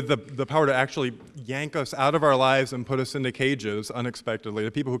with the power to actually yank us out of our lives and put us into cages unexpectedly,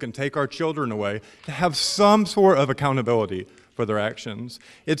 the people who can take our children away, to have some sort of accountability for their actions.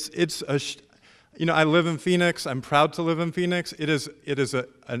 You know, I live in Phoenix. I'm proud to live in Phoenix. It is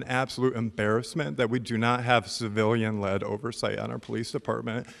an absolute embarrassment that we do not have civilian-led oversight on our police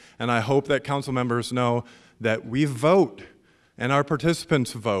department. And I hope that council members know that we vote and our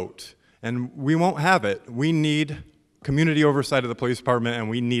participants vote. And we won't have it. We need community oversight of the police department, and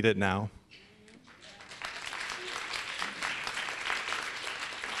we need it now.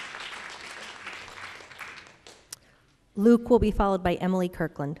 Luke will be followed by Emily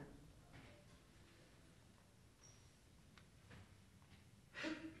Kirkland.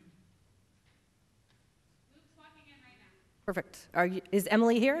 Perfect. Is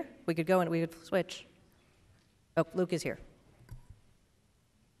Emily here? We could go and we could switch. Oh, Luke is here.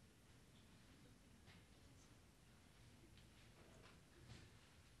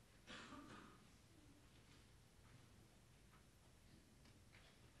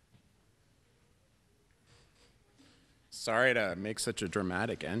 Sorry to make such a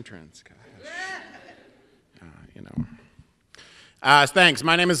dramatic entrance, guys. You know. Thanks.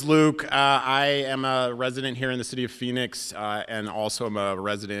 My name is Luke. I am a resident here in the city of Phoenix, and also I'm a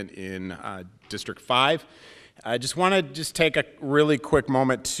resident in District 5. I just want to take a really quick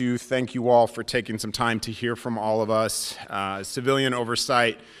moment to thank you all for taking some time to hear from all of us. Civilian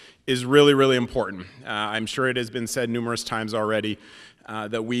oversight is really, really important. I'm sure it has been said numerous times already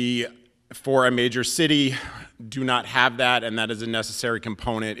that we, for a major city, do not have that, and that is a necessary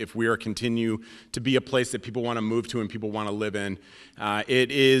component if we are continue to be a place that people want to move to and people want to live in. It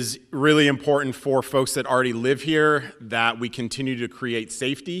is really important for folks that already live here that we continue to create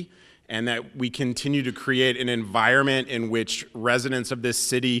safety and that we continue to create an environment in which residents of this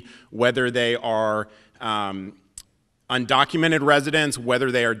city, whether they are undocumented residents,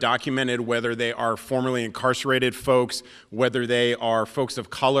 whether they are documented, whether they are formerly incarcerated folks, whether they are folks of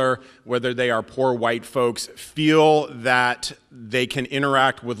color, whether they are poor white folks, feel that they can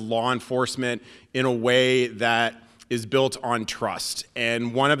interact with law enforcement in a way that is built on trust.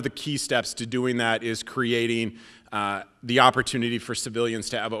 And one of the key steps to doing that is creating the opportunity for civilians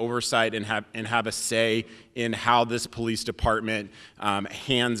to have oversight and have a say in how this police department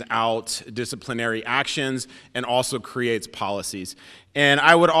hands out disciplinary actions and also creates policies. And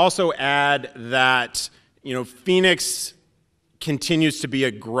I would also add that, you know, Phoenix continues to be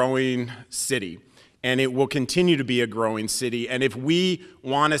a growing city, and it will continue to be a growing city. And if we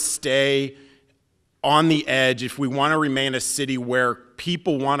want to stay on the edge, if we want to remain a city where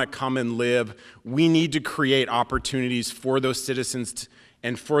people want to come and live, we need to create opportunities for those citizens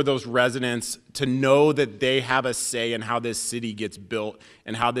and for those residents to know that they have a say in how this city gets built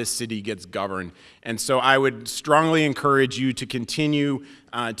and how this city gets governed. And so I would strongly encourage you to continue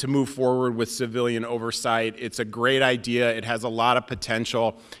to move forward with civilian oversight. It's a great idea. It has a lot of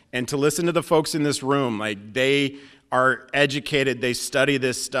potential. And to listen to the folks in this room, like, they are educated, they study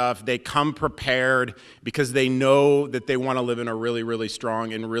this stuff, they come prepared because they know that they want to live in a really, really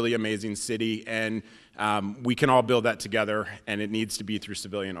strong and really amazing city, and we can all build that together, and it needs to be through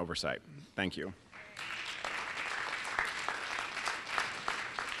civilian oversight. Thank you.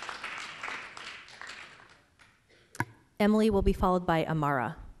 Emily will be followed by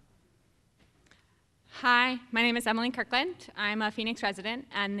Amara. Hi, my name is Emily Kirkland. I'm a Phoenix resident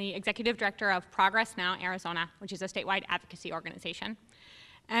and the executive director of Progress Now Arizona, which is a statewide advocacy organization.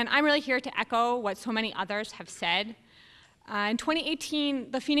 And I'm really here to echo what so many others have said. In 2018,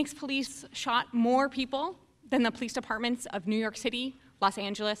 the Phoenix police shot more people than the police departments of New York City, Los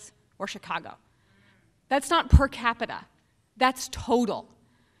Angeles, or Chicago. That's not per capita, that's total.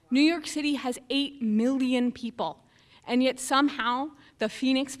 New York City has 8 million people, and yet somehow the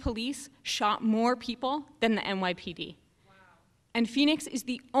Phoenix police shot more people than the NYPD. Wow. And Phoenix is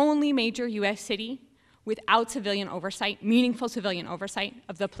the only major US city without civilian oversight, meaningful civilian oversight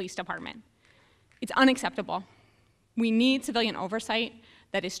of the police department. It's unacceptable. We need civilian oversight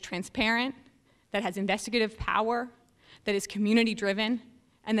that is transparent, that has investigative power, that is community driven,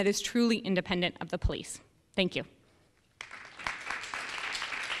 and that is truly independent of the police. Thank you.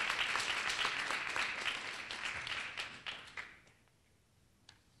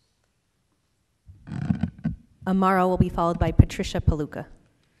 Amara will be followed by Patricia Paluca.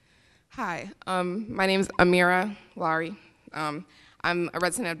 Hi, my name is Amira Lowry. I'm a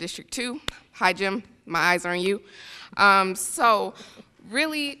resident of District 2. Hi, Jim. My eyes are on you. So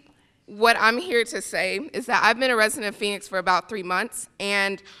really, what I'm here to say is that I've been a resident of Phoenix for about 3 months,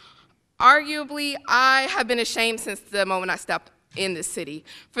 and arguably, I have been ashamed since the moment I stepped in this city,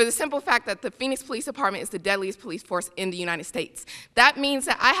 for the simple fact that the Phoenix Police Department is the deadliest police force in the United States. That means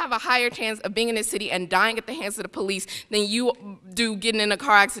that I have a higher chance of being in this city and dying at the hands of the police than you do getting in a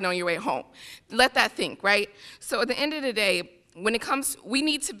car accident on your way home. Let that think, right? So at the end of the day, when it comes, we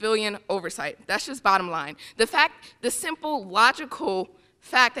need civilian oversight. That's just bottom line. The simple, logical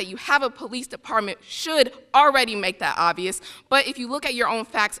fact that you have a police department should already make that obvious, but if you look at your own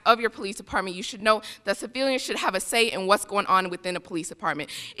facts of your police department, you should know that civilians should have a say in what's going on within a police department.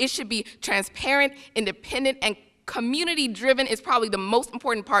 It should be transparent, independent, and community-driven is probably the most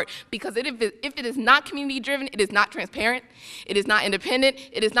important part, because if it is not community-driven, it is not transparent, it is not independent,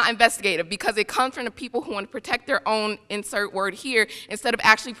 it is not investigative, because it comes from the people who want to protect their own, insert word here, instead of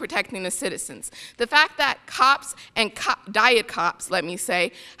actually protecting the citizens. The fact that cops and diet cops, let me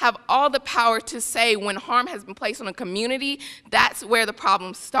say, have all the power to say when harm has been placed on a community, that's where the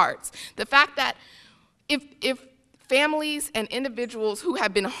problem starts. The fact that if families and individuals who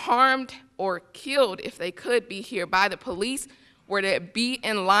have been harmed or killed, if they could be here by the police, were to be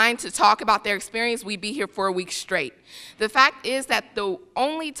in line to talk about their experience, we'd be here for a week straight. The fact is that the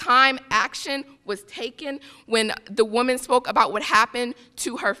only time action was taken when the woman spoke about what happened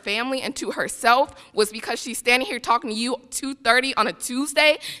to her family and to herself was because she's standing here talking to you 2:30 on a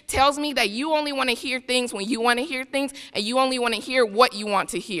Tuesday, tells me that you only want to hear things when you want to hear things, and you only want to hear what you want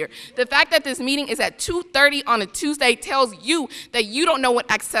to hear. The fact that this meeting is at 2:30 on a Tuesday tells you that you don't know what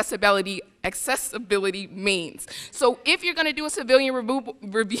accessibility means. So if you're going to do a civilian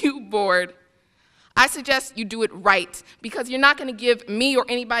review board, I suggest you do it right, because you're not going to give me or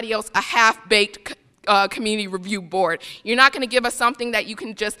anybody else a half-baked community review board. You're not going to give us something that you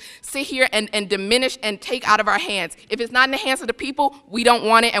can just sit here and diminish and take out of our hands. If it's not in the hands of the people, we don't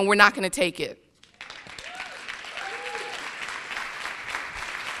want it, and we're not going to take it.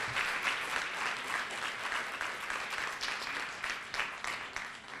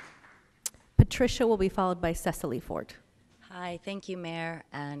 Patricia will be followed by Cecily Ford. Hi, thank you, Mayor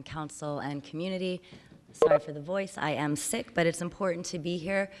and Council and community. Sorry for the voice, I am sick, but it's important to be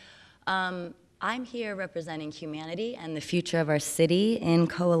here. I'm here representing humanity and the future of our city in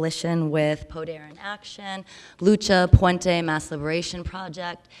coalition with Poder in Action, Lucha, Puente, Mass Liberation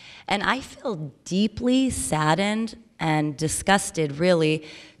Project, and I feel deeply saddened and disgusted, really,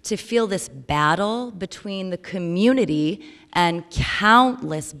 to feel this battle between the community and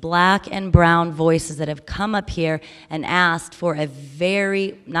countless black and brown voices that have come up here and asked for a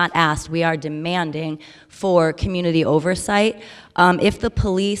not asked, we are demanding for community oversight. If the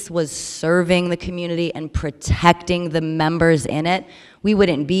police was serving the community and protecting the members in it, we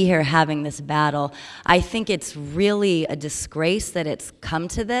wouldn't be here having this battle. I think it's really a disgrace that it's come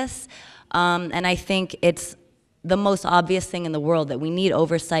to this, and I think it's the most obvious thing in the world that we need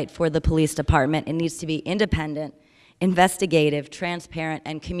oversight for the police department. It needs to be independent, investigative, transparent,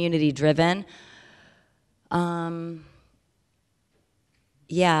 and community-driven.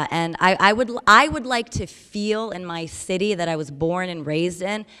 Yeah, and I would like to feel in my city that I was born and raised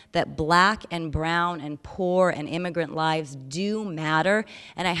in that black and brown and poor and immigrant lives do matter.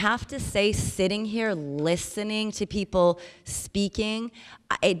 And I have to say, sitting here listening to people speaking,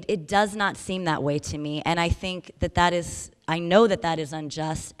 it does not seem that way to me. And I think I know that is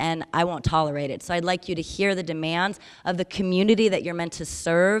unjust, and I won't tolerate it. So I'd like you to hear the demands of the community that you're meant to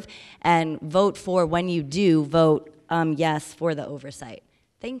serve and vote for, when you do, vote yes for the oversight.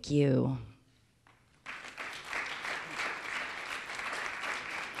 Thank you.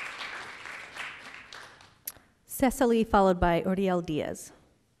 Cecily, followed by Uriel Diaz.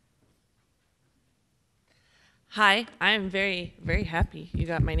 Hi, I'm very, very happy you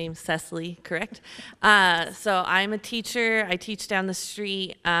got my name Cecily correct. So I'm a teacher. I teach down the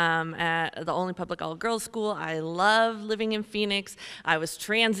street at the only public all-girls school. I love living in Phoenix. I was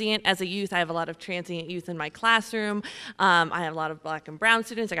transient as a youth. I have a lot of transient youth in my classroom. I have a lot of black and brown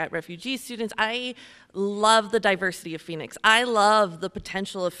students. I got refugee students. I love the diversity of Phoenix. I love the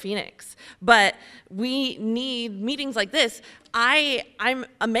potential of Phoenix. But we need meetings like this. I'm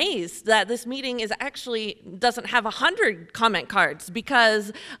amazed that this meeting doesn't have 100 comment cards,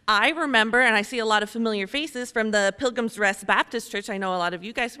 because I remember, and I see a lot of familiar faces from the Pilgrim's Rest Baptist Church. I know a lot of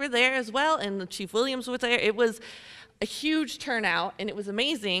you guys were there as well, and Chief Williams was there. It was a huge turnout, and it was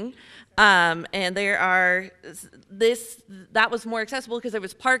amazing. And that was more accessible because there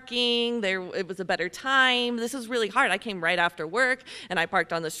was parking, it was a better time. This is really hard. I came right after work, and I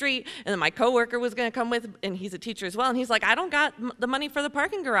parked on the street, and then my coworker was gonna come with, and he's a teacher as well, and he's like, I don't got the money for the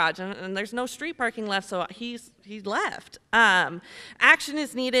parking garage, and there's no street parking left, so he left. Action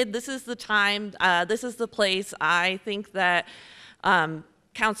is needed. This is the time, this is the place. I think that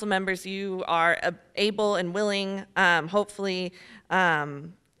council members, you are able and willing, hopefully,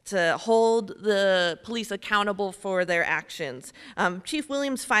 to hold the police accountable for their actions. Chief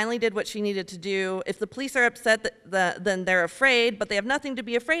Williams finally did what she needed to do. If the police are upset, then they're afraid, but they have nothing to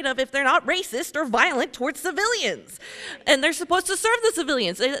be afraid of if they're not racist or violent towards civilians. And they're supposed to serve the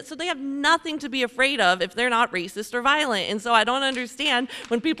civilians, so they have nothing to be afraid of if they're not racist or violent. And so I don't understand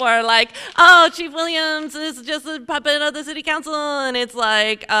when people are like, oh, Chief Williams is just a puppet of the city council, and it's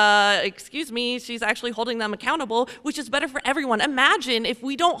like, excuse me, she's actually holding them accountable, which is better for everyone. Imagine if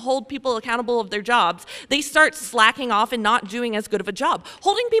we don't hold people accountable of their jobs, they start slacking off and not doing as good of a job.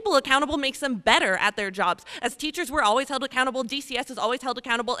 Holding people accountable makes them better at their jobs. As teachers, we're always held accountable, DCS is always held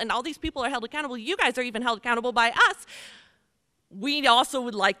accountable, and all these people are held accountable. You guys are even held accountable by us. We also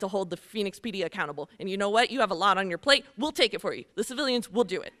would like to hold the Phoenix PD accountable. And you know what? You have a lot on your plate. We'll take it for you. The civilians will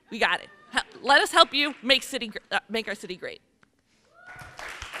do it. We got it. Let us help you make our city great.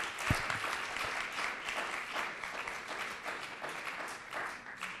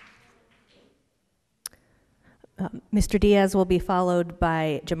 Mr. Diaz will be followed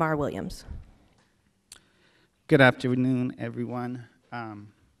by Jamar Williams. Good afternoon, everyone.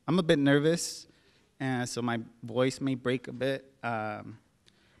 I'm a bit nervous and so my voice may break a bit.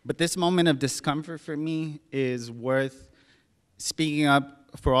 But this moment of discomfort for me is worth speaking up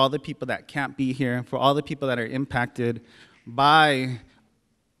for all the people that can't be here, for all the people that are impacted by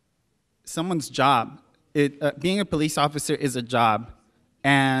someone's job. Being a police officer is a job.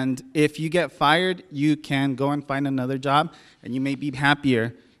 And if you get fired, you can go and find another job, and you may be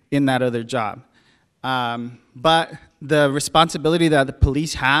happier in that other job. But the responsibility that the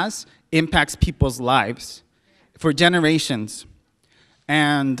police has impacts people's lives for generations.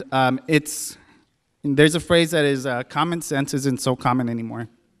 And there's a phrase that is common sense isn't so common anymore.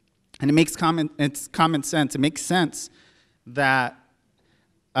 And it's common sense. It makes sense that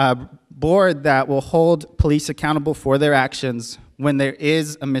a board that will hold police accountable for their actions when there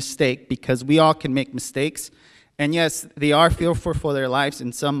is a mistake, because we all can make mistakes. And yes, they are fearful for their lives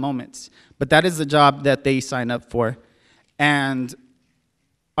in some moments, but that is the job that they sign up for. And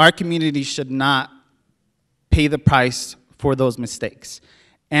our community should not pay the price for those mistakes.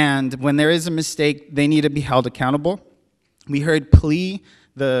 And when there is a mistake, they need to be held accountable. We heard Plea,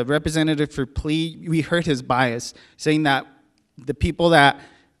 the representative for Plea, we heard his bias, saying that the people that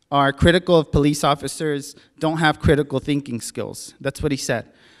are critical of police officers don't have critical thinking skills. That's what he said.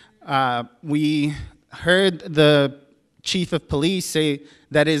 We heard the chief of police say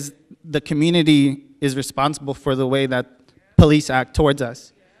that the community is responsible for the way that police act towards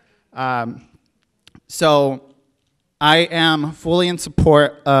us. So I am fully in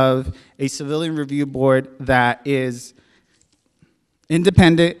support of a civilian review board that is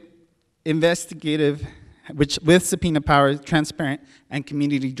independent, investigative, with subpoena power, transparent, and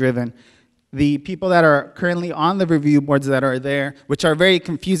community-driven. The people that are currently on the review boards that are there, which are very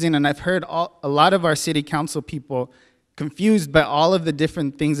confusing, and I've heard a lot of our city council people confused by all of the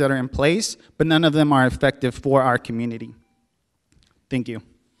different things that are in place, but none of them are effective for our community. Thank you.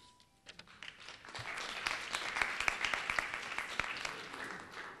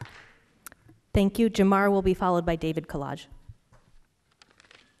 Thank you. Jamar will be followed by David Collage.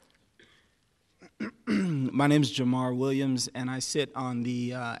 My name is Jamar Williams, and I sit on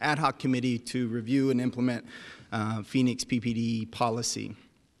the ad hoc committee to review and implement Phoenix PPD policy.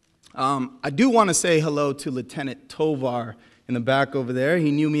 I do want to say hello to Lieutenant Tovar in the back over there. He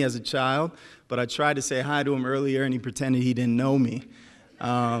knew me as a child, but I tried to say hi to him earlier, and he pretended he didn't know me.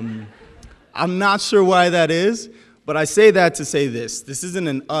 I'm not sure why that is, but I say that to say this. This isn't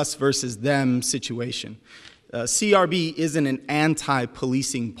an us versus them situation. CRB isn't an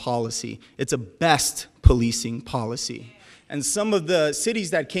anti-policing policy. It's a best policing policy. And some of the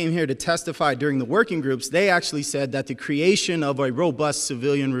cities that came here to testify during the working groups, they actually said that the creation of a robust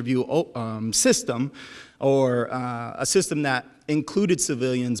civilian review system, or a system that included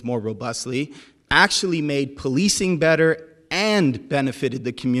civilians more robustly, actually made policing better and benefited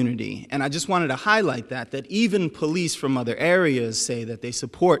the community. And I just wanted to highlight that even police from other areas say that they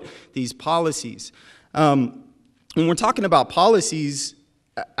support these policies. When we're talking about policies,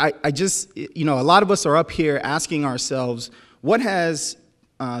 I just, a lot of us are up here asking ourselves, what has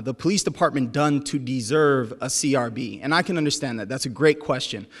the police department done to deserve a CRB? And I can understand that. That's a great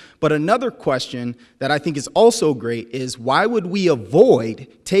question. But another question that I think is also great is, why would we avoid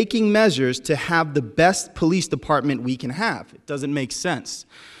taking measures to have the best police department we can have? It doesn't make sense.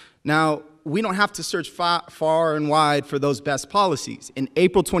 Now, we don't have to search far and wide for those best policies. In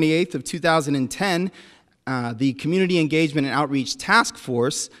April 28th of 2010, the Community Engagement and Outreach Task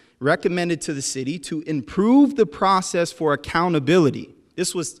Force recommended to the city to improve the process for accountability.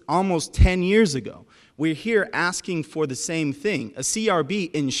 This was almost 10 years ago. We're here asking for the same thing. A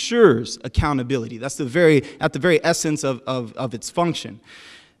CRB ensures accountability. That's at the very essence of its function.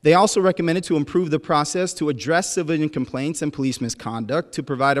 They also recommended to improve the process to address civilian complaints and police misconduct, to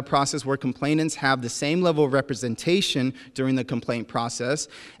provide a process where complainants have the same level of representation during the complaint process,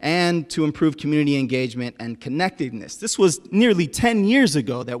 and to improve community engagement and connectedness. This was nearly 10 years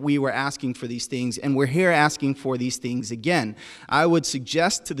ago that we were asking for these things, and we're here asking for these things again. I would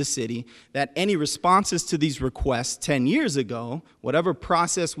suggest to the city that any responses to these requests 10 years ago, whatever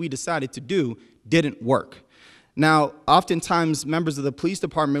process we decided to do, didn't work. Now, oftentimes members of the police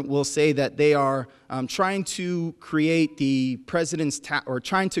department will say that they are trying to create the president's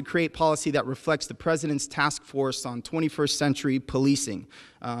trying to create policy that reflects the president's task force on 21st century policing,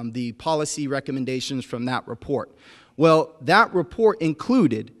 the policy recommendations from that report. Well, that report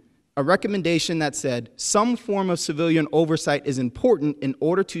included a recommendation that said some form of civilian oversight is important in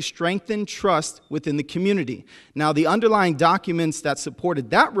order to strengthen trust within the community. Now, the underlying documents that supported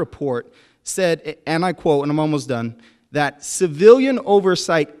that report said, and I quote, and I'm almost done, that civilian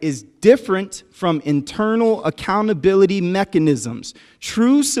oversight is different from internal accountability mechanisms.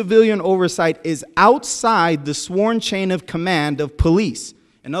 True civilian oversight is outside the sworn chain of command of police.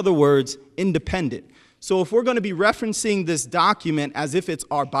 In other words, independent. So if we're going to be referencing this document as if it's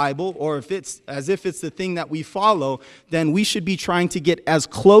our Bible, or as if it's the thing that we follow, then we should be trying to get as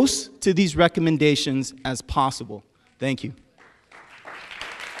close to these recommendations as possible. Thank you.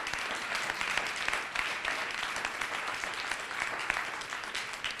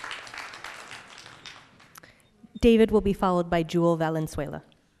 David will be followed by Jewel Valenzuela.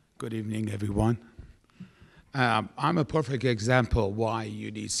 Good evening, everyone. I'm a perfect example why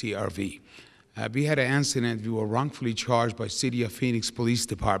you need CRV. We had an incident. We were wrongfully charged by City of Phoenix Police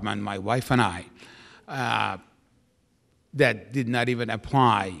Department, my wife and I, that did not even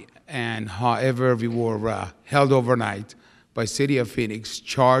apply. And however, we were held overnight by City of Phoenix,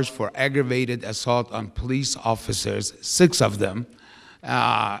 charged for aggravated assault on police officers, 6 of them,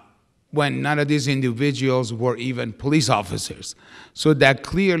 when none of these individuals were even police officers. So that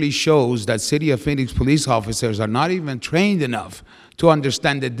clearly shows that City of Phoenix police officers are not even trained enough to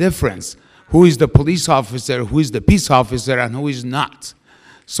understand the difference. Who is the police officer, who is the peace officer, and who is not.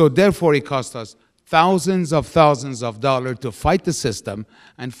 So therefore, it cost us thousands of dollars to fight the system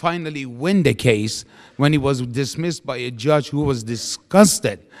and finally win the case when it was dismissed by a judge who was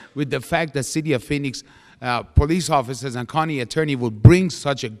disgusted with the fact that City of Phoenix police officers and county attorney would bring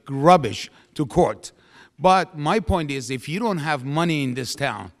such a rubbish to court. But my point is, if you don't have money in this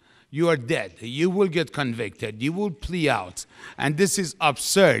town, you are dead. You will get convicted. You will plea out. And this is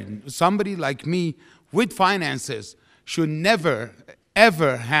absurd. Somebody like me with finances should never,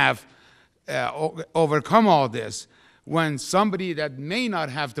 ever have overcome all this when somebody that may not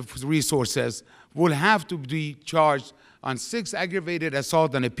have the resources will have to be charged on 6 aggravated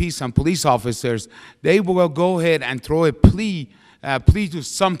assault on a peace and police officers. They will go ahead and throw a plea to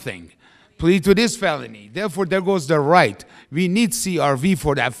something. Plea to this felony. Therefore, there goes the right. We need CRV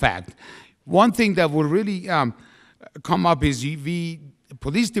for that fact. One thing that will really come up is the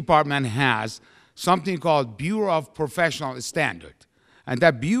police department has something called Bureau of Professional Standard. And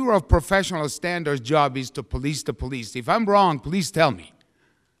that Bureau of Professional Standards job is to police the police. If I'm wrong, please tell me.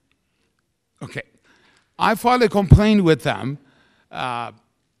 Okay. I filed a complaint with them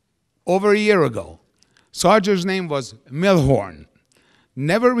over a year ago. Sergeant's name was Milhorn.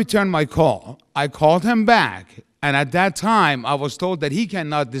 Never returned my call. I called him back, and at that time, I was told that he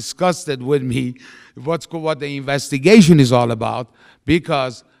cannot discuss it with me, what the investigation is all about,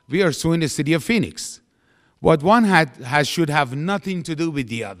 because we are suing the City of Phoenix. What one should have nothing to do with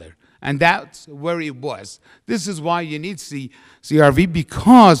the other, and that's where it was. This is why you need CRV,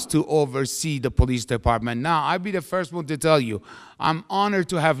 because to oversee the police department. Now, I'll be the first one to tell you, I'm honored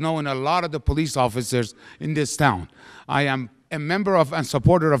to have known a lot of the police officers in this town. I am a member of and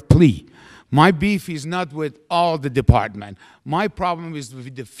supporter of plea. My beef is not with all the department. My problem is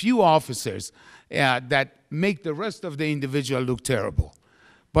with the few officers that make the rest of the individual look terrible.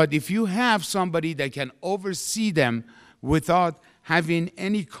 But if you have somebody that can oversee them without having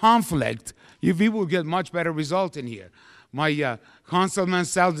any conflict, we will get much better result in here. My Councilman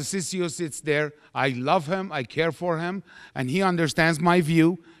Sal DeCiccio sits there. I love him. I care for him. And he understands my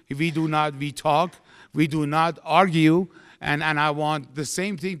view. We talk. We do not argue. And I want the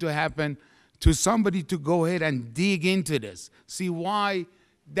same thing to happen to somebody to go ahead and dig into this. See why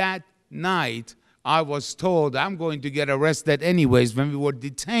that night I was told I'm going to get arrested anyways when we were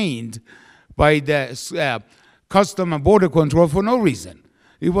detained by the Custom and Border Control for no reason.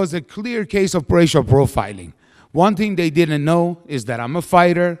 It was a clear case of racial profiling. One thing they didn't know is that I'm a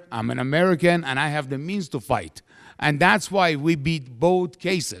fighter, I'm an American, and I have the means to fight. And that's why we beat both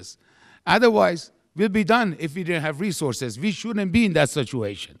cases. Otherwise, we'll be done if we didn't have resources. We shouldn't be in that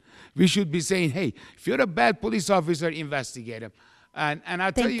situation. We should be saying, hey, if you're a bad police officer, investigate him. And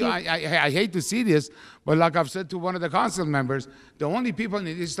I'll tell you, I hate to see this, but like I've said to one of the council members, the only people in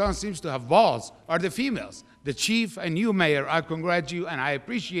this town seems to have balls are the females. The chief and you, Mayor, I congratulate you and I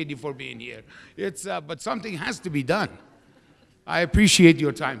appreciate you for being here. But something has to be done. I appreciate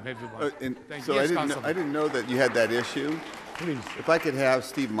your time, everyone. Thank you. So Yes, I didn't know that you had that issue. Please. If I could have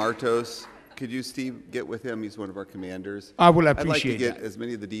Steve Martos, could you, Steve, get with him? He's one of our commanders. I will I'd like to appreciate get that. as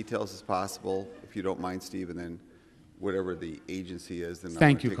many of the details as possible, if you don't mind, Steve, and then whatever the agency is, then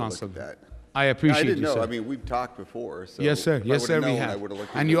Thank you, take a look at Constable. that. I appreciate I didn't you, know. sir. I mean, we've talked before. So Yes, sir. if I Yes, sir, would've we known, I have. would've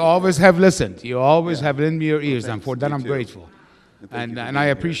looked And into you it always before. have listened. You always Yeah. have lent me your ears, Well, and for thanks. that You I'm too. grateful. And thank you And for I being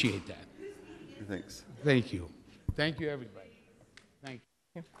here. appreciate that. Thanks. Thank you. Thank you, everybody. Thank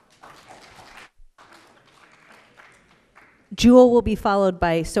you. Jewel will be followed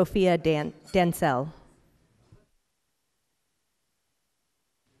by Sophia Dancel.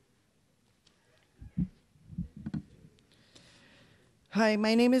 Hi,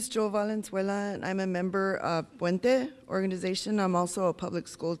 my name is Jo Valenzuela, and I'm a member of Puente organization. I'm also a public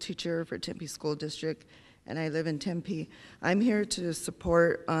school teacher for Tempe School District, and I live in Tempe. I'm here to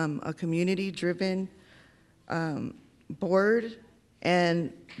support a community-driven board,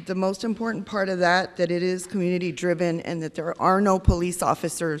 and the most important part of that it is community-driven and that there are no police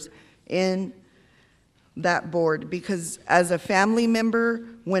officers in that board, because as a family member,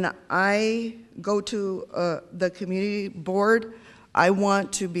 when I go to the community board, I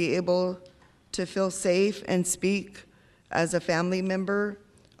want to be able to feel safe and speak as a family member.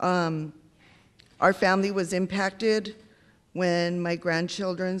 Our family was impacted when my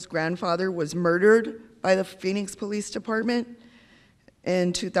grandchildren's grandfather was murdered by the Phoenix Police Department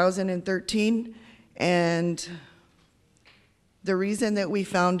in 2013. And the reason that we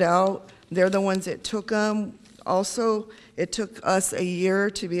found out, they're the ones that took him. Also, it took us a year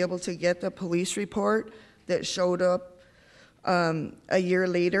to be able to get the police report that showed up a year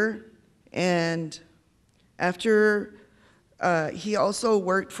later. And after, he also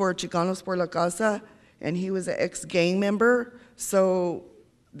worked for Chicanos por la Casa, and he was an ex-gang member, so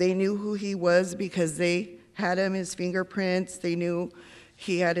they knew who he was because they had him, his fingerprints, they knew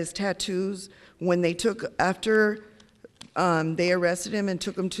he had his tattoos. When they took, after they arrested him and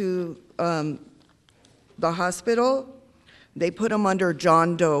took him to the hospital, they put him under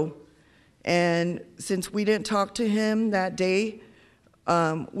John Doe. And since we didn't talk to him that day,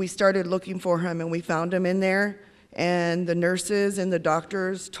 we started looking for him, and we found him in there. And the nurses and the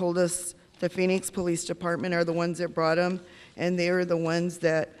doctors told us the Phoenix Police Department are the ones that brought him, and they were the ones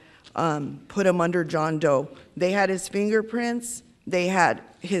that put him under John Doe. They had his fingerprints, they had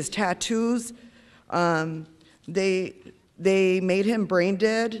his tattoos, they made him brain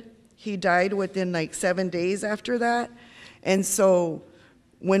dead. He died within like 7 days after that. And so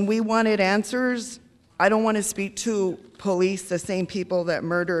when we wanted answers, I don't want to speak to police, the same people that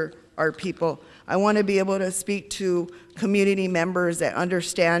murder our people. I want to be able to speak to community members that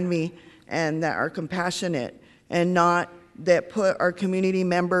understand me and that are compassionate, and not that put our community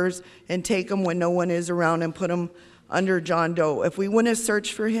members and take them when no one is around and put them under John Doe. If we wouldn't have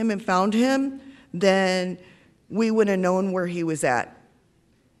searched for him and found him, then we would have known where he was at.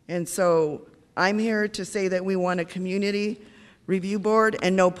 And so I'm here to say that we want a community review board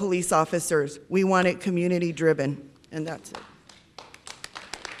and no police officers. We want it community driven, and that's it.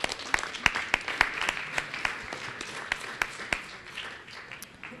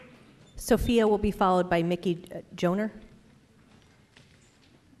 Sophia will be followed by Mickey Joner.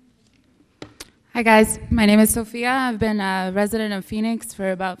 Hi guys, my name is Sophia. I've been a resident of Phoenix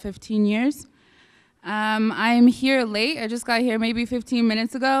for about 15 years. I'm here late. I just got here maybe 15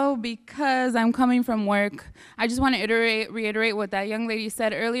 minutes ago because I'm coming from work. I just want to reiterate what that young lady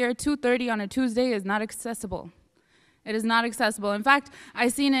said earlier. 2:30 on a Tuesday is not accessible. It is not accessible. In fact,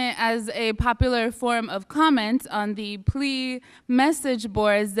 I've seen it as a popular form of comment on the plea message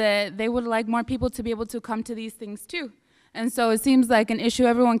boards that they would like more people to be able to come to these things too. And so it seems like an issue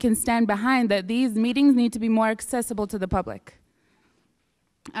everyone can stand behind, that these meetings need to be more accessible to the public.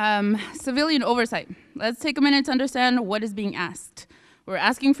 Civilian oversight. Let's take a minute to understand what is being asked. We're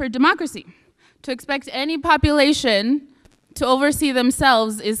asking for democracy. To expect any population to oversee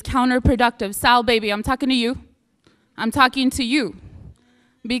themselves is counterproductive. Sal, baby, I'm talking to you. I'm talking to you.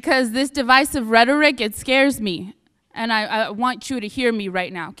 Because this divisive rhetoric, it scares me. And I want you to hear me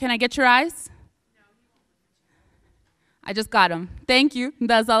right now. Can I get your eyes? I just got them. Thank you.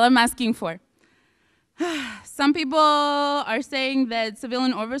 That's all I'm asking for. Some people are saying that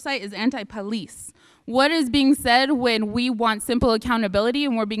civilian oversight is anti-police. What is being said when we want simple accountability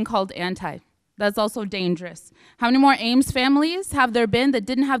and we're being called anti? That's also dangerous. How many more Ames families have there been that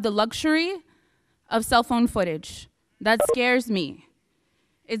didn't have the luxury of cell phone footage? That scares me.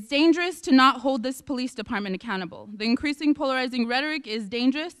 It's dangerous to not hold this police department accountable. The increasing polarizing rhetoric is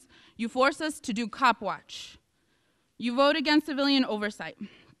dangerous. You force us to do cop watch. You vote against civilian oversight.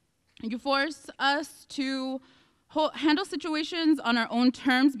 You force us to handle situations on our own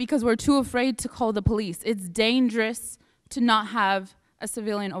terms because we're too afraid to call the police. It's dangerous to not have a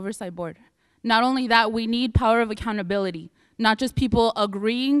civilian oversight board. Not only that, we need power of accountability, not just people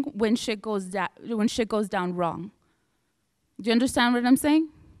agreeing when shit goes down wrong. Do you understand what I'm saying?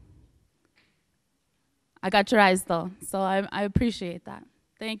 I got your eyes though, so I appreciate that.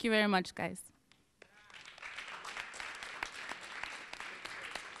 Thank you very much, guys.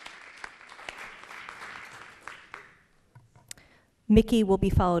 Mickey will be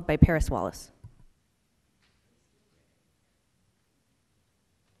followed by Paris Wallace.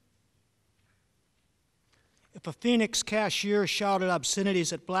 If a Phoenix cashier shouted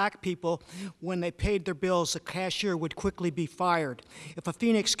obscenities at black people when they paid their bills, the cashier would quickly be fired. If a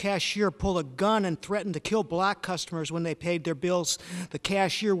Phoenix cashier pulled a gun and threatened to kill black customers when they paid their bills, the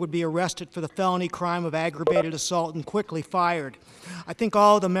cashier would be arrested for the felony crime of aggravated assault and quickly fired. I think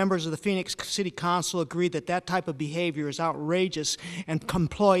all the members of the Phoenix City Council agree that that type of behavior is outrageous, and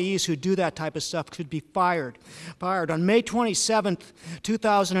employees who do that type of stuff should be fired. On May 27th,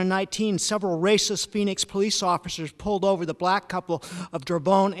 2019, several racist Phoenix police officers pulled over the black couple of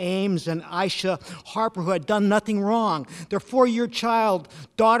Dravone Ames and Aisha Harper, who had done nothing wrong. Their 4-year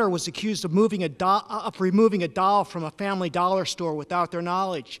daughter was accused of removing a doll from a Family Dollar store without their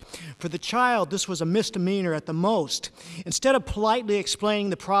knowledge. For the child, this was a misdemeanor at the most. Instead of politely explaining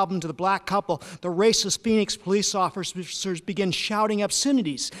the problem to the black couple, the racist Phoenix police officers began shouting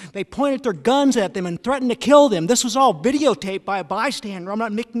obscenities. They pointed their guns at them and threatened to kill them. This was all videotaped by a bystander. I'm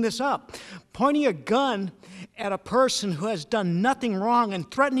not making this up. Pointing a gun at a person who has done nothing wrong and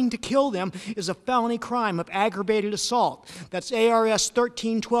threatening to kill them is a felony crime of aggravated assault. That's ARS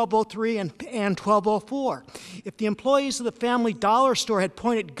 13-1203 and 1204. If the employees of the Family Dollar store had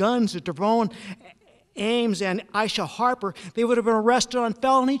pointed guns at Dravone Ames and Aisha Harper, they would have been arrested on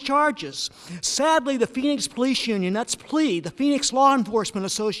felony charges. Sadly, the Phoenix Police Union, that's PLE, the Phoenix Law Enforcement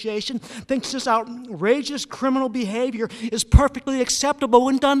Association, thinks this outrageous criminal behavior is perfectly acceptable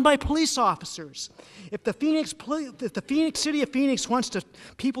when done by police officers. If the City of Phoenix wants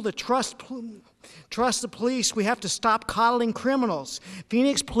people to trust the police, we have to stop coddling criminals.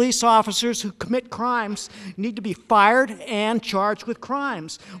 Phoenix police officers who commit crimes need to be fired and charged with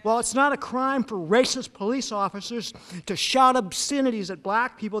crimes. While it's not a crime for racist police officers to shout obscenities at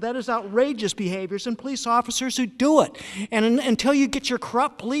black people, that is outrageous behaviors in police officers who do it. And until you get your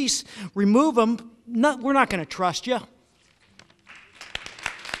corrupt police, remove them, we're not going to trust you.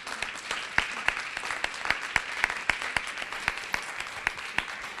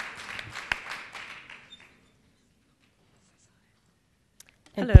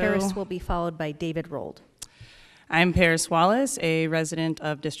 And Hello. Paris will be followed by David Rold. I'm Paris Wallace, a resident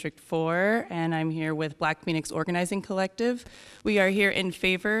of District 4, and I'm here with Black Phoenix Organizing Collective. We are here in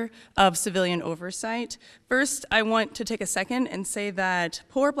favor of civilian oversight. First, I want to take a second and say that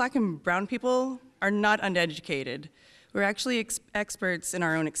poor black and brown people are not uneducated. We're actually experts in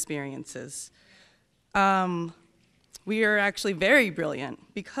our own experiences. We are actually very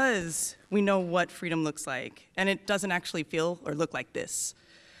brilliant because we know what freedom looks like, and it doesn't actually feel or look like this.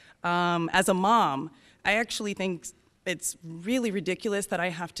 As a mom, I actually think it's really ridiculous that I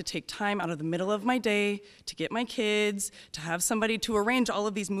have to take time out of the middle of my day to get my kids, to have somebody to arrange all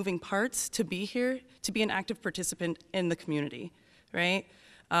of these moving parts, to be here, to be an active participant in the community, right?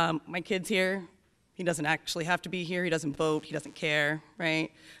 My kid's here. He doesn't actually have to be here. He doesn't vote. He doesn't care,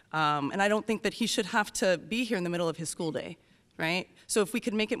 right? And I don't think that he should have to be here in the middle of his school day, right? So if we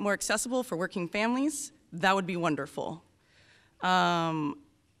could make it more accessible for working families, that would be wonderful.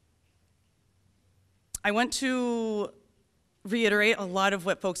 I want to reiterate a lot of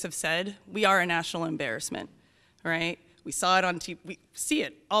what folks have said. We are a national embarrassment, right? We saw it on TV, we see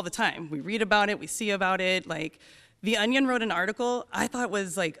it all the time. We read about it, we see about it. Like, The Onion wrote an article I thought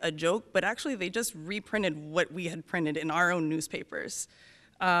was like a joke, but actually they just reprinted what we had printed in our own newspapers.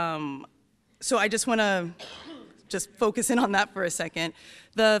 So I just want to just focus in on that for a second.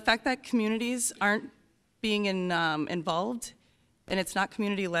 The fact that communities aren't being involved, and it's not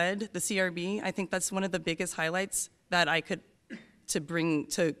community-led, the CRB, I think that's one of the biggest highlights that I could bring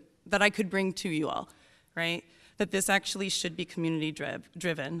to you all, right? That this actually should be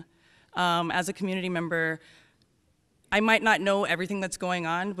community-driven. As a community member, I might not know everything that's going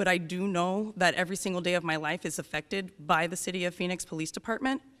on, but I do know that every single day of my life is affected by the City of Phoenix Police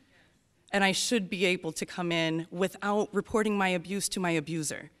Department, and I should be able to come in without reporting my abuse to my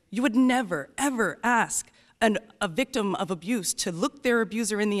abuser. You would never, ever ask a victim of abuse to look their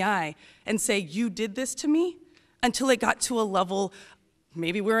abuser in the eye and say, you did this to me, until it got to a level,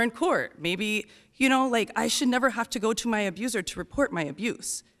 maybe we're in court, maybe, you know, like I should never have to go to my abuser to report my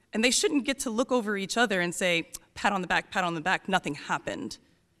abuse. And they shouldn't get to look over each other and say, pat on the back, nothing happened,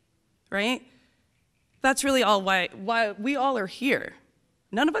 right? That's really all why we all are here.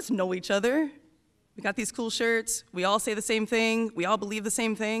 None of us know each other. We got these cool shirts, we all say the same thing, we all believe the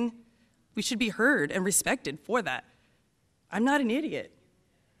same thing. We should be heard and respected for that. I'm not an idiot.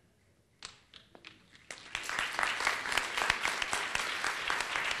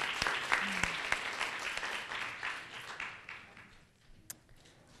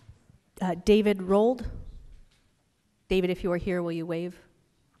 David Rold. David, if you are here, will you wave?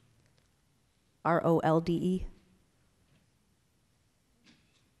 R-O-L-D-E.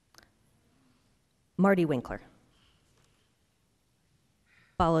 Marty Winkler,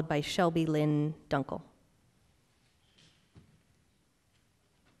 followed by Shelby Lynn Dunkel.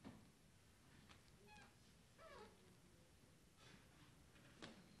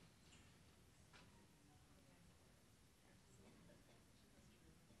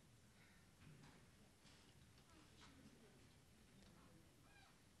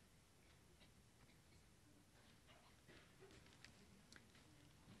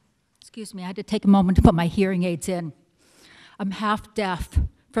 Excuse me, I had to take a moment to put my hearing aids in. I'm half deaf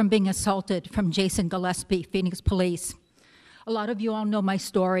from being assaulted from Jason Gillespie, Phoenix Police. A lot of you all know my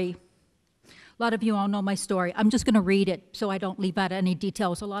story. A lot of you all know my story. I'm just going to read it so I don't leave out any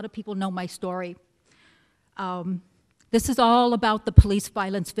details. A lot of people know my story. This is all about the police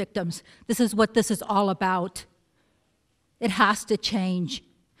violence victims. This is what this is all about. It has to change.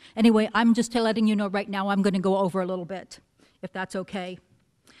 Anyway, I'm just letting you know right now I'm going to go over a little bit, if that's okay.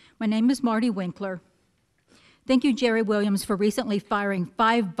 My name is Marty Winkler. Thank you, Jerry Williams, for recently firing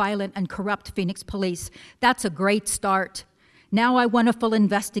 5 violent and corrupt Phoenix police. That's a great start. Now I want a full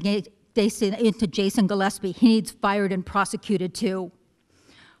investigation into Jason Gillespie. He needs fired and prosecuted too.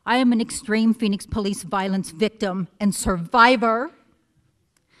 I am an extreme Phoenix police violence victim and survivor.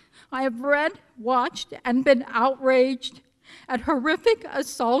 I have read, watched, and been outraged at horrific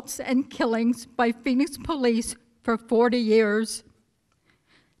assaults and killings by Phoenix police for 40 years.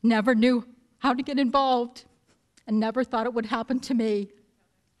 Never knew how to get involved and never thought it would happen to me.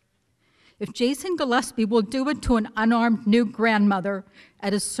 If Jason Gillespie will do it to an unarmed new grandmother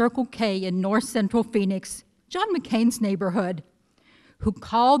at a Circle K in North Central Phoenix, John McCain's neighborhood, who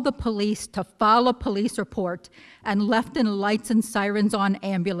called the police to file a police report and left in lights and sirens on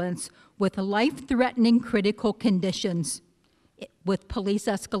ambulance with life-threatening critical conditions with police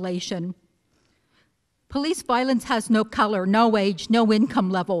escalation. Police violence has no color, no age, no income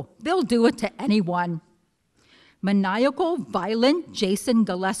level. They'll do it to anyone. Maniacal, violent Jason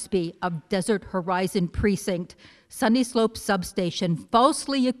Gillespie of Desert Horizon Precinct, Sunny Slope Substation,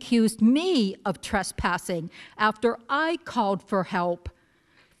 falsely accused me of trespassing after I called for help,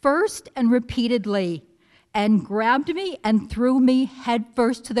 first and repeatedly, and grabbed me and threw me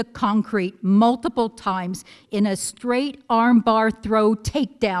headfirst to the concrete multiple times in a straight armbar throw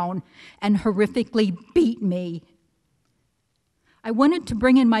takedown and horrifically beat me. I wanted to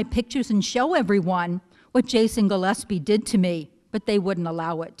bring in my pictures and show everyone what Jason Gillespie did to me, but they wouldn't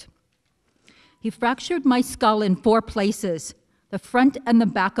allow it. He fractured my skull in 4 places, the front and the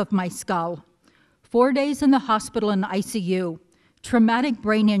back of my skull. 4 days in the hospital in ICU. Traumatic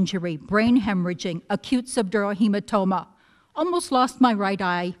brain injury, brain hemorrhaging, acute subdural hematoma. Almost lost my right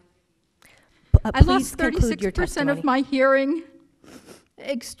eye. I lost 36% of my hearing.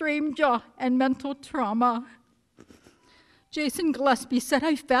 Extreme jaw and mental trauma. Jason Gillespie said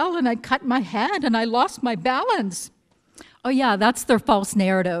I fell and I cut my head and I lost my balance. Oh yeah, that's their false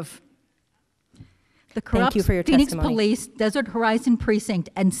narrative. The corrupt Phoenix Police, Desert Horizon Precinct,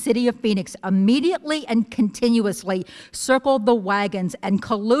 and City of Phoenix immediately and continuously circled the wagons and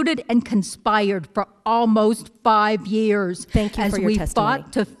colluded and conspired for almost 5 years. Thank you for your testimony. As we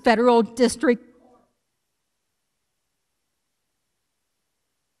fought to federal district.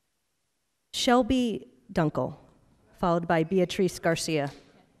 Shelby Dunkel, followed by Beatrice Garcia.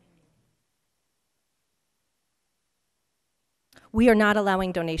 We are not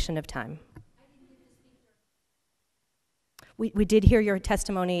allowing donation of time. We did hear your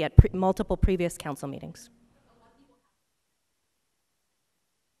testimony at multiple previous council meetings.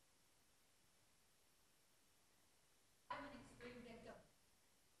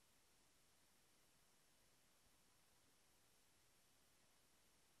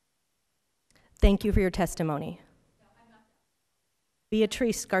 Thank you for your testimony.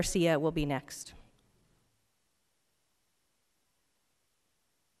 Beatrice Garcia will be next.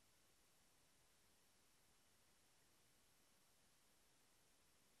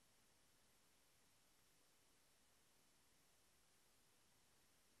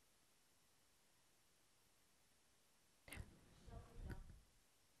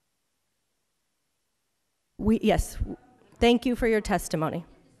 Yes, thank you for your testimony.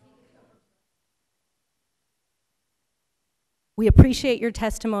 We appreciate your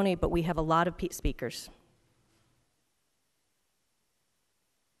testimony, but we have a lot of speakers.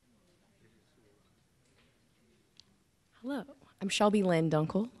 Hello, I'm Shelby Lynn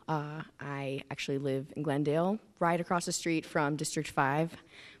Dunkel. I actually live in Glendale, right across the street from District 5.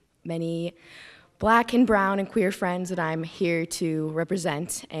 Many Black and brown and queer friends that I'm here to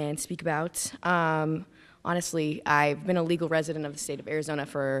represent and speak about. Honestly, I've been a legal resident of the state of Arizona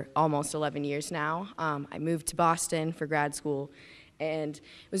for almost 11 years now. I moved to Boston for grad school, And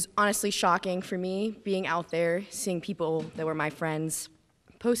it was honestly shocking for me being out there, seeing people that were my friends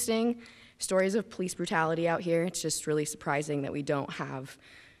posting stories of police brutality out here. It's just really surprising that we don't have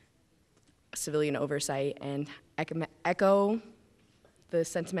civilian oversight, and echo the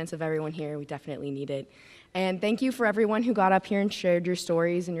sentiments of everyone here. We definitely need it. And thank you for everyone who got up here and shared your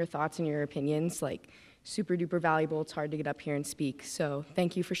stories and your thoughts and your opinions. Like, super duper valuable. It's hard to get up here and speak. So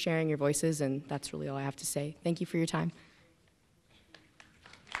thank you for sharing your voices, and that's really all I have to say. Thank you for your time.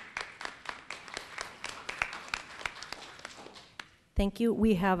 Thank you.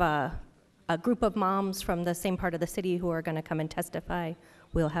 We have a group of moms from the same part of the city who are going to come and testify.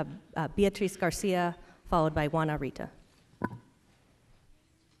 We'll have Beatriz Garcia, followed by Juana Rita.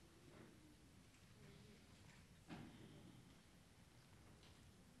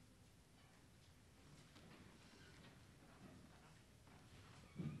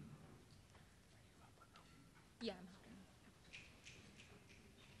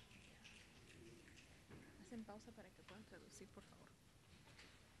 Hacen pausa para que puedan traducir, por favor.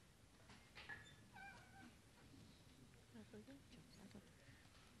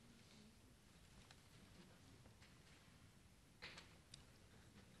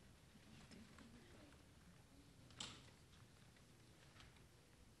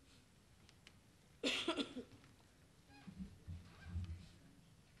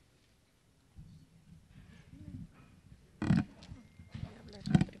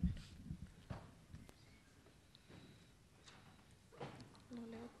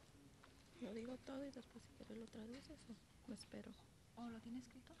 Lo digo todo y después si quieres lo traduces o me espero. ¿O lo tiene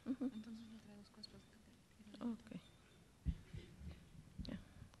escrito? Entonces lo traduzco después. Okay.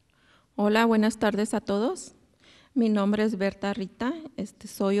 Hola, buenas tardes a todos. Mi nombre es Berta Rita,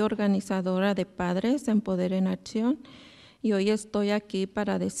 soy organizadora de Padres en Poder en Acción y hoy estoy aquí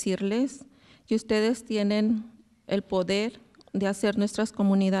para decirles que ustedes tienen el poder de hacer nuestras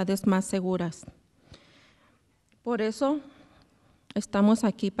comunidades más seguras. Por eso estamos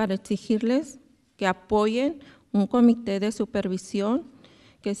aquí para exigirles que apoyen un comité de supervisión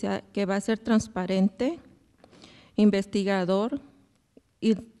que va a ser transparente, investigador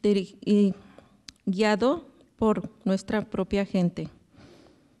y guiado por nuestra propia gente.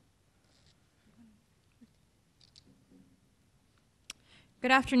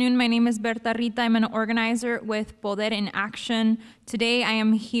 Good afternoon, my name is Berta Rita. I'm an organizer with Poder in Action. Today I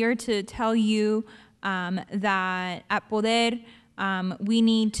am here to tell you that at Poder, we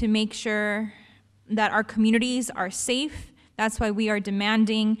need to make sure that our communities are safe. That's why we are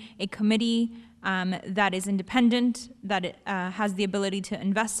demanding a committee that is independent, that has the ability to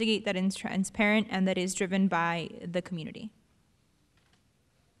investigate, that is transparent, and that is driven by the community.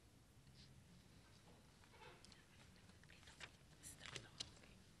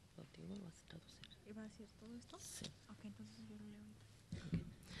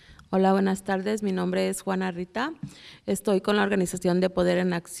 Hola, buenas tardes. Mi nombre es Juana Rita. Estoy con la organización de Poder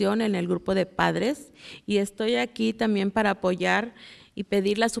en Acción en el grupo de padres y estoy aquí también para apoyar y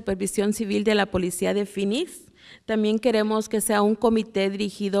pedir la supervisión civil de la policía de Phoenix. También queremos que sea un comité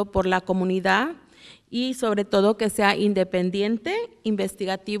dirigido por la comunidad y sobre todo que sea independiente,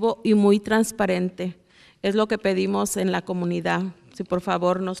 investigativo y muy transparente. Es lo que pedimos en la comunidad. Si por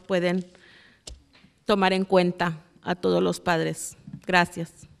favor nos pueden tomar en cuenta a todos los padres.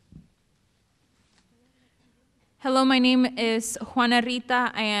 Gracias. Hello, my name is Juana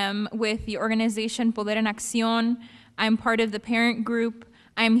Rita. I am with the organization Poder en Acción. I'm part of the parent group.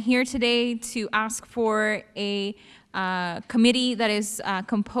 I'm here today to ask for a committee that is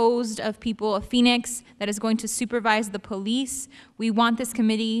composed of people of Phoenix that is going to supervise the police. We want this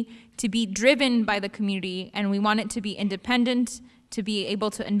committee to be driven by the community, and we want it to be independent, to be able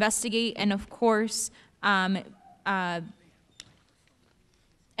to investigate, and of course to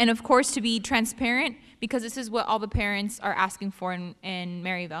be transparent, because this is what all the parents are asking for in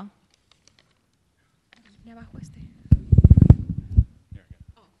Maryville.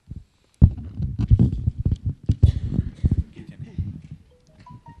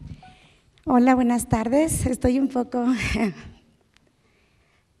 Hola, buenas tardes. Estoy un poco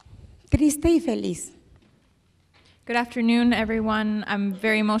triste y feliz. Good afternoon, everyone. I'm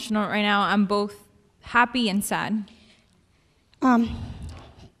very emotional right now. I'm both happy and sad.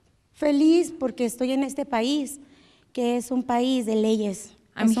 Feliz porque estoy en este país, que es un país de leyes.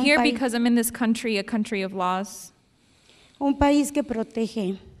 I'm here because I'm in this country, a country of laws. Un país que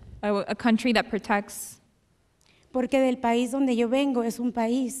protege. A country that protects. Porque del país donde yo vengo es un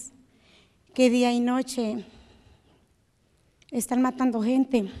país que día y noche están matando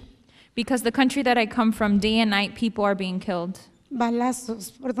gente. Because the country that I come from, day and night, people are being killed.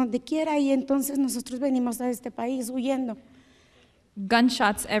 Balazos por donde quiera, y entonces nosotros venimos a este país huyendo.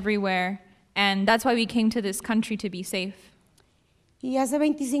 gunshots everywhere, and that's why we came to this country, to be safe. Y hace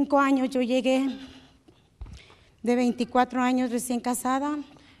 25 años yo llegué, de 24 años recién casada.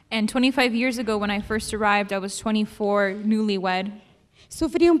 And 25 years ago, when I first arrived, I was 24, newlywed.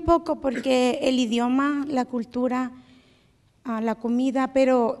 Sufrí un poco porque el idioma, la cultura, la comida,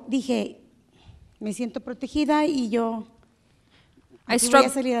 pero dije, me siento protegida y yo voy a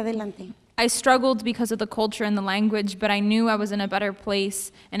salir adelante. I struggled because of the culture and the language, but I knew I was in a better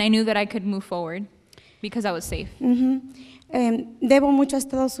place, and I knew that I could move forward because I was safe. Debo mucho a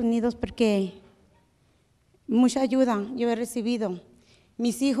Estados Unidos porque mucha ayuda yo he recibido.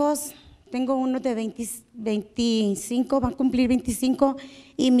 Mis hijos, tengo uno de 25, va a cumplir 25,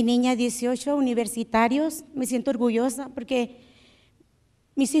 y mi niña 18, universitarios. Me siento orgullosa porque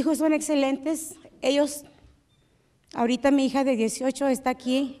mis hijos son excelentes. Ellos, ahorita mi hija de 18 está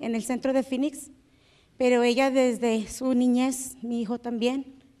aquí en el centro de Phoenix, pero ella desde su niñez, mi hijo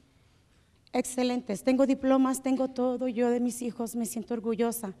también, excelentes. Tengo diplomas, tengo todo. Yo de mis hijos me siento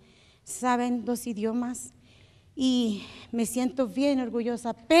orgullosa. Saben 2 idiomas y me siento bien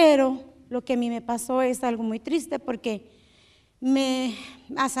orgullosa, pero lo que a mí me pasó es algo muy triste porque me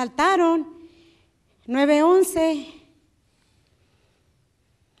asaltaron 9/11.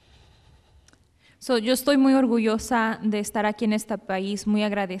 So, yo estoy muy orgullosa de estar aquí en este país, muy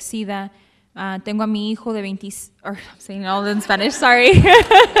agradecida. Tengo a mi hijo de 20, or I'm saying it all in Spanish, sorry.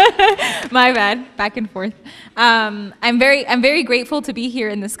 My bad, back and forth. I'm very grateful to be here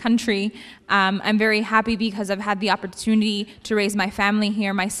in this country. I'm very happy because I've had the opportunity to raise my family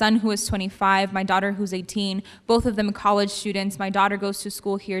here. My son, who is 25, my daughter, who's 18, both of them college students. My daughter goes to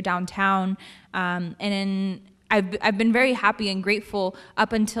school here downtown. I've been very happy and grateful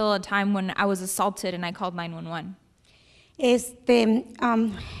up until a time when I was assaulted and I called 911.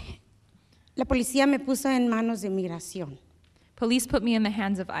 La policía me puso en manos de migración. Police put me in the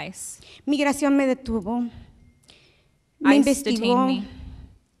hands of ICE. Migración me detuvo, me ICE investigó, detained me.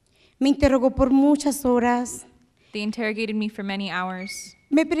 Me interrogó por muchas horas. They interrogated me for many hours.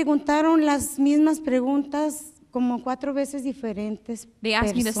 Me preguntaron las mismas preguntas como 4 veces diferentes. They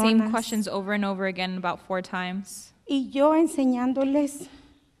asked me the same personas. questions over and over again about 4 times. Y yo enseñándoles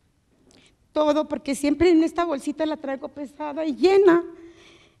todo, porque siempre en esta bolsita la traigo pesada y llena,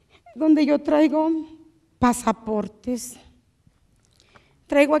 donde yo traigo pasaportes,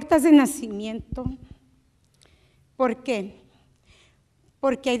 traigo actas de nacimiento. ¿Por qué?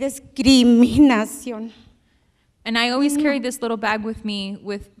 Porque hay discriminación. And I always carry this little bag with me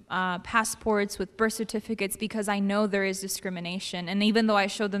with passports, with birth certificates, because I know there is discrimination. And even though I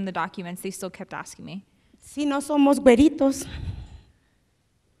showed them the documents, they still kept asking me. Si no somos güeritos,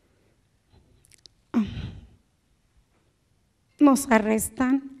 nos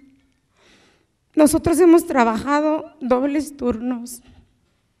arrestan. Nosotros hemos trabajado dobles turnos,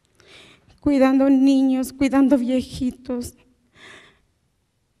 cuidando niños, cuidando viejitos,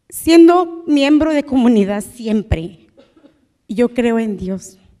 siendo miembro de comunidad siempre. Yo creo en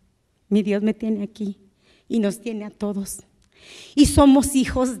Dios. Mi Dios me tiene aquí y nos tiene a todos. Y somos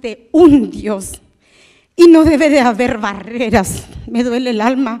hijos de un Dios. Y no debe de haber barreras. Me duele el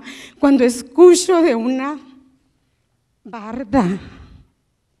alma cuando escucho de una barda,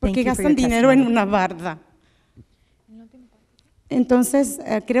 porque gastan dinero en una barda. Entonces,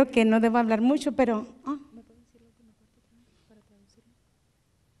 creo que no debo hablar mucho, pero...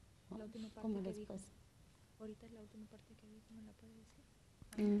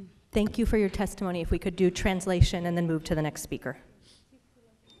 Thank you for your testimony. If we could do translation and then move to the next speaker.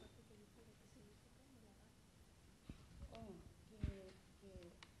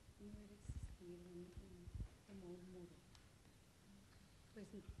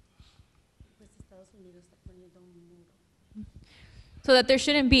 So that there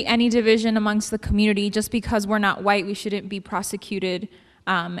shouldn't be any division amongst the community. Just because we're not white, we shouldn't be prosecuted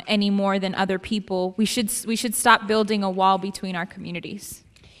any more than other people. We should stop building a wall between our communities.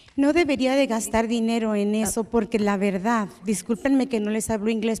 No debería de gastar dinero en eso porque la verdad, discúlpenme que no les hablo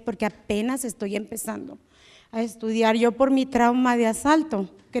inglés porque apenas estoy empezando a estudiar. Yo por mi trauma de asalto,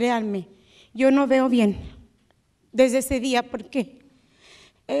 créanme, yo no veo bien desde ese día porque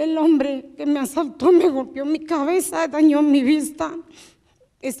el hombre que me asaltó me golpeó mi cabeza, dañó mi vista.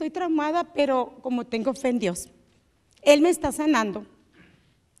 Estoy traumada, pero como tengo fe en Dios, Él me está sanando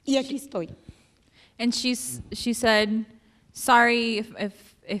y aquí estoy. And she said, sorry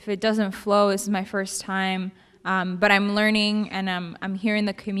if it doesn't flow, this is my first time, but I'm learning and I'm here in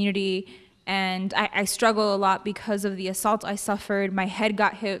the community, and I struggle a lot because of the assault I suffered. My head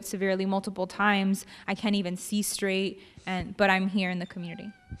got hit severely multiple times. I can't even see straight, but I'm here in the community.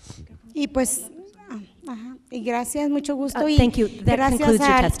 Y pues Ajá. Y gracias, mucho gusto. Y Thank you. That gracias concludes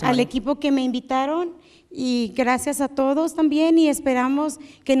your al testimony. equipo que me invitaron y gracias a todos también y esperamos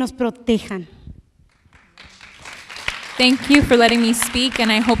que nos protejan. Thank you for letting me speak,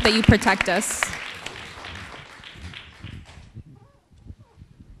 and I hope that you protect us.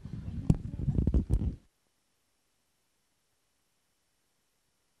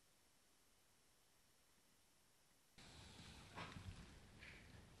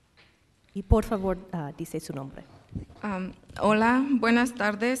 Y por favor, dice su nombre. Hola, buenas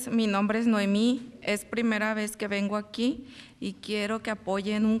tardes. Mi nombre es Noemí. Es primera vez que vengo aquí y quiero que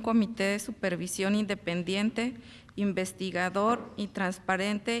apoyen un comité de supervisión independiente, investigador y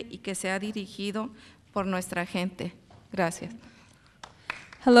transparente y que sea dirigido por nuestra gente. Gracias.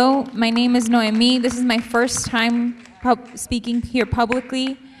 Hello, my name is Noemi. This is my first time speaking here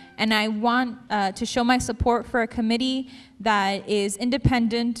publicly, and I want to show my support for a committee that is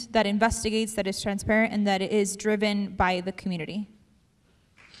independent, that investigates, that is transparent, and that is driven by the community.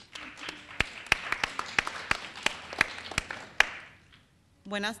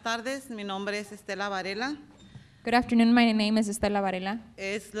 Buenas tardes, mi nombre es Estela Varela. Good afternoon, my name is Estela Varela.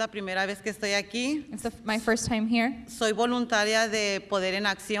 Es la primera vez que estoy aquí. It's my first time here. Soy voluntaria de Poder en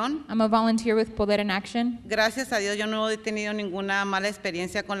Acción. I'm a volunteer with Poder en Action. Gracias a Dios yo no he tenido ninguna mala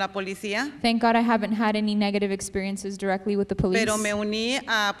experiencia con la policía. Thank God I haven't had any negative experiences directly with the police. Pero me uní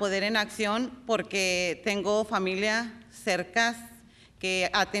a Poder en Acción porque tengo familia cerca que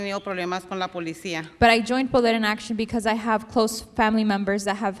ha tenido problemas con la policía. But I joined Poder en Action because I have close family members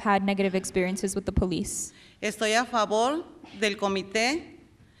that have had negative experiences with the police. Estoy a favor del comité,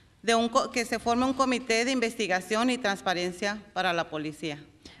 que se forme un comité de investigación y transparencia para la policía.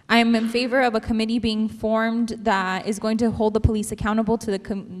 I am in favor of a committee being formed that is going to hold the police accountable to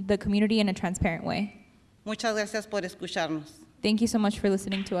the community in a transparent way. Muchas gracias por escucharnos. Thank you so much for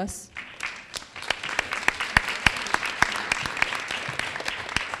listening to us.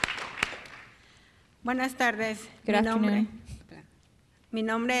 Buenas tardes. Good afternoon. Mi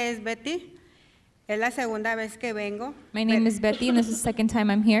nombre es Betty. Es la segunda vez que vengo. My name is Betty, and this is the second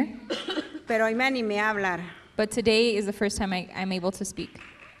time I'm here. Pero hoy me animé a hablar. But today is the first time I'm able to speak.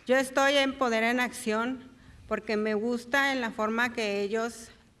 Yo estoy en Poder en Acción porque me gusta en la forma que ellos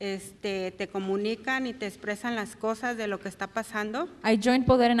te comunican y te expresan las cosas de lo que está pasando. I joined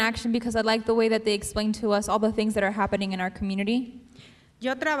Poder en Action because I like the way that they explain to us all the things that are happening in our community.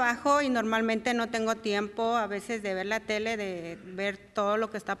 Yo trabajo y normalmente no tengo tiempo a veces de ver la tele, de ver todo lo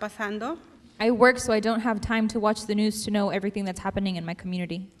que está pasando. I work, so I don't have time to watch the news to know everything that's happening in my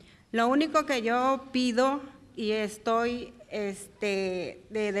community. Lo único que yo pido y estoy de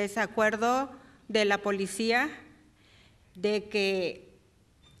desacuerdo de la policía, de que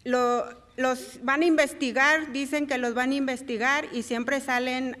los van a investigar, dicen que los van a investigar y siempre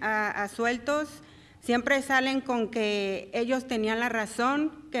salen a sueltos, siempre salen con que ellos tenían la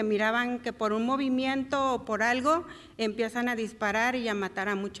razón, que miraban que por un movimiento o por algo empiezan a disparar y a matar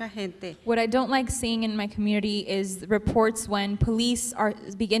a mucha gente. What I don't like seeing in my community is reports when police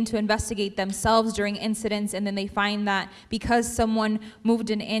begin to investigate themselves during incidents, and then they find that because someone moved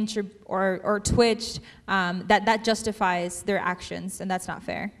an inch or twitched, that justifies their actions, and that's not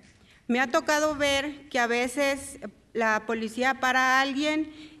fair. Me ha tocado ver que a veces la policía para a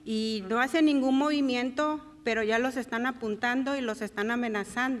alguien y no hace ningún movimiento, pero ya los están apuntando y los están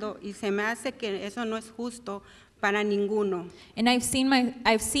amenazando, y se me hace que eso no es justo para ninguno. And I've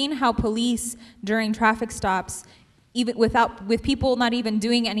seen how police during traffic stops, even with people not even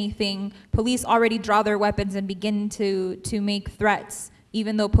doing anything, police already draw their weapons and begin to make threats,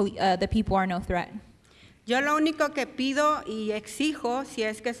 even though the people are no threat. Yo lo único que pido y exijo, si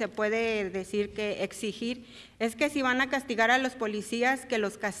es que se puede decir que exigir, es que si van a castigar a los policías, que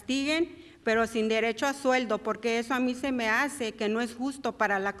los castiguen, pero sin derecho a sueldo, porque eso a mí se me hace que no es justo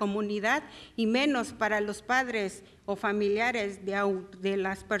para la comunidad y menos para los padres o familiares de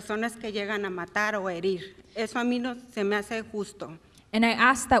las personas que llegan a matar o herir. Eso a mí no se me hace justo. And I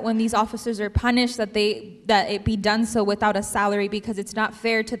ask that when these officers are punished, that it be done so without a salary, because it's not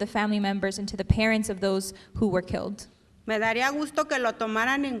fair to the family members and to the parents of those who were killed. Me daría gusto que lo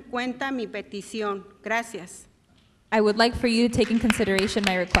tomaran en cuenta mi petición. Gracias. I would like for you to take in consideration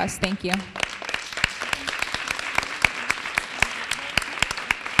my request. Thank you.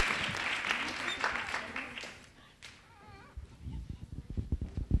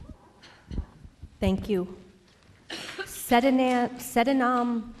 Thank you.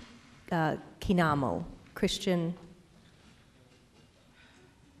 Sedanam Kinamo, Christian.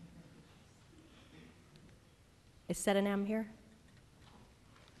 Is Sedanam here?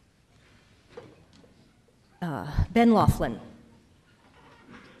 Ben Laughlin.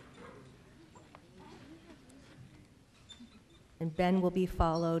 Ben will be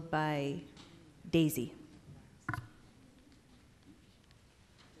followed by Daisy.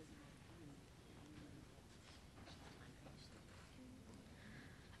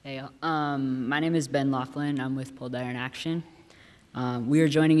 Hey, my name is Ben Laughlin. I'm with Pull Dire in Action. We are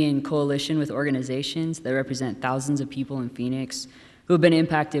joining in coalition with organizations that represent thousands of people in Phoenix who have been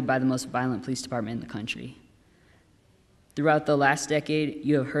impacted by the most violent police department in the country. Throughout the last decade,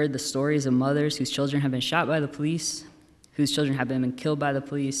 you have heard the stories of mothers whose children have been shot by the police, whose children have been killed by the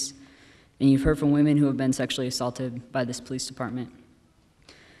police, and you've heard from women who have been sexually assaulted by this police department.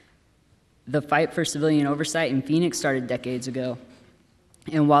 The fight for civilian oversight in Phoenix started decades ago.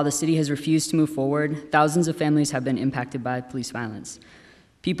 And while the city has refused to move forward, thousands of families have been impacted by police violence.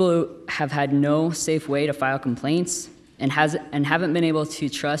 People have had no safe way to file complaints and haven't been able to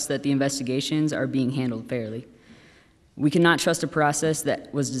trust that the investigations are being handled fairly. We cannot trust a process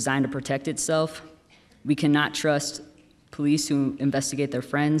that was designed to protect itself. We cannot trust police who investigate their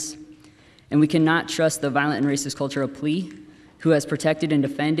friends. And we cannot trust the violent and racist culture of plea, who has protected and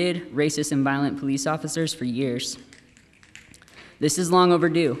defended racist and violent police officers for years. This is long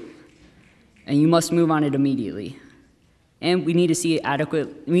overdue, and you must move on it immediately. And we need to see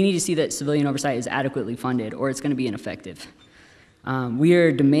that civilian oversight is adequately funded, or it's going to be ineffective. We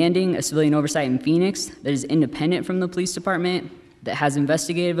are demanding a civilian oversight in Phoenix that is independent from the police department, that has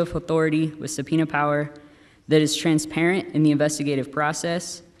investigative authority with subpoena power, that is transparent in the investigative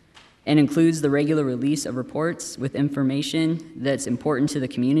process, and includes the regular release of reports with information that's important to the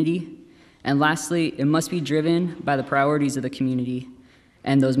community. And lastly, it must be driven by the priorities of the community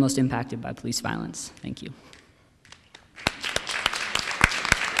and those most impacted by police violence. Thank you.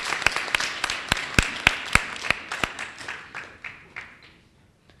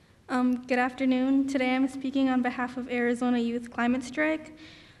 Good afternoon. Today I'm speaking on behalf of Arizona Youth Climate Strike,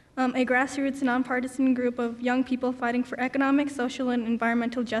 a grassroots nonpartisan group of young people fighting for economic, social, and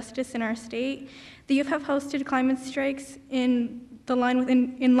environmental justice in our state. The youth have hosted climate strikes in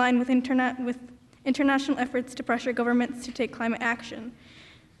line with international efforts to pressure governments to take climate action.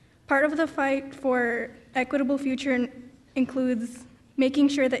 Part of the fight for equitable future includes making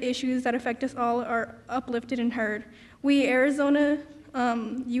sure that issues that affect us all are uplifted and heard. We, Arizona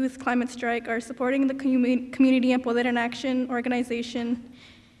Youth Climate Strike, are supporting the Community and Poder in Action organization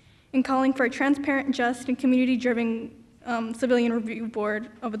in calling for a transparent, just, and community-driven civilian review board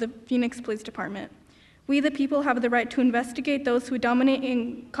of the Phoenix Police Department. We, the people, have the right to investigate those who dominate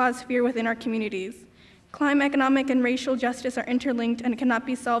and cause fear within our communities. Climate, economic, and racial justice are interlinked and cannot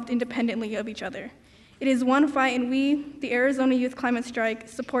be solved independently of each other. It is one fight, and we, the Arizona Youth Climate Strike,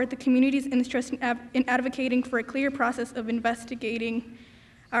 support the community's interest in advocating for a clear process of investigating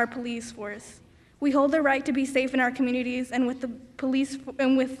our police force. We hold the right to be safe in our communities, and with a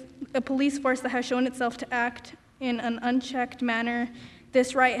police force that has shown itself to act in an unchecked manner,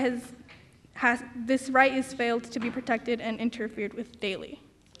 this right is failed to be protected and interfered with daily.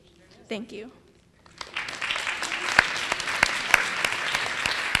 Thank you.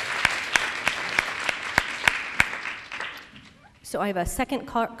 So I have a second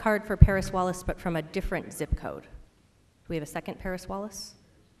card for Paris Wallace, but from a different zip code. Do we have a second Paris Wallace?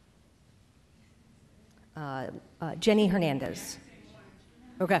 Jenny Hernandez.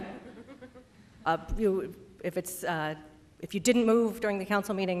 Okay. If you didn't move during the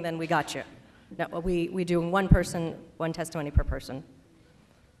council meeting, then we got you. No, we do one person, one testimony per person.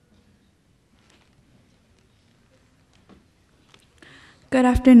 Good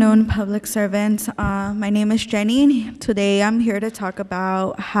afternoon, public servants. My name is Jenny. Today I'm here to talk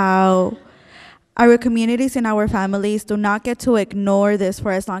about how our communities and our families do not get to ignore this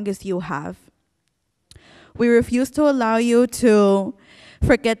for as long as you have. We refuse to allow you to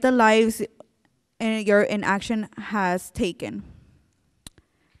forget the lives your inaction has taken.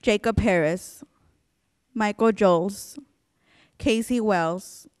 Jacob Harris, Michael Joles, Casey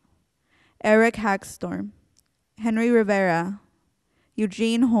Wells, Eric Hackstorm, Henry Rivera,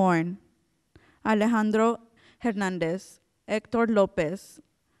 Eugene Horn, Alejandro Hernandez, Hector Lopez,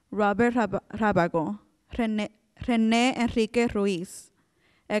 Robert Rabago, René Enrique Ruiz,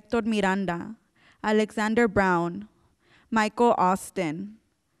 Hector Miranda, Alexander Brown, Michael Austin,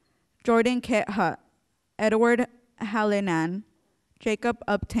 Jordan Kethut, Edward Hallinan, Jacob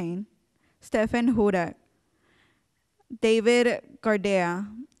Uptain, Stephen Hudak, David Gardea,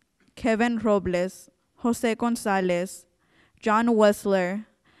 Kevin Robles, Jose Gonzalez, John Wessler,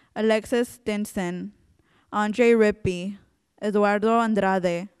 Alexis Stinson, Andre Rippey, Eduardo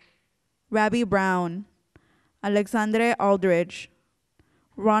Andrade, Rabbi Brown, Alexandre Aldridge,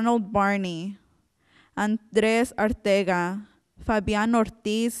 Ronald Barney, Andres Artega, Fabian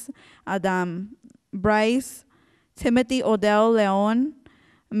Ortiz Adam, Bryce Timothy Odell Leon,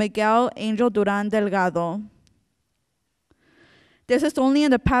 Miguel Angel Duran Delgado. This is only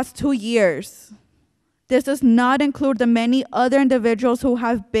in the past 2 years. This does not include the many other individuals who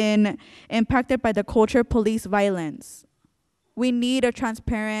have been impacted by the culture police violence. We need a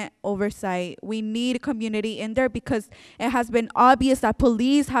transparent oversight. We need community in there because it has been obvious that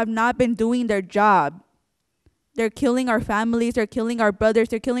police have not been doing their job. They're killing our families, they're killing our brothers,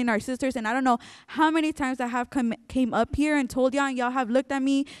 they're killing our sisters, and I don't know how many times I have came up here and told y'all, and y'all have looked at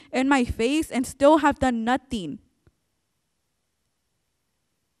me in my face and still have done nothing.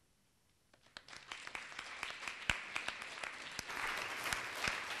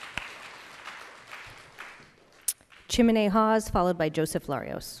 Chimene Hawes, followed by Joseph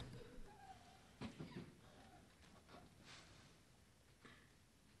Larios.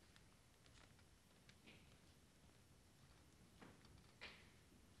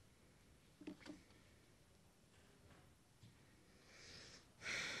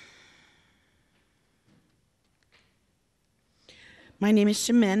 My name is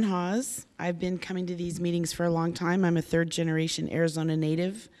Chimene Hawes. I've been coming to these meetings for a long time. I'm a third-generation Arizona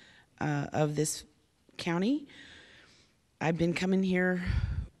native of this county. I've been coming here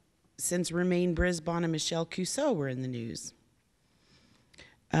since Romaine Brisbane and Michelle Cousseau were in the news.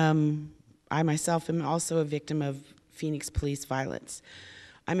 I myself am also a victim of Phoenix police violence.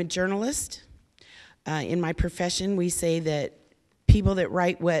 I'm a journalist. In my profession, we say that people that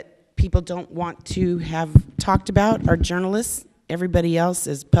write what people don't want to have talked about are journalists. Everybody else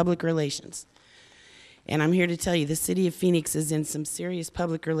is public relations. And I'm here to tell you the city of Phoenix is in some serious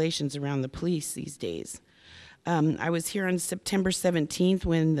public relations around the police these days. I was here on September 17th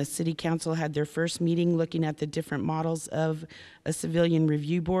when the city council had their first meeting looking at the different models of a civilian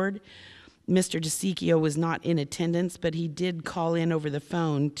review board. Mr. DeSicchio was not in attendance, but he did call in over the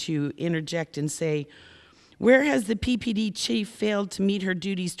phone to interject and say, where has the PPD chief failed to meet her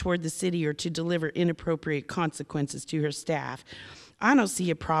duties toward the city or to deliver inappropriate consequences to her staff? I don't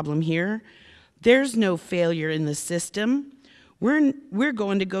see a problem here. There's no failure in the system. We're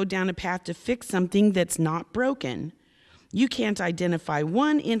going to go down a path to fix something that's not broken. You can't identify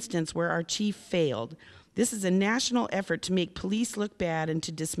one instance where our chief failed. This is a national effort to make police look bad and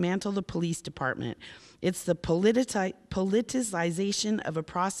to dismantle the police department. It's the politicization of a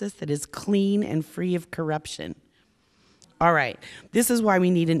process that is clean and free of corruption. All right, this is why we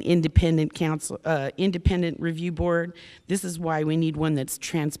need an independent independent review board. This is why we need one that's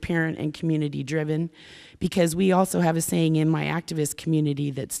transparent and community driven, because we also have a saying in my activist community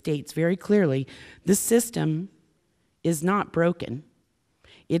that states very clearly, the system is not broken.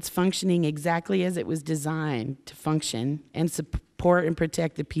 It's functioning exactly as it was designed to function and support and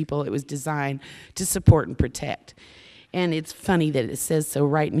protect the people it was designed to support and protect. And it's funny that it says so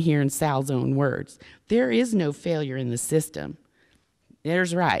right in here in Sal's own words. There is no failure in the system.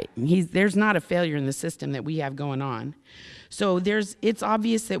 There's right. There's not a failure in the system that we have going on. So it's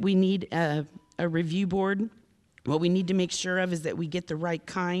obvious that we need a review board. What we need to make sure of is that we get the right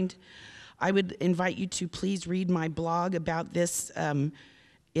kind. I would invite you to please read my blog about this.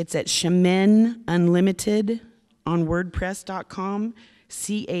 It's at Chimene Unlimited on WordPress.com,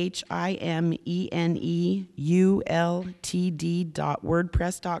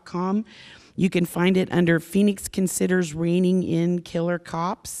 ChimeneULTD.wordpress.com. You can find it under Phoenix Considers Reining in Killer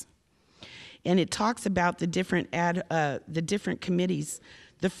Cops. And it talks about the different committees.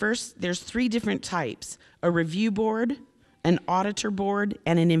 There's 3 different types: a review board, an auditor board,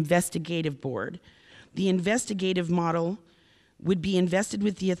 and an investigative board. The investigative model would be invested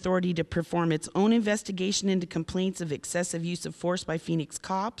with the authority to perform its own investigation into complaints of excessive use of force by Phoenix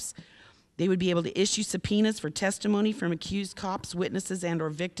cops. They would be able to issue subpoenas for testimony from accused cops, witnesses, and/or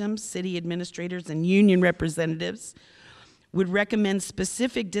victims, city administrators, and union representatives, would recommend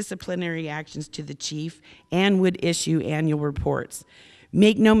specific disciplinary actions to the chief, and would issue annual reports.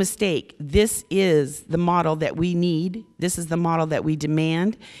 Make no mistake, this is the model that we need. This is the model that we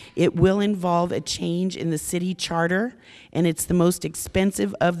demand. It will involve a change in the city charter, and it's the most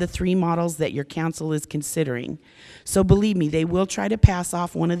expensive of the 3 models that your council is considering. So believe me, they will try to pass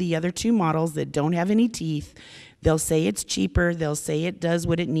off one of the other 2 models that don't have any teeth. They'll say it's cheaper. They'll say it does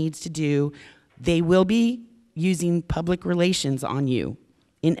what it needs to do. They will be using public relations on you.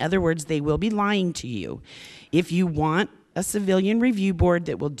 In other words, they will be lying to you. If you want a civilian review board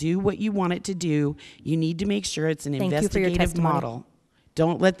that will do what you want it to do, you need to make sure it's an investigative model.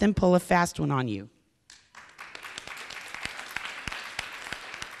 Don't let them pull a fast one on you.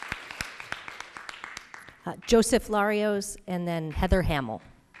 Joseph Larios, and then Heather Hamill.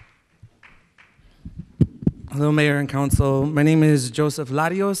 Hello, Mayor and Council. My name is Joseph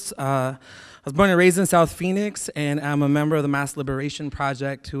Larios. was born and raised in South Phoenix, and I'm a member of the Mass Liberation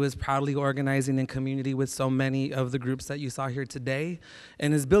Project, who is proudly organizing in community with so many of the groups that you saw here today,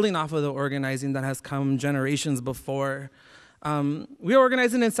 and is building off of the organizing that has come generations before. We are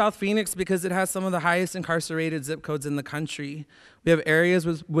organizing in South Phoenix because it has some of the highest incarcerated zip codes in the country. We have areas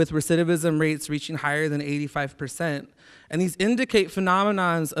with recidivism rates reaching higher than 85%. And these indicate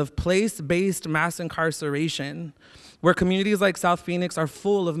phenomenons of place-based mass incarceration, where communities like South Phoenix are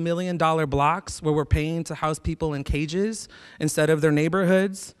full of million-dollar blocks where we're paying to house people in cages instead of their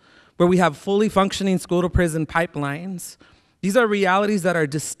neighborhoods, where we have fully functioning school-to-prison pipelines. These are realities that are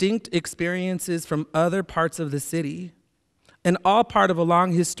distinct experiences from other parts of the city, and all part of a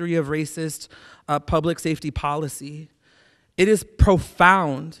long history of racist public safety policy. It is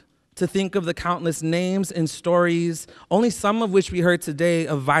profound to think of the countless names and stories, only some of which we heard today,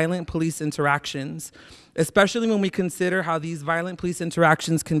 of violent police interactions, especially when we consider how these violent police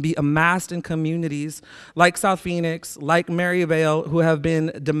interactions can be amassed in communities like South Phoenix, like Maryvale, who have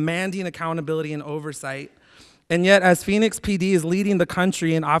been demanding accountability and oversight. And yet, as Phoenix PD is leading the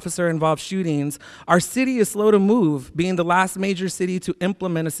country in officer-involved shootings, our city is slow to move, being the last major city to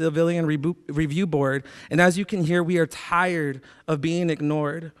implement a civilian review board. And as you can hear, we are tired of being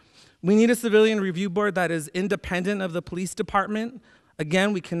ignored. We need a civilian review board that is independent of the police department.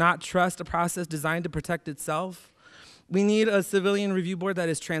 Again, we cannot trust a process designed to protect itself. We need a civilian review board that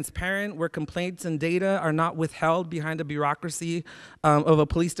is transparent, where complaints and data are not withheld behind a bureaucracy of a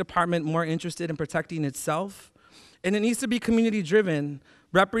police department more interested in protecting itself. And it needs to be community-driven,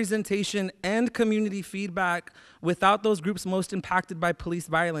 representation and community feedback without those groups most impacted by police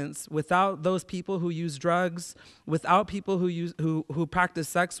violence, without those people who use drugs, without people who practice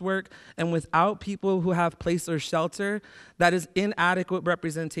sex work, and without people who have place or shelter. That is inadequate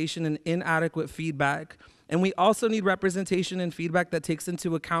representation and inadequate feedback. And we also need representation and feedback that takes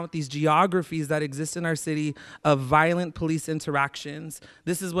into account these geographies that exist in our city of violent police interactions.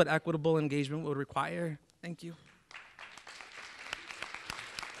 This is what equitable engagement would require. Thank you.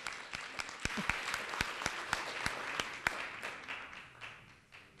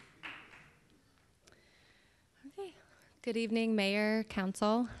 Good evening, Mayor,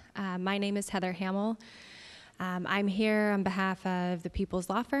 Council. My name is Heather Hamill. I'm here on behalf of the People's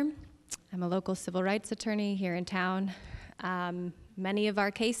Law Firm. I'm a local civil rights attorney here in town. Many of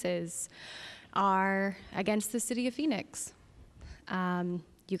our cases are against the city of Phoenix.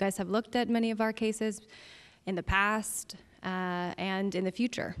 You guys have looked at many of our cases in the past and in the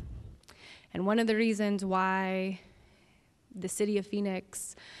future. And one of the reasons why the city of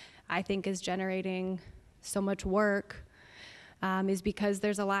Phoenix, I think, is generating so much work is because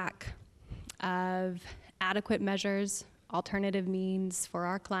there's a lack of adequate measures, alternative means for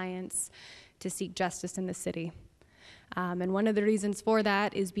our clients to seek justice in the city. And one of the reasons for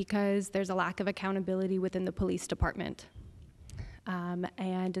that is because there's a lack of accountability within the police department.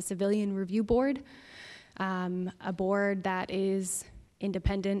 And a civilian review board, a board that is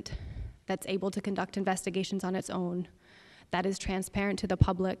independent, that's able to conduct investigations on its own, that is transparent to the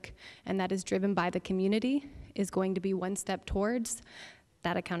public, and that is driven by the community, is going to be one step towards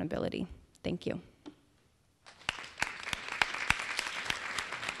that accountability. Thank you.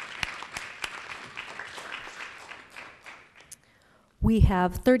 We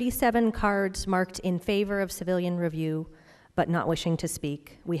have 37 cards marked in favor of civilian review, but not wishing to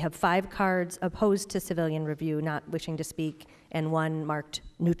speak. We have 5 cards opposed to civilian review, not wishing to speak, and 1 marked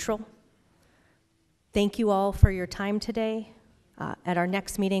neutral. Thank you all for your time today. At our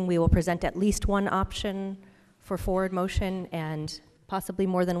next meeting, we will present at least 1 option for forward motion and possibly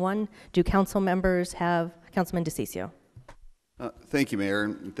more than 1. Do council members have, Councilman DeCiccio? Thank you, Mayor,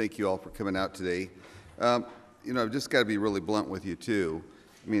 and thank you all for coming out today. You know, I've just got to be really blunt with you too.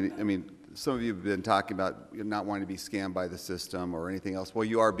 I mean, some of you have been talking about not wanting to be scammed by the system or anything else. Well,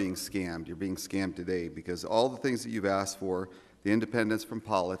 you are being scammed. You're being scammed today because all the things that you've asked for, the independence from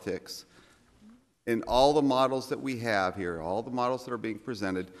politics, and all the models that we have here, all the models that are being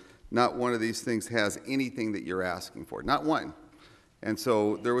presented, not one of these things has anything that you're asking for, not one. And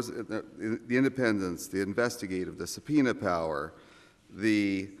so there was the independence, the investigative, the subpoena power,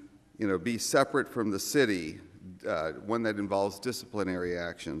 the, you know, be separate from the city, one that involves disciplinary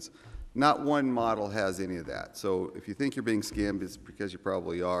actions. Not one model has any of that. So if you think you're being scammed, it's because you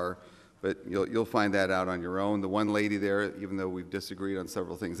probably are, but you'll find that out on your own. The one lady there, even though we've disagreed on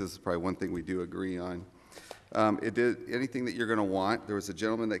several things, this is probably one thing we do agree on. It did anything that you're going to want. There was a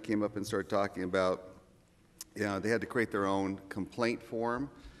gentleman that came up and started talking about, you know, they had to create their own complaint form.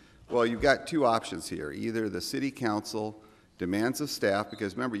 Well, you've got 2 options here. Either the city council demands of staff,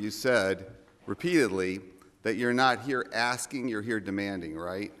 because remember you said repeatedly that you're not here asking, you're here demanding,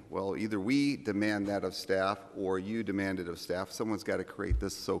 right? Well, either we demand that of staff or you demand it of staff. Someone's got to create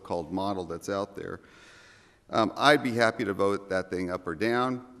this so-called model that's out there. I'd be happy to vote that thing up or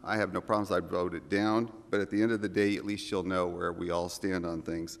down. I have no problems, I'd vote it down, but at the end of the day, at least you'll know where we all stand on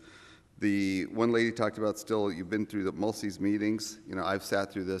things. The one lady talked about still, you've been through most of these meetings. You know, I've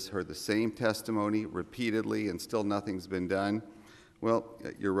sat through this, heard the same testimony repeatedly, and still nothing's been done. Well,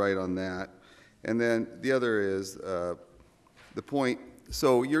 you're right on that. And then the other is the point,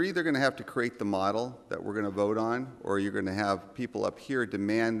 so you're either going to have to create the model that we're going to vote on, or you're going to have people up here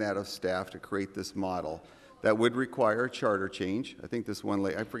demand that of staff to create this model. That would require a charter change. I think this one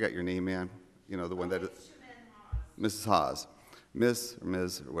lady, I forgot your name, man. You know, the one that, Mrs. Haas. Miss or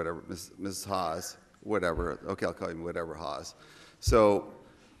Ms. or whatever, Mrs. Haas, whatever. Okay, I'll call you whatever Haas. So,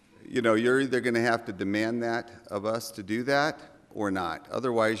 you know, you're either going to have to demand that of us to do that, or not.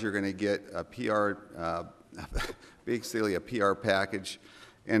 Otherwise, you're going to get a PR, basically a PR package.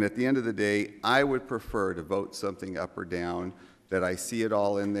 And at the end of the day, I would prefer to vote something up or down, that I see it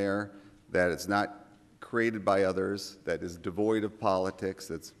all in there, that it's not created by others, that is devoid of politics,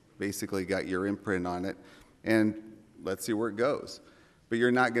 that's basically got your imprint on it, and let's see where it goes. But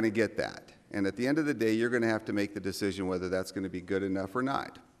you're not going to get that. And at the end of the day, you're going to have to make the decision whether that's going to be good enough or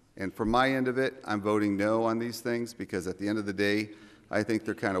not. And from my end of it, I'm voting no on these things because at the end of the day, I think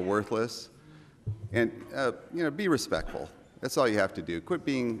they're kind of worthless. And you know, be respectful. That's all you have to do. Quit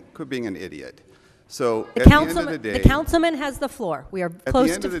being an idiot. So at the end of the day, the councilman has the floor. We are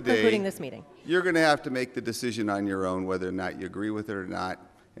close to concluding this meeting. You're going to have to make the decision on your own whether or not you agree with it or not,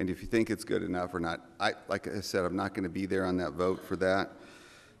 and if you think it's good enough or not. Like I said, I'm not going to be there on that vote for that.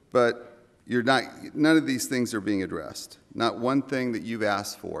 But you're not, none of these things are being addressed. Not one thing that you've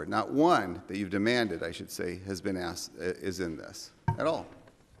asked for, not one that you've demanded, I should say, has been asked, is in this at all.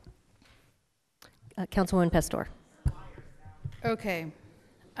 Councilwoman Pastor. Okay.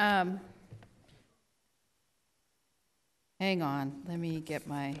 Hang on, let me get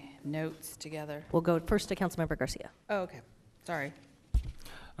my notes together. We'll go first to Councilmember Garcia. Oh, okay, sorry.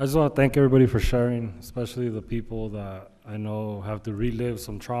 I just want to thank everybody for sharing, especially the people that I know have to relive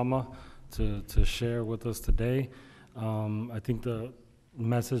some trauma to share with us today. I think the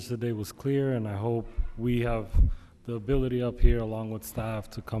message today was clear, and I hope we have the ability up here along with staff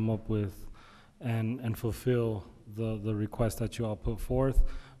to come up with and fulfill the request that you all put forth.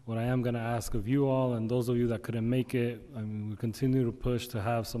 What I am going to ask of you all, and those of you that couldn't make it, I mean, we continue to push to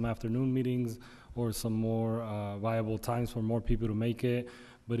have some afternoon meetings or some more viable times for more people to make it.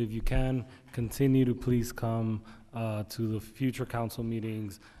 But if you can, continue to please come to the future council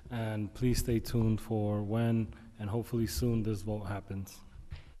meetings, and please stay tuned for when and hopefully soon this vote happens.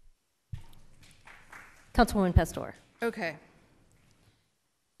 Councilwoman Pastor. Okay.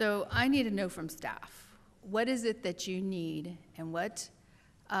 So I need to know from staff, what is it that you need, and what,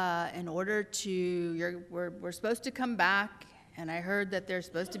 in order to, we're supposed to come back, and I heard that there's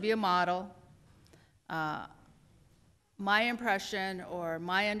supposed to be a model. My impression or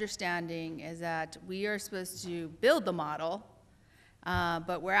my understanding is that we are supposed to build the model,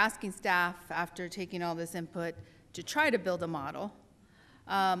 but we're asking staff, after taking all this input, to try to build a model.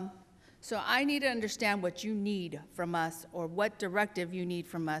 So I need to understand what you need from us, or what directive you need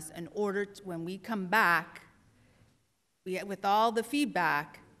from us, in order to, when we come back, with all the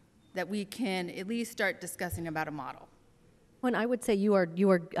feedback, that we can at least start discussing about a model. When I would say you are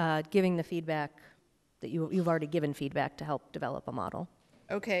giving the feedback, that you've already given feedback to help develop a model.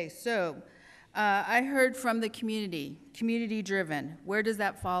 Okay, so I heard from the community driven. Where does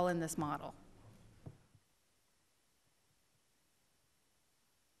that fall in this model?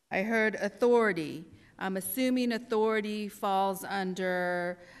 I heard authority. I'm assuming authority falls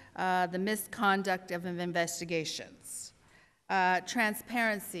under the misconduct of investigations.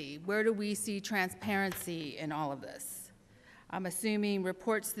 Transparency, where do we see transparency in all of this? I'm assuming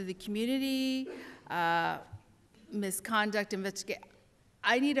reports to the community, misconduct investigation.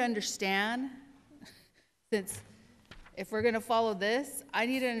 I need to understand, since if we're going to follow this, I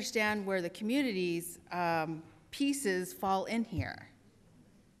need to understand where the community's pieces fall in here.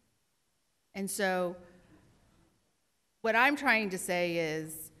 And so what I'm trying to say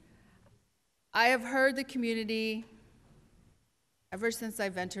is, I have heard the community ever since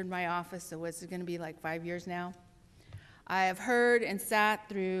I've entered my office, so what's it going to be, like 5 years now? I have heard and sat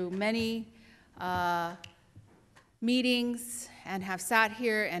through many meetings, and have sat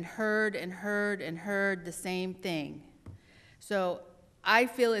here and heard and heard and heard the same thing. So I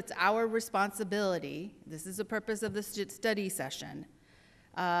feel it's our responsibility, this is the purpose of the study session,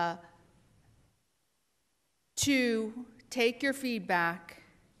 to take your feedback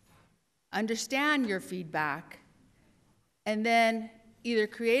understand your feedback, and then either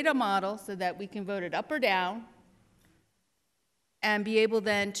create a model so that we can vote it up or down and be able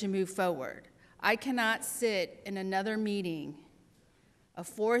then to move forward. I cannot sit in another meeting, a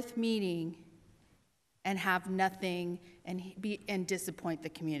fourth meeting, and have nothing and disappoint the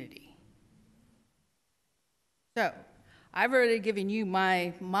community. So I've already given you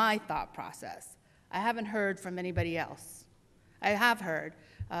my thought process. I haven't heard from anybody else. I have heard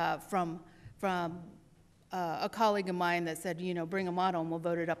from a colleague of mine that said, you know, bring a model and we'll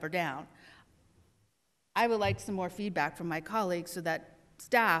vote it up or down. I would like some more feedback from my colleagues so that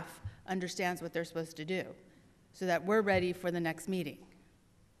staff understands what they're supposed to do, so that we're ready for the next meeting.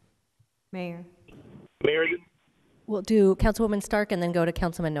 Mayor. Mayor. We'll do Councilwoman Stark and then go to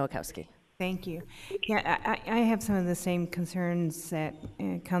Councilman Nowakowski. Thank you. Yeah, I have some of the same concerns that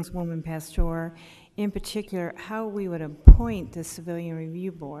Councilwoman Pastor, in particular, how we would appoint the Civilian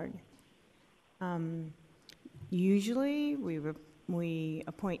Review Board. Usually, we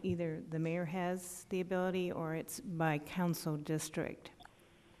appoint either the mayor has the ability or it's by council district.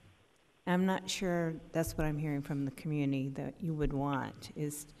 I'm not sure that's what I'm hearing from the community that you would want,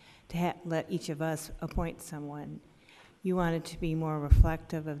 is to let each of us appoint someone. You want it to be more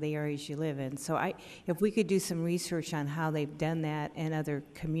reflective of the areas you live in. So if we could do some research on how they've done that in other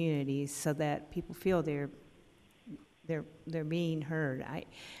communities so that people feel they're being heard.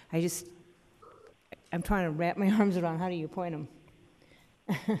 I'm trying to wrap my arms around how do you appoint them?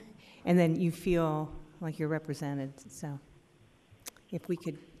 And then you feel like you're represented. So if we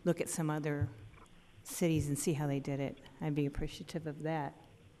could look at some other cities and see how they did it, I'd be appreciative of that.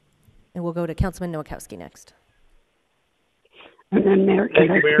 And we'll go to Councilman Nowakowski next. And then Mayor,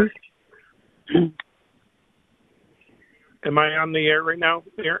 Thank you, Mayor. Am I on the air right now,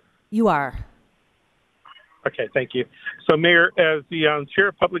 Mayor? You are. Okay, thank you. So, Mayor, as the Chair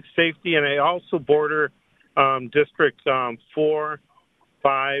of Public Safety, and I also border District 4,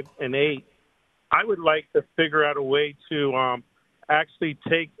 5, and 8, I would like to figure out a way to actually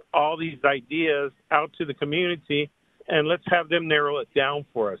take all these ideas out to the community and let's have them narrow it down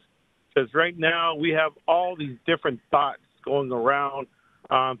for us. Because right now we have all these different thoughts going around,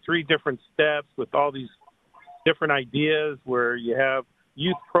 3 different steps with all these different ideas where you have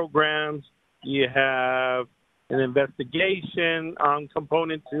youth programs, you have an investigation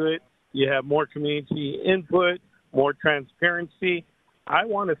component to it, you have more community input, more transparency. I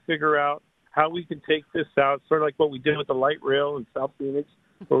want to figure out how we can take this out, sort of like what we did with the light rail in South Phoenix,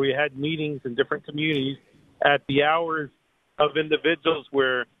 where we had meetings in different communities at the hours of individuals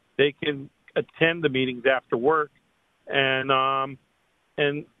where they can attend the meetings after work and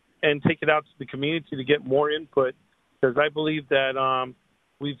take it out to the community to get more input, because I believe that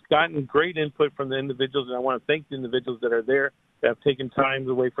we've gotten great input from the individuals, and I want to thank the individuals that are there that have taken time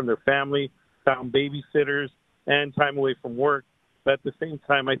away from their family, found babysitters, and time away from work. But at the same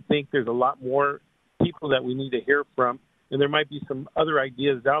time, I think there's a lot more people that we need to hear from, and there might be some other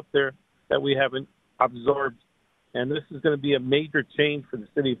ideas out there that we haven't absorbed. And this is going to be a major change for the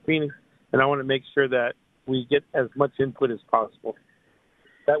city of Phoenix, and I want to make sure that we get as much input as possible.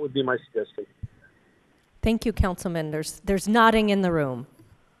 That would be my suggestion. Thank you, Councilman. There's nodding in the room.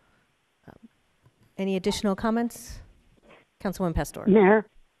 Any additional comments? Councilwoman Pastor. Mayor.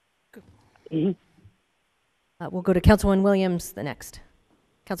 We'll go to Councilwoman Williams the next.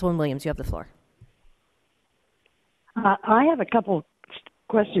 Councilwoman Williams, you have the floor. I have a couple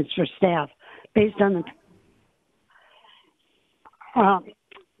questions for staff based on the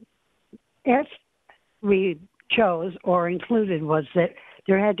if we chose or included was that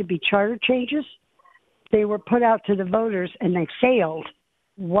there had to be charter changes. They were put out to the voters and they failed.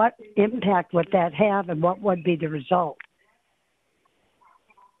 What impact would that have and what would be the result?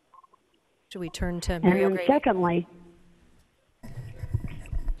 Should we turn to And Mary then O'Grady? secondly,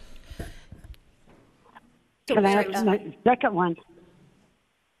 can I ask my second one?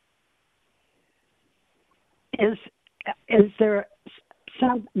 Is there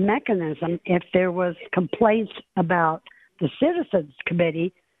some mechanism if there was complaints about the Citizens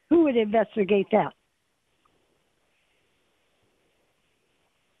Committee, who would investigate that?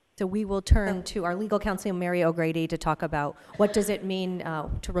 So we will turn to our legal counsel, Mary O'Grady, to talk about what does it mean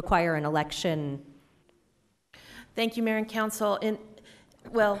to require an election. Thank you, Mayor and Council.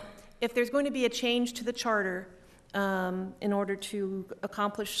 Well, if there's going to be a change to the charter in order to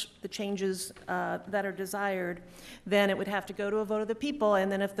accomplish the changes that are desired, then it would have to go to a vote of the people,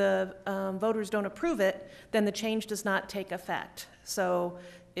 and then if the voters don't approve it, then the change does not take effect. So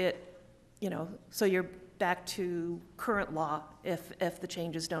so you're back to current law if the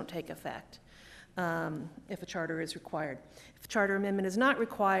changes don't take effect. if a charter is required. If a charter amendment is not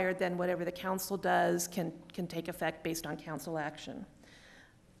required, then whatever the council does can take effect based on council action.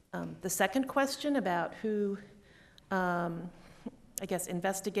 The second question about who, I guess,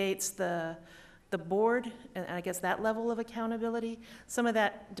 investigates the board, and I guess that level of accountability, some of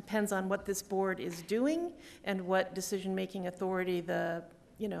that depends on what this board is doing and what decision-making authority the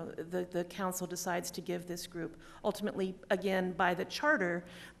council decides to give this group. Ultimately, again, by the charter,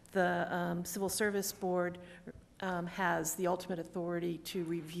 the Civil Service Board has the ultimate authority to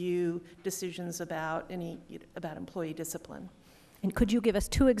review decisions about employee discipline. And could you give us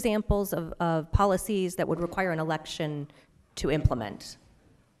 2 examples of policies that would require an election to implement?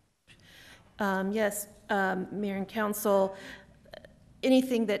 Yes, Mayor and Council,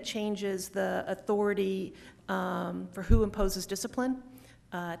 anything that changes the authority for who imposes discipline,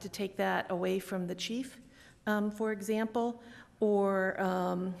 to take that away from the chief, for example, or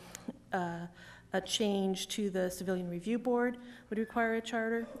a change to the Civilian Review Board would require a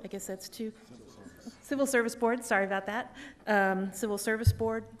charter. I guess that's 2. Civil Service Board, sorry about that. Civil Service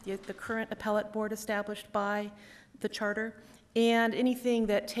Board, the current appellate board established by the charter, and anything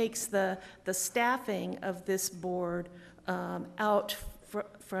that takes the staffing of this board out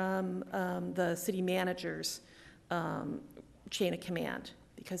from the city manager's chain of command,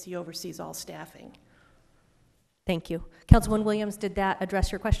 because he oversees all staffing. Thank you. Councilwoman Williams, did that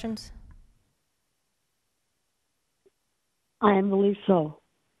address your questions? I believe so.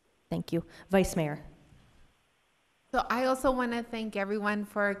 Thank you. Vice Mayor. So I also want to thank everyone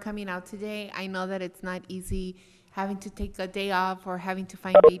for coming out today. I know that it's not easy having to take a day off or having to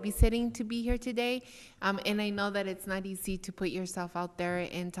find babysitting to be here today. And I know that it's not easy to put yourself out there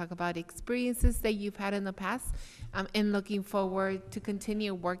and talk about experiences that you've had in the past, and looking forward to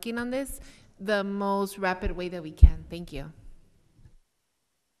continue working on this the most rapid way that we can. Thank you.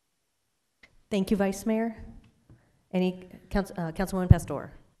 Thank you, Vice Mayor. Any Councilwoman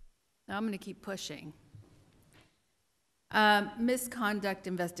Pastor? I'm going to keep pushing. Misconduct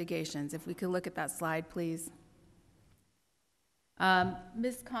investigations, if we could look at that slide, please.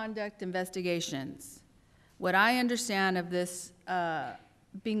 Misconduct investigations. What I understand of this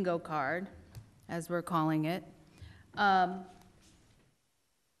bingo card, as we're calling it,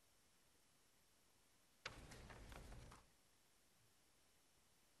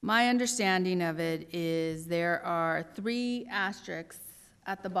 my understanding of it is there are 3 asterisks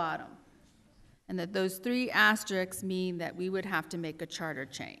at the bottom, and that those 3 asterisks mean that we would have to make a charter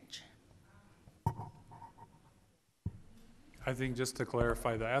change. I think just to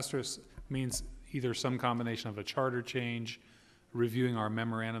clarify, the asterisk means either some combination of a charter change, reviewing our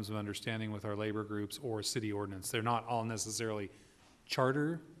memorandums of understanding with our labor groups, or city ordinance. They're not all necessarily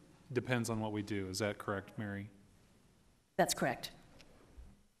charter, depends on what we do. Is that correct, Mary? That's correct.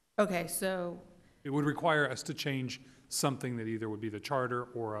 Okay, so it would require us to change something that either would be the charter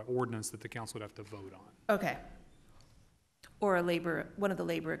or an ordinance that the council would have to vote on. Okay. Or one of the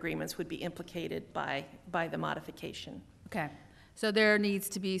labor agreements would be implicated by the modification. Okay, so there needs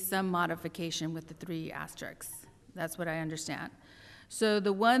to be some modification with the 3 asterisks. That's what I understand. So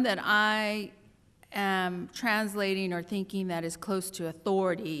the one that I am translating or thinking that is close to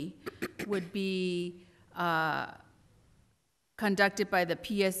authority would be conducted by the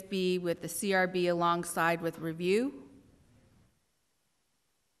PSB with the CRB alongside with review.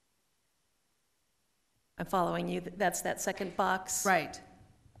 I'm following you. That's that second box. Right.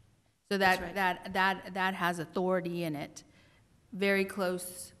 So that, right. that has authority in it. Very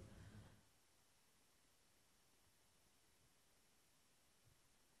close.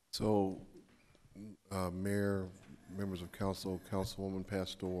 So, Mayor, members of council, Councilwoman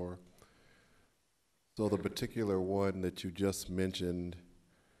Pastor, so the particular one that you just mentioned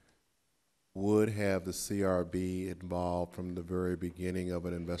would have the CRB involved from the very beginning of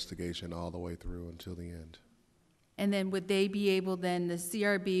an investigation all the way through until the end. And then would they be able then, the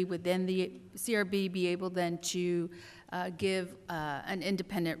CRB be able then to give an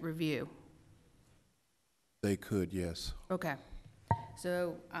independent review? They could, yes. Okay.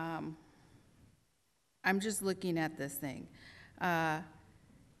 So I'm just looking at this thing.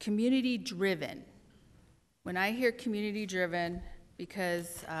 Community driven. When I hear community driven,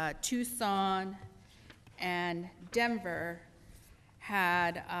 because Tucson and Denver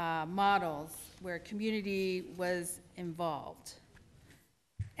had models where community was involved.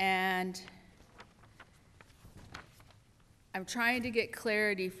 And I'm trying to get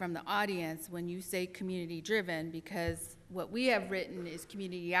clarity from the audience when you say community driven, because what we have written is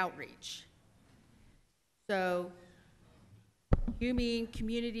community outreach. So you mean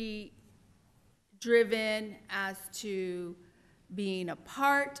community driven as to being a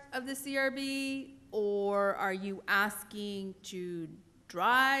part of the CRB, or are you asking to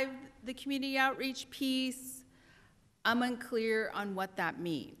drive the community outreach piece? I'm unclear on what that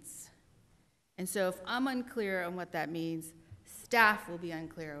means. And so if I'm unclear on what that means, staff will be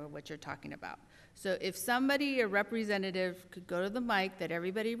unclear on what you're talking about. So if somebody, a representative, could go to the mic that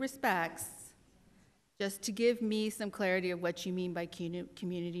everybody respects, just to give me some clarity of what you mean by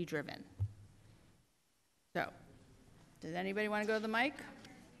community-driven. So, does anybody want to go to the mic?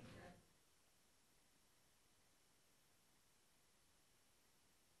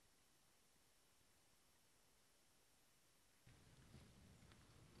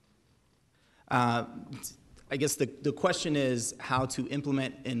 I guess the question is how to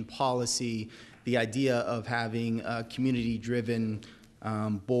implement in policy the idea of having a community-driven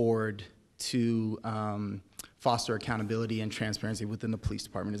board to foster accountability and transparency within the police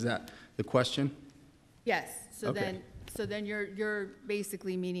department. Is that the question? Yes. So Okay. then you're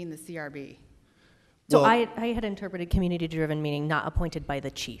basically meaning the CRB. So Well- I had interpreted community-driven meaning not appointed by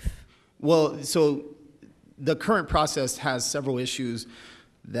the chief. Well, so the current process has several issues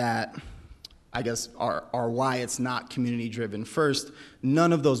that I guess are why it's not community-driven. First,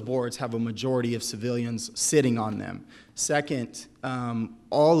 none of those boards have a majority of civilians sitting on them. Second,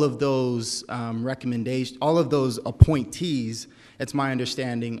 all of those recommendations, all of those appointees, it's my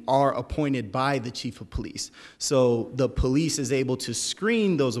understanding, are appointed by the chief of police. So the police is able to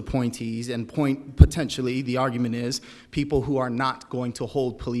screen those appointees and point, potentially, the argument is, people who are not going to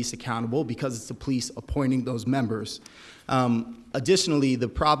hold police accountable because it's the police appointing those members. Additionally, the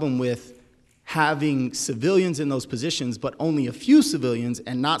problem with having civilians in those positions, but only a few civilians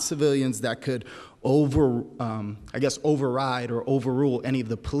and not civilians that could override or overrule any of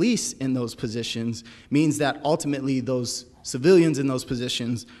the police in those positions means that ultimately those civilians in those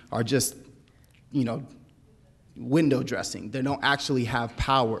positions are just, window dressing. They don't actually have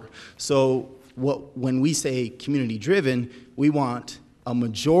power. So when we say community driven, we want a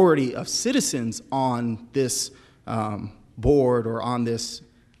majority of citizens on this board or on this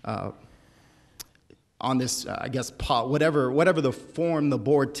whatever the form the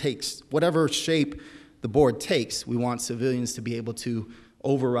board takes, whatever shape the board takes, we want civilians to be able to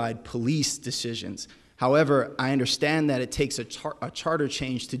override police decisions. However, I understand that it takes a charter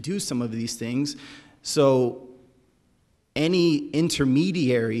change to do some of these things, so any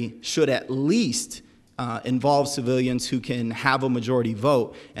intermediary should at least involve civilians who can have a majority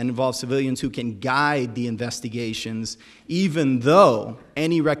vote and involve civilians who can guide the investigations, even though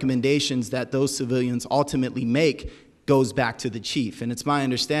any recommendations that those civilians ultimately make goes back to the chief. And it's my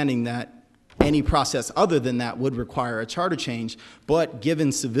understanding that any process other than that would require a charter change, but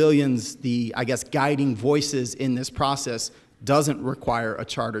given civilians the, guiding voices in this process doesn't require a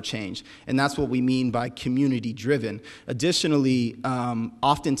charter change. And that's what we mean by community-driven. Additionally,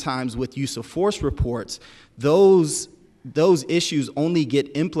 oftentimes with use of force reports, those issues only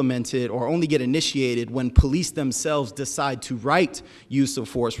get implemented or only get initiated when police themselves decide to write use of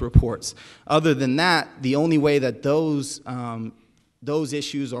force reports. Other than that, the only way that those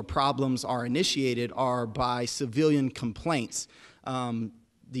issues or problems are initiated are by civilian complaints.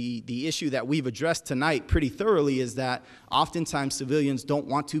 The issue that we've addressed tonight pretty thoroughly is that oftentimes civilians don't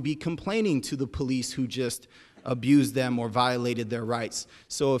want to be complaining to the police who just abused them or violated their rights.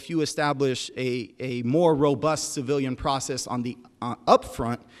 So if you establish a more robust civilian process on the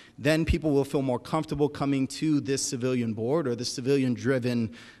upfront, then people will feel more comfortable coming to this civilian board or the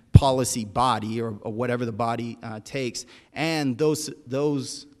civilian-driven policy body or whatever the body takes. And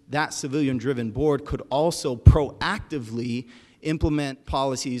that civilian-driven board could also proactively implement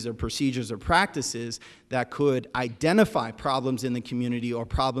policies or procedures or practices that could identify problems in the community or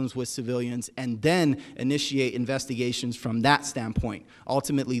problems with civilians and then initiate investigations from that standpoint,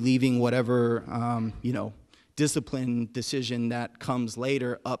 ultimately leaving whatever discipline decision that comes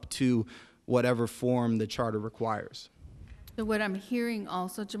later up to whatever form the charter requires. So what I'm hearing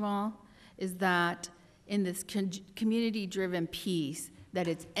also, Jamal, is that in this community-driven piece, that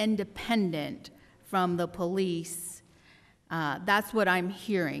it's independent from the police. That's what I'm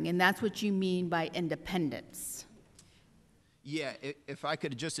hearing, and that's what you mean by independence. Yeah, if I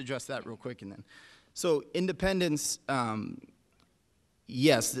could just address that real quick and then. So independence,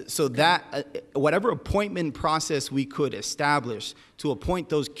 yes, so that, whatever appointment process we could establish to appoint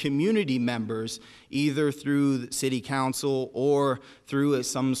those community members, either through the city council or through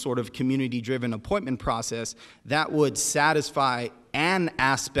some sort of community-driven appointment process, that would satisfy an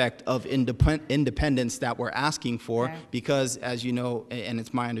aspect of independence that we're asking for, okay. Because as you know, and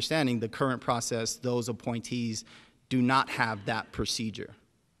it's my understanding, the current process, those appointees do not have that procedure.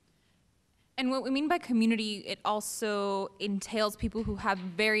 And what we mean by community, it also entails people who have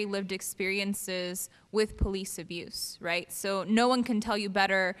very lived experiences with police abuse, right? So no one can tell you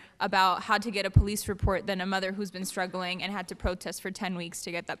better about how to get a police report than a mother who's been struggling and had to protest for 10 weeks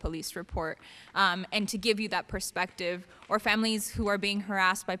to get that police report, and to give you that perspective, or families who are being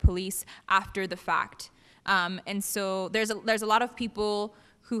harassed by police after the fact. And so there's a lot of people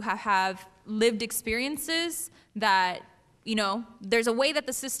who have lived experiences that, you know, there's a way that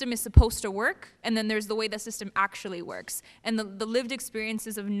the system is supposed to work, and then there's the way the system actually works. And the lived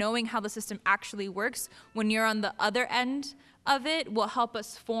experiences of knowing how the system actually works when you're on the other end of it will help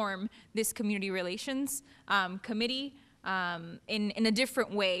us form this community relations committee in a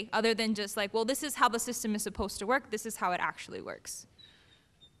different way, other than just like, well, this is how the system is supposed to work, this is how it actually works.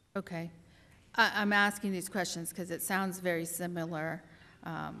 Okay. I'm asking these questions because it sounds very similar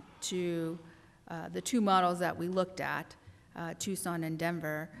to the two models that we looked at, Tucson and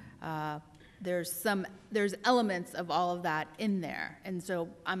Denver. There's elements of all of that in there. And so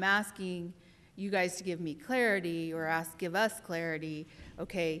I'm asking you guys to give me clarity, or give us clarity.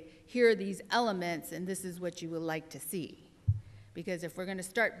 Okay, here are these elements and this is what you would like to see. Because if we're going to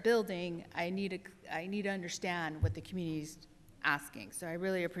start building, I need to understand what the community's asking. So I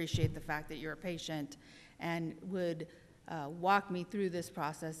really appreciate the fact that you're patient and would walk me through this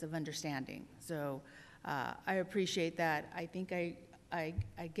process of understanding. So I appreciate that. I think I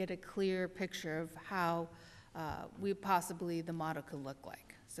get a clear picture of how the model could look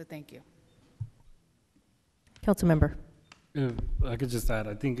like. So thank you. Councilmember. If I could just add,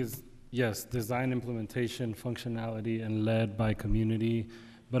 I think it's, yes, design, implementation, functionality, and led by community,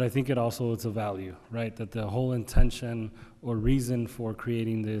 but I think it also is a value, right? That the whole intention or reason for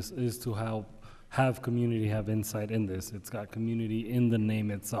creating this is to help have community have insight in this. It's got community in the name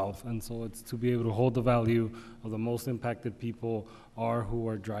itself. And so it's to be able to hold the value of the most impacted people are who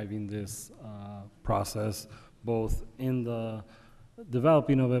are driving this process, both in the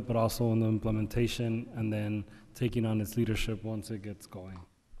developing of it, but also in the implementation, and then taking on its leadership once it gets going.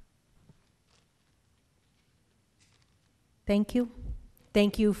 Thank you.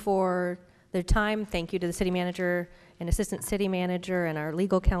 Thank you for their time. Thank you to the city manager and assistant city manager and our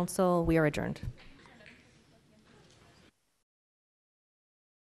legal counsel. We are adjourned.